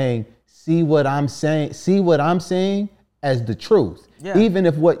they're saying, see what I'm saying as the truth. Yeah. Even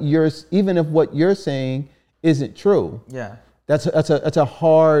if what you're saying isn't true. Yeah. That's a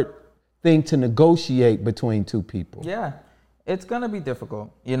hard thing to negotiate between two people. Yeah. It's gonna be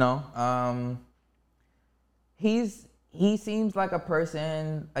difficult, you know. He seems like a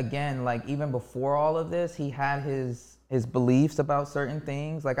person, again, like even before all of this, he had his beliefs about certain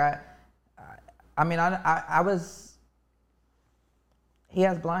things. Like he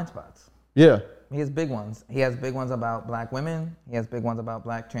has blind spots. Yeah. He has big ones. He has big ones about Black women. He has big ones about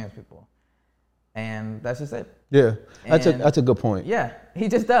Black trans people. And that's just it. Yeah, that's a good point. Yeah, he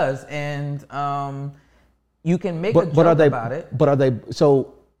just does. And you can make a joke about it. But are they,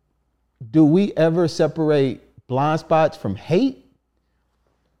 so do we ever separate blind spots from hate?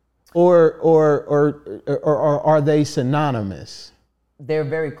 Or are they synonymous? They're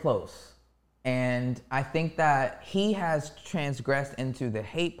very close. And I think that he has transgressed into the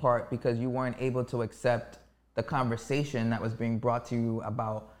hate part because you weren't able to accept the conversation that was being brought to you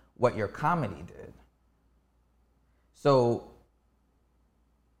about what your comedy did. So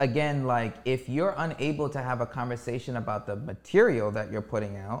again, like if you're unable to have a conversation about the material that you're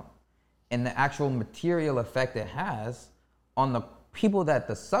putting out and the actual material effect it has on the people that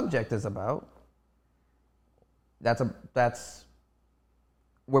the subject is about,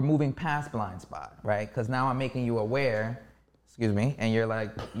 we're moving past blind spot, right? Because now I'm making you aware, excuse me, and you're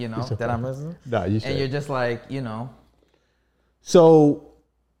like, you know, that I'm listening. No, you said. And you're just like, you know. So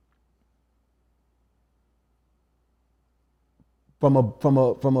from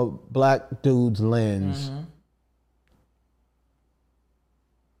a black dude's lens,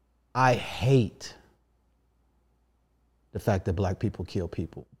 I hate the fact that black people kill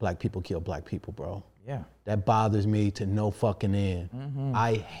people. Black people kill black people, bro. Yeah. That bothers me to no fucking end.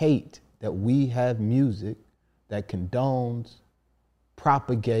 I hate that we have music that condones,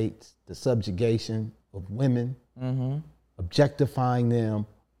 propagates the subjugation of women, objectifying them,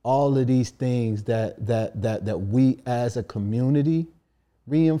 all of these things that we as a community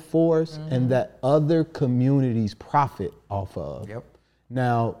reinforce and that other communities profit off of. Yep.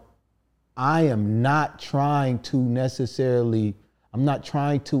 Now, I am not trying to necessarily, I'm not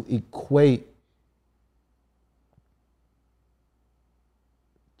trying to equate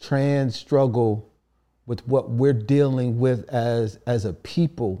trans struggle with what we're dealing with as a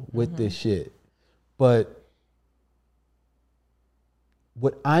people with this shit. But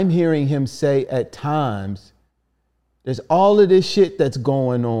what I'm hearing him say at times, there's all of this shit that's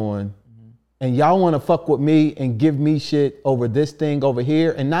going on and y'all want to fuck with me and give me shit over this thing over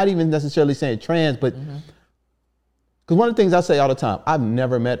here, and not even necessarily saying trans, but because one of the things I say all the time, I've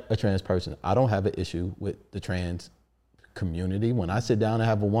never met a trans person. I don't have an issue with the trans community. When I sit down and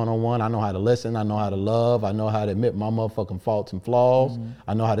have a one-on-one, I know how to listen, I know how to love, I know how to admit my motherfucking faults and flaws.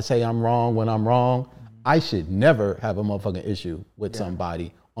 I know how to say I'm wrong when I'm wrong. I should never have a motherfucking issue with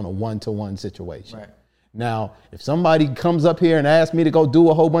somebody on a one-to-one situation. Right. Now, if somebody comes up here and asks me to go do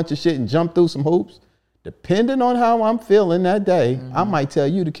a whole bunch of shit and jump through some hoops, depending on how I'm feeling that day, I might tell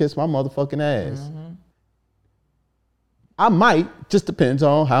you to kiss my motherfucking ass. I might, just depends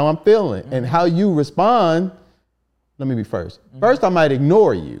on how I'm feeling and how you respond. Let me be first. First, I might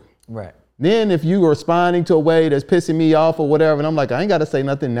ignore you. Right. Then if you are responding to a way that's pissing me off or whatever, and I'm like, I ain't got to say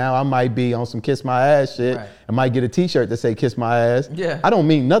nothing now. I might be on some kiss my ass shit. Right. I might get a t-shirt that say kiss my ass. Yeah. I don't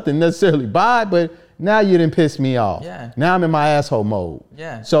mean nothing necessarily by, but now you didn't piss me off. Yeah. Now I'm in my asshole mode.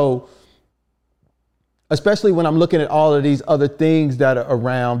 Yeah. So, especially when I'm looking at all of these other things that are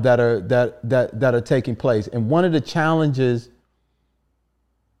around that are taking place. And one of the challenges,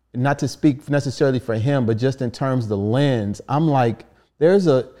 not to speak necessarily for him, but just in terms of the lens, I'm like, there's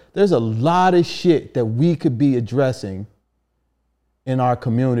a lot of shit that we could be addressing in our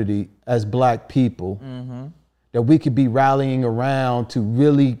community as black people that we could be rallying around to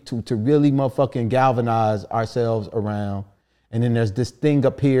really motherfucking galvanize ourselves around. And then there's this thing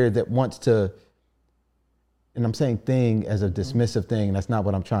up here that wants to, and I'm saying thing as a dismissive thing, and that's not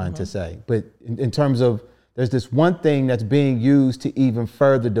what I'm trying to say. But in terms of, there's this one thing that's being used to even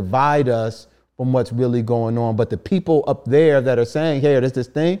further divide us from what's really going on. But the people up there that are saying, hey, there's this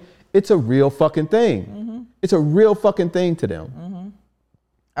thing, it's a real fucking thing. It's a real fucking thing to them.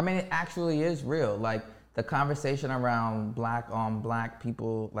 I mean, it actually is real. Like the conversation around black on black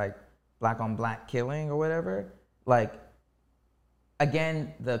people, like black on black killing or whatever, like,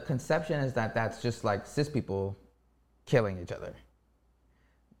 again, the conception is that that's just like cis people killing each other.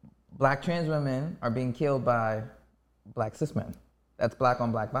 Black trans women are being killed by black cis men. That's black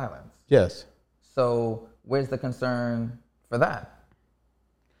on black violence. Yes. So where's the concern for that?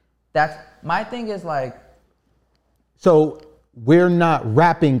 That's my thing is like. So we're not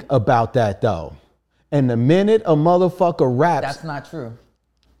rapping about that though. And the minute a motherfucker raps. That's not true.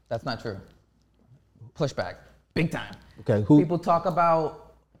 That's not true. Pushback, big time. Okay, People talk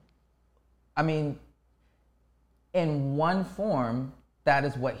about, I mean, in one form, that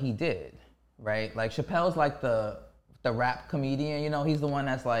is what he did, right? Like Chappelle's like the rap comedian, you know, he's the one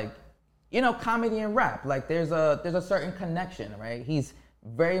that's like, you know, comedy and rap. Like there's a certain connection, right? He's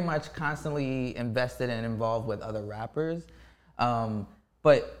very much constantly invested and involved with other rappers.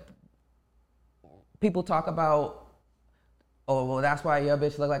 But people talk about, oh, well, that's why your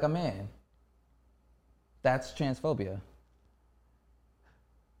bitch look like a man. That's transphobia.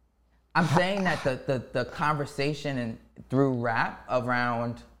 I'm saying that the conversation and through rap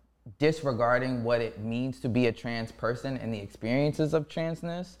around disregarding what it means to be a trans person and the experiences of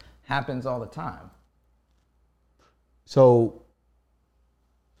transness happens all the time. So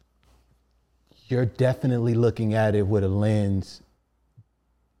you're definitely looking at it with a lens.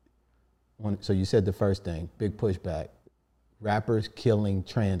 So you said the first thing, big pushback, rappers killing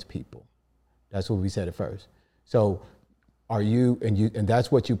trans people. That's what we said at first. So are you, and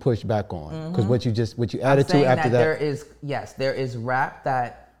that's what you pushed back on, because what you added to after that. There is rap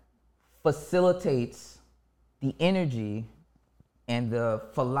that facilitates the energy and the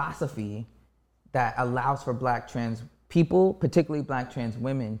philosophy that allows for black trans people, particularly black trans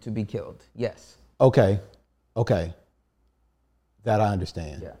women, to be killed. Yes. Okay. That I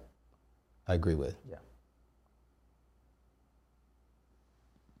understand. Yeah. I agree with. Yeah.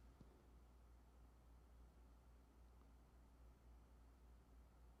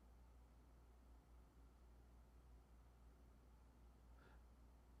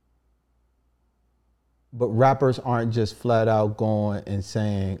 But rappers aren't just flat out going and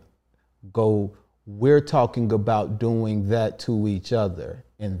saying, we're talking about doing that to each other,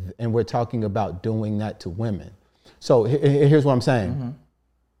 and we're talking about doing that to women. So here's what I'm saying. Mm-hmm.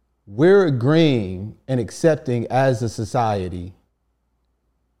 We're agreeing and accepting as a society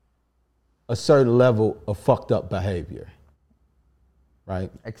a certain level of fucked up behavior,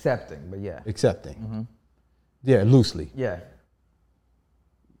 right? Accepting, but yeah. Accepting. Mm-hmm. Yeah, loosely. Yeah.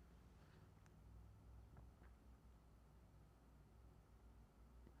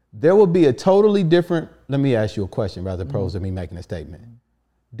 There will be a totally different, let me ask you a question rather opposed to me making a statement.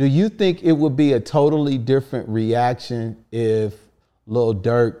 Do you think it would be a totally different reaction if Lil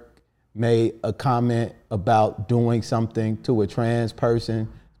Durk made a comment about doing something to a trans person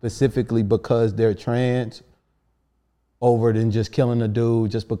specifically because they're trans over than just killing a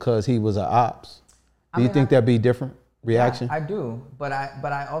dude just because he was an ops? Do you think that'd be different reaction? Yeah, I do, but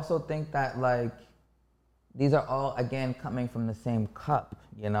I also think that like these are all again coming from the same cup,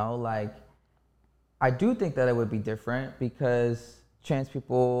 you know? Like I do think that it would be different because trans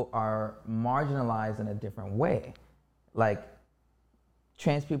people are marginalized in a different way. Like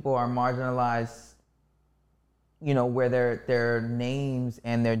trans people are marginalized, you know, where their names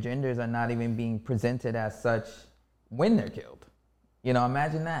and their genders are not even being presented as such when they're killed. You know,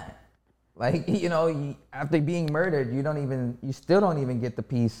 imagine that. Like, you know, after being murdered, you still don't even get the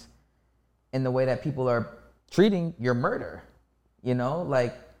peace in the way that people are treating your murder. You know,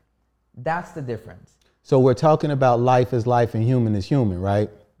 like that's the difference. So we're talking about life is life and human is human, right?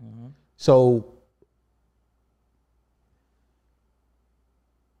 Mm-hmm. So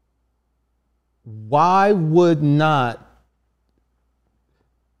why would not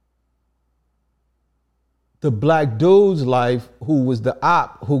the black dude's life, who was the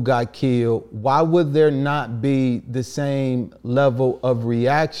op who got killed, why would there not be the same level of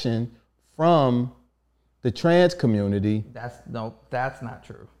reaction from the trans community? That's not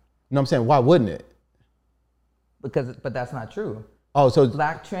true. No, I'm saying, why wouldn't it? But that's not true. Oh, so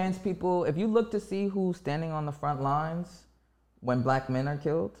black trans people, if you look to see who's standing on the front lines when black men are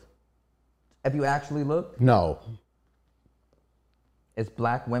killed, have you actually looked? No. It's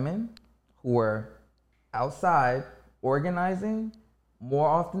black women who are outside organizing. More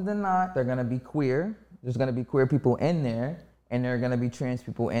often than not, they're gonna be queer. There's gonna be queer people in there, and there are gonna be trans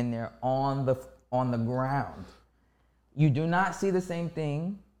people in there on the ground. You do not see the same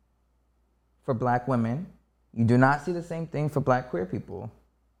thing for black women. You do not see the same thing for black queer people.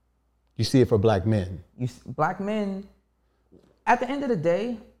 You see it for black men. Black men, at the end of the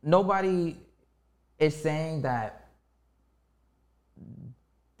day, nobody is saying that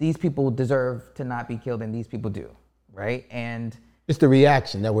these people deserve to not be killed and these people do, right? And it's the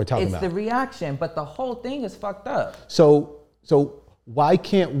reaction that we're talking about. It's the reaction, but the whole thing is fucked up. So why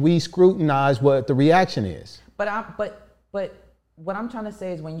can't we scrutinize what the reaction is? But what I'm trying to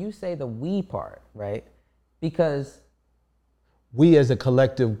say is when you say the we part, right? Because we as a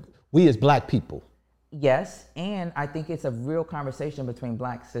collective, we as black people. Yes, and I think it's a real conversation between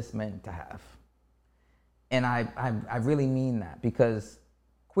black cis men to have. And I really mean that because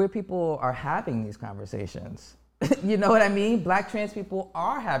queer people are having these conversations. You know what I mean? Black trans people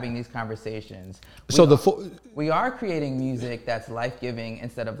are having these conversations. We are creating music that's life-giving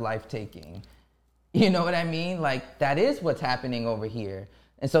instead of life-taking. You know what I mean? Like that is what's happening over here.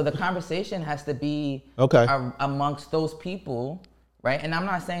 And so the conversation has to be amongst those people, right? And I'm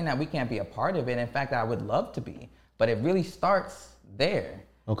not saying that we can't be a part of it. In fact, I would love to be, but it really starts there.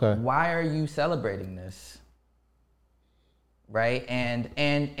 Okay. Why are you celebrating this? Right? And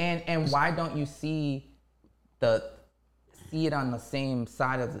why don't you see it on the same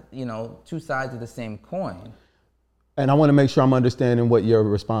side of two sides of the same coin? And I want to make sure I'm understanding what your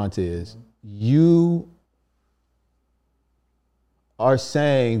response is. Mm-hmm. You are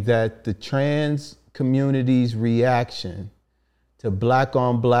saying that the trans community's reaction to black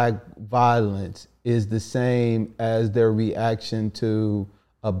on black violence is the same as their reaction to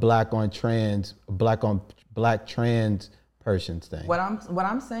a black on black trans person's thing. What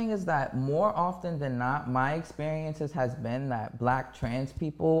I'm saying is that more often than not, my experiences has been that black trans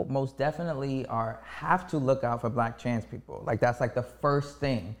people most definitely have to look out for black trans people. Like that's like the first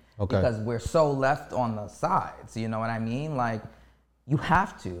thing. Okay. Because we're so left on the sides, you know what I mean? Like you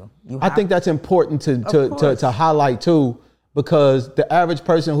have to. I think that's important to highlight too, because the average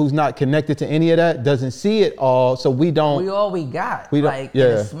person who's not connected to any of that doesn't see it all. So we all we got. And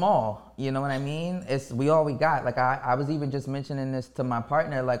it's small. You know what I mean? We all we got. Like I was even just mentioning this to my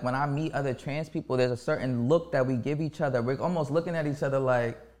partner. Like when I meet other trans people, there's a certain look that we give each other. We're almost looking at each other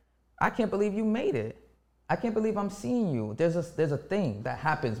like, I can't believe you made it. I can't believe I'm seeing you. There's a thing that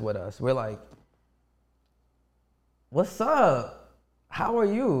happens with us. We're like, what's up? How are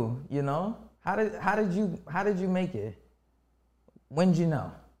you? You know? How did you make it? When did you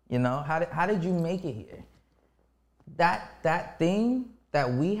know? You know? How did you make it here? That thing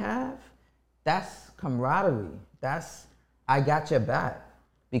that we have, that's camaraderie. That's I got your back.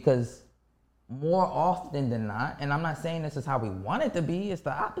 Because more often than not, and I'm not saying this is how we want it to be, it's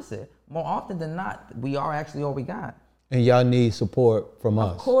the opposite. More often than not, we are actually all we got. And y'all need support from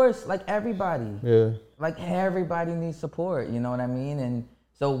us. Of course, like everybody. Yeah. Like everybody needs support, you know what I mean? And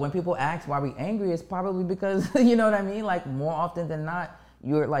so when people ask why we angry, it's probably because, you know what I mean? Like more often than not,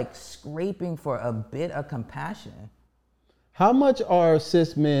 you're like scraping for a bit of compassion. How much are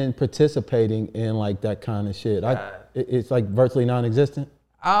cis men participating in like that kind of shit? It's like virtually non-existent?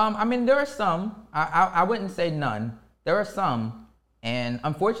 I mean, there are some. I wouldn't say none. There are some. And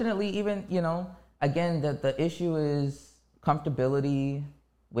unfortunately, even, you know, again, the issue is comfortability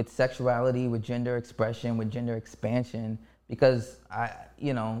with sexuality, with gender expression, with gender expansion, because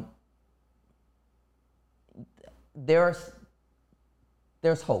there's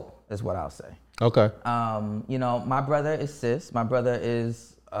hope, is what I'll say. Okay. You know, my brother is cis. My brother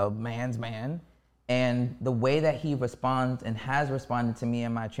is a man's man. And the way that he responds and has responded to me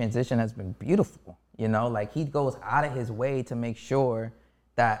in my transition has been beautiful. You know, like he goes out of his way to make sure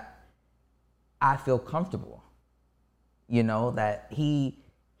that I feel comfortable. You know, that he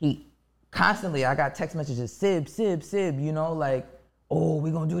constantly, I got text messages, Sib, you know, like, oh,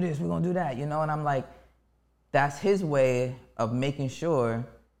 we're gonna do this, we're gonna do that, you know? And I'm like, that's his way of making sure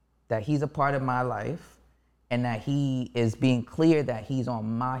that he's a part of my life and that he is being clear that he's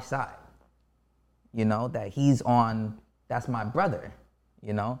on my side. You know, that that's my brother,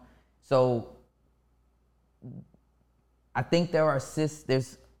 you know? So I think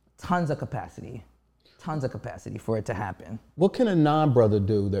there's tons of capacity for it to happen. What can a non-brother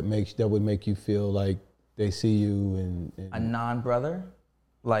do that would make you feel like they see you and a non-brother?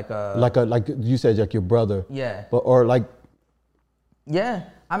 Like you said, like your brother. Yeah. Yeah.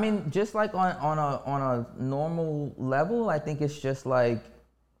 I mean, just like on a normal level, I think it's just like,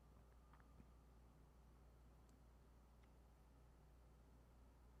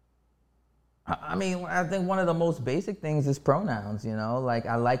 I mean, I think one of the most basic things is pronouns, you know? Like,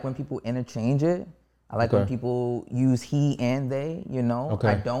 I like when people interchange it. I like when people use he and they, you know? Okay.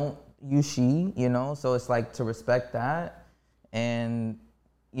 I don't use she, you know? So it's like to respect that. And,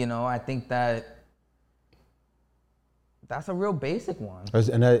 you know, I think that's a real basic one.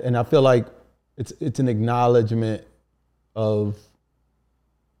 And I feel like it's an acknowledgement of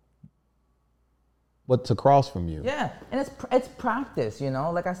what's across from you. Yeah, and it's practice, you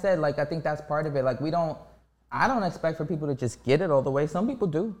know? Like I said, like I think that's part of it. Like I don't expect for people to just get it all the way. Some people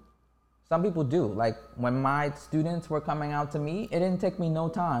do. Like when my students were coming out to me, it didn't take me no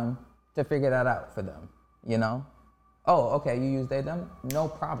time to figure that out for them, you know? Oh, okay, you use they, them? No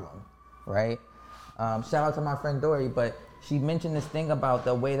problem, right? Shout out to my friend Dory, but she mentioned this thing about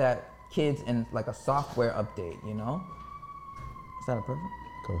the way that kids in like a software update, you know? Is that a perfect?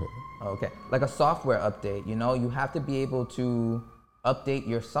 Go ahead. Okay, like a software update, you know, you have to be able to update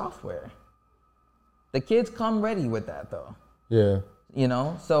your software. The kids come ready with that though. Yeah. You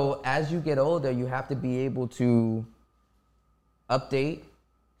know, so as you get older, you have to be able to update,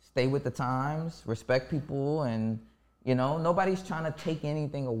 stay with the times, respect people, and, you know, nobody's trying to take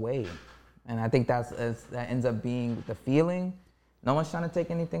anything away. And I think that ends up being the feeling. No one's trying to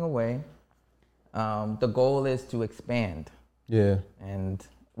take anything away. The goal is to expand. Yeah. And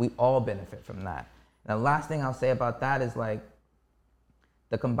we all benefit from that. And the last thing I'll say about that is like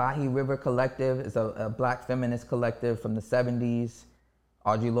the Combahee River Collective is a black feminist collective from the 70s.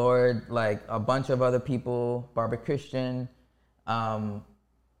 Audre Lorde, like a bunch of other people, Barbara Christian.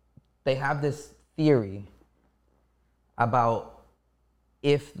 They have this theory about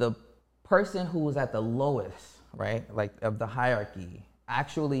if the person who was at the lowest right, like of the hierarchy,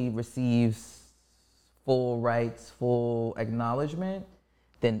 actually receives full rights, full acknowledgement,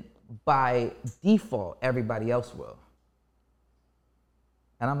 then by default, everybody else will.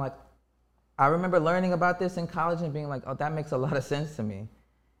 And I'm like, I remember learning about this in college and being like, oh, that makes a lot of sense to me.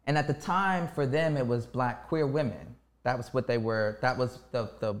 And at the time, for them, it was Black queer women. That was what they were, that was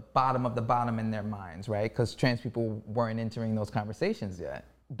the bottom of the bottom in their minds, right? Because trans people weren't entering those conversations yet,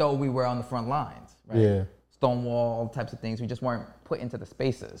 though we were on the front lines, right? Yeah. Stonewall, all types of things. We just weren't put into the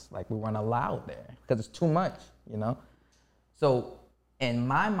spaces. Like, we weren't allowed there because it's too much, you know? So in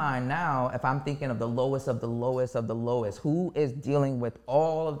my mind now, if I'm thinking of the lowest of the lowest of the lowest, who is dealing with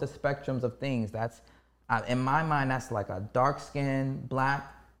all of the spectrums of things? That's, in my mind, that's like a dark-skinned, Black,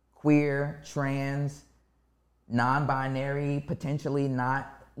 queer, trans, non-binary, potentially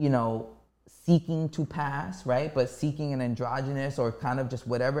not, you know, seeking to pass, right? But seeking an androgynous or kind of just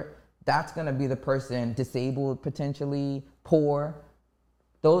whatever. That's gonna be the person, disabled, potentially, poor,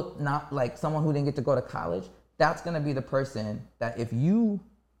 though not like someone who didn't get to go to college. That's gonna be the person that if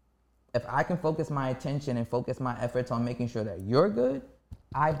I can focus my attention and focus my efforts on making sure that you're good,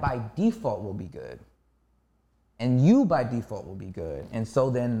 I by default will be good. And you by default will be good. And so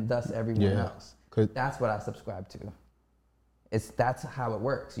then thus everyone else. That's what I subscribe to. That's how it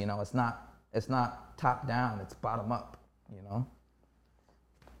works, you know. It's not top down, it's bottom up, you know.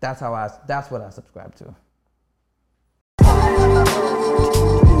 That's what I subscribe to.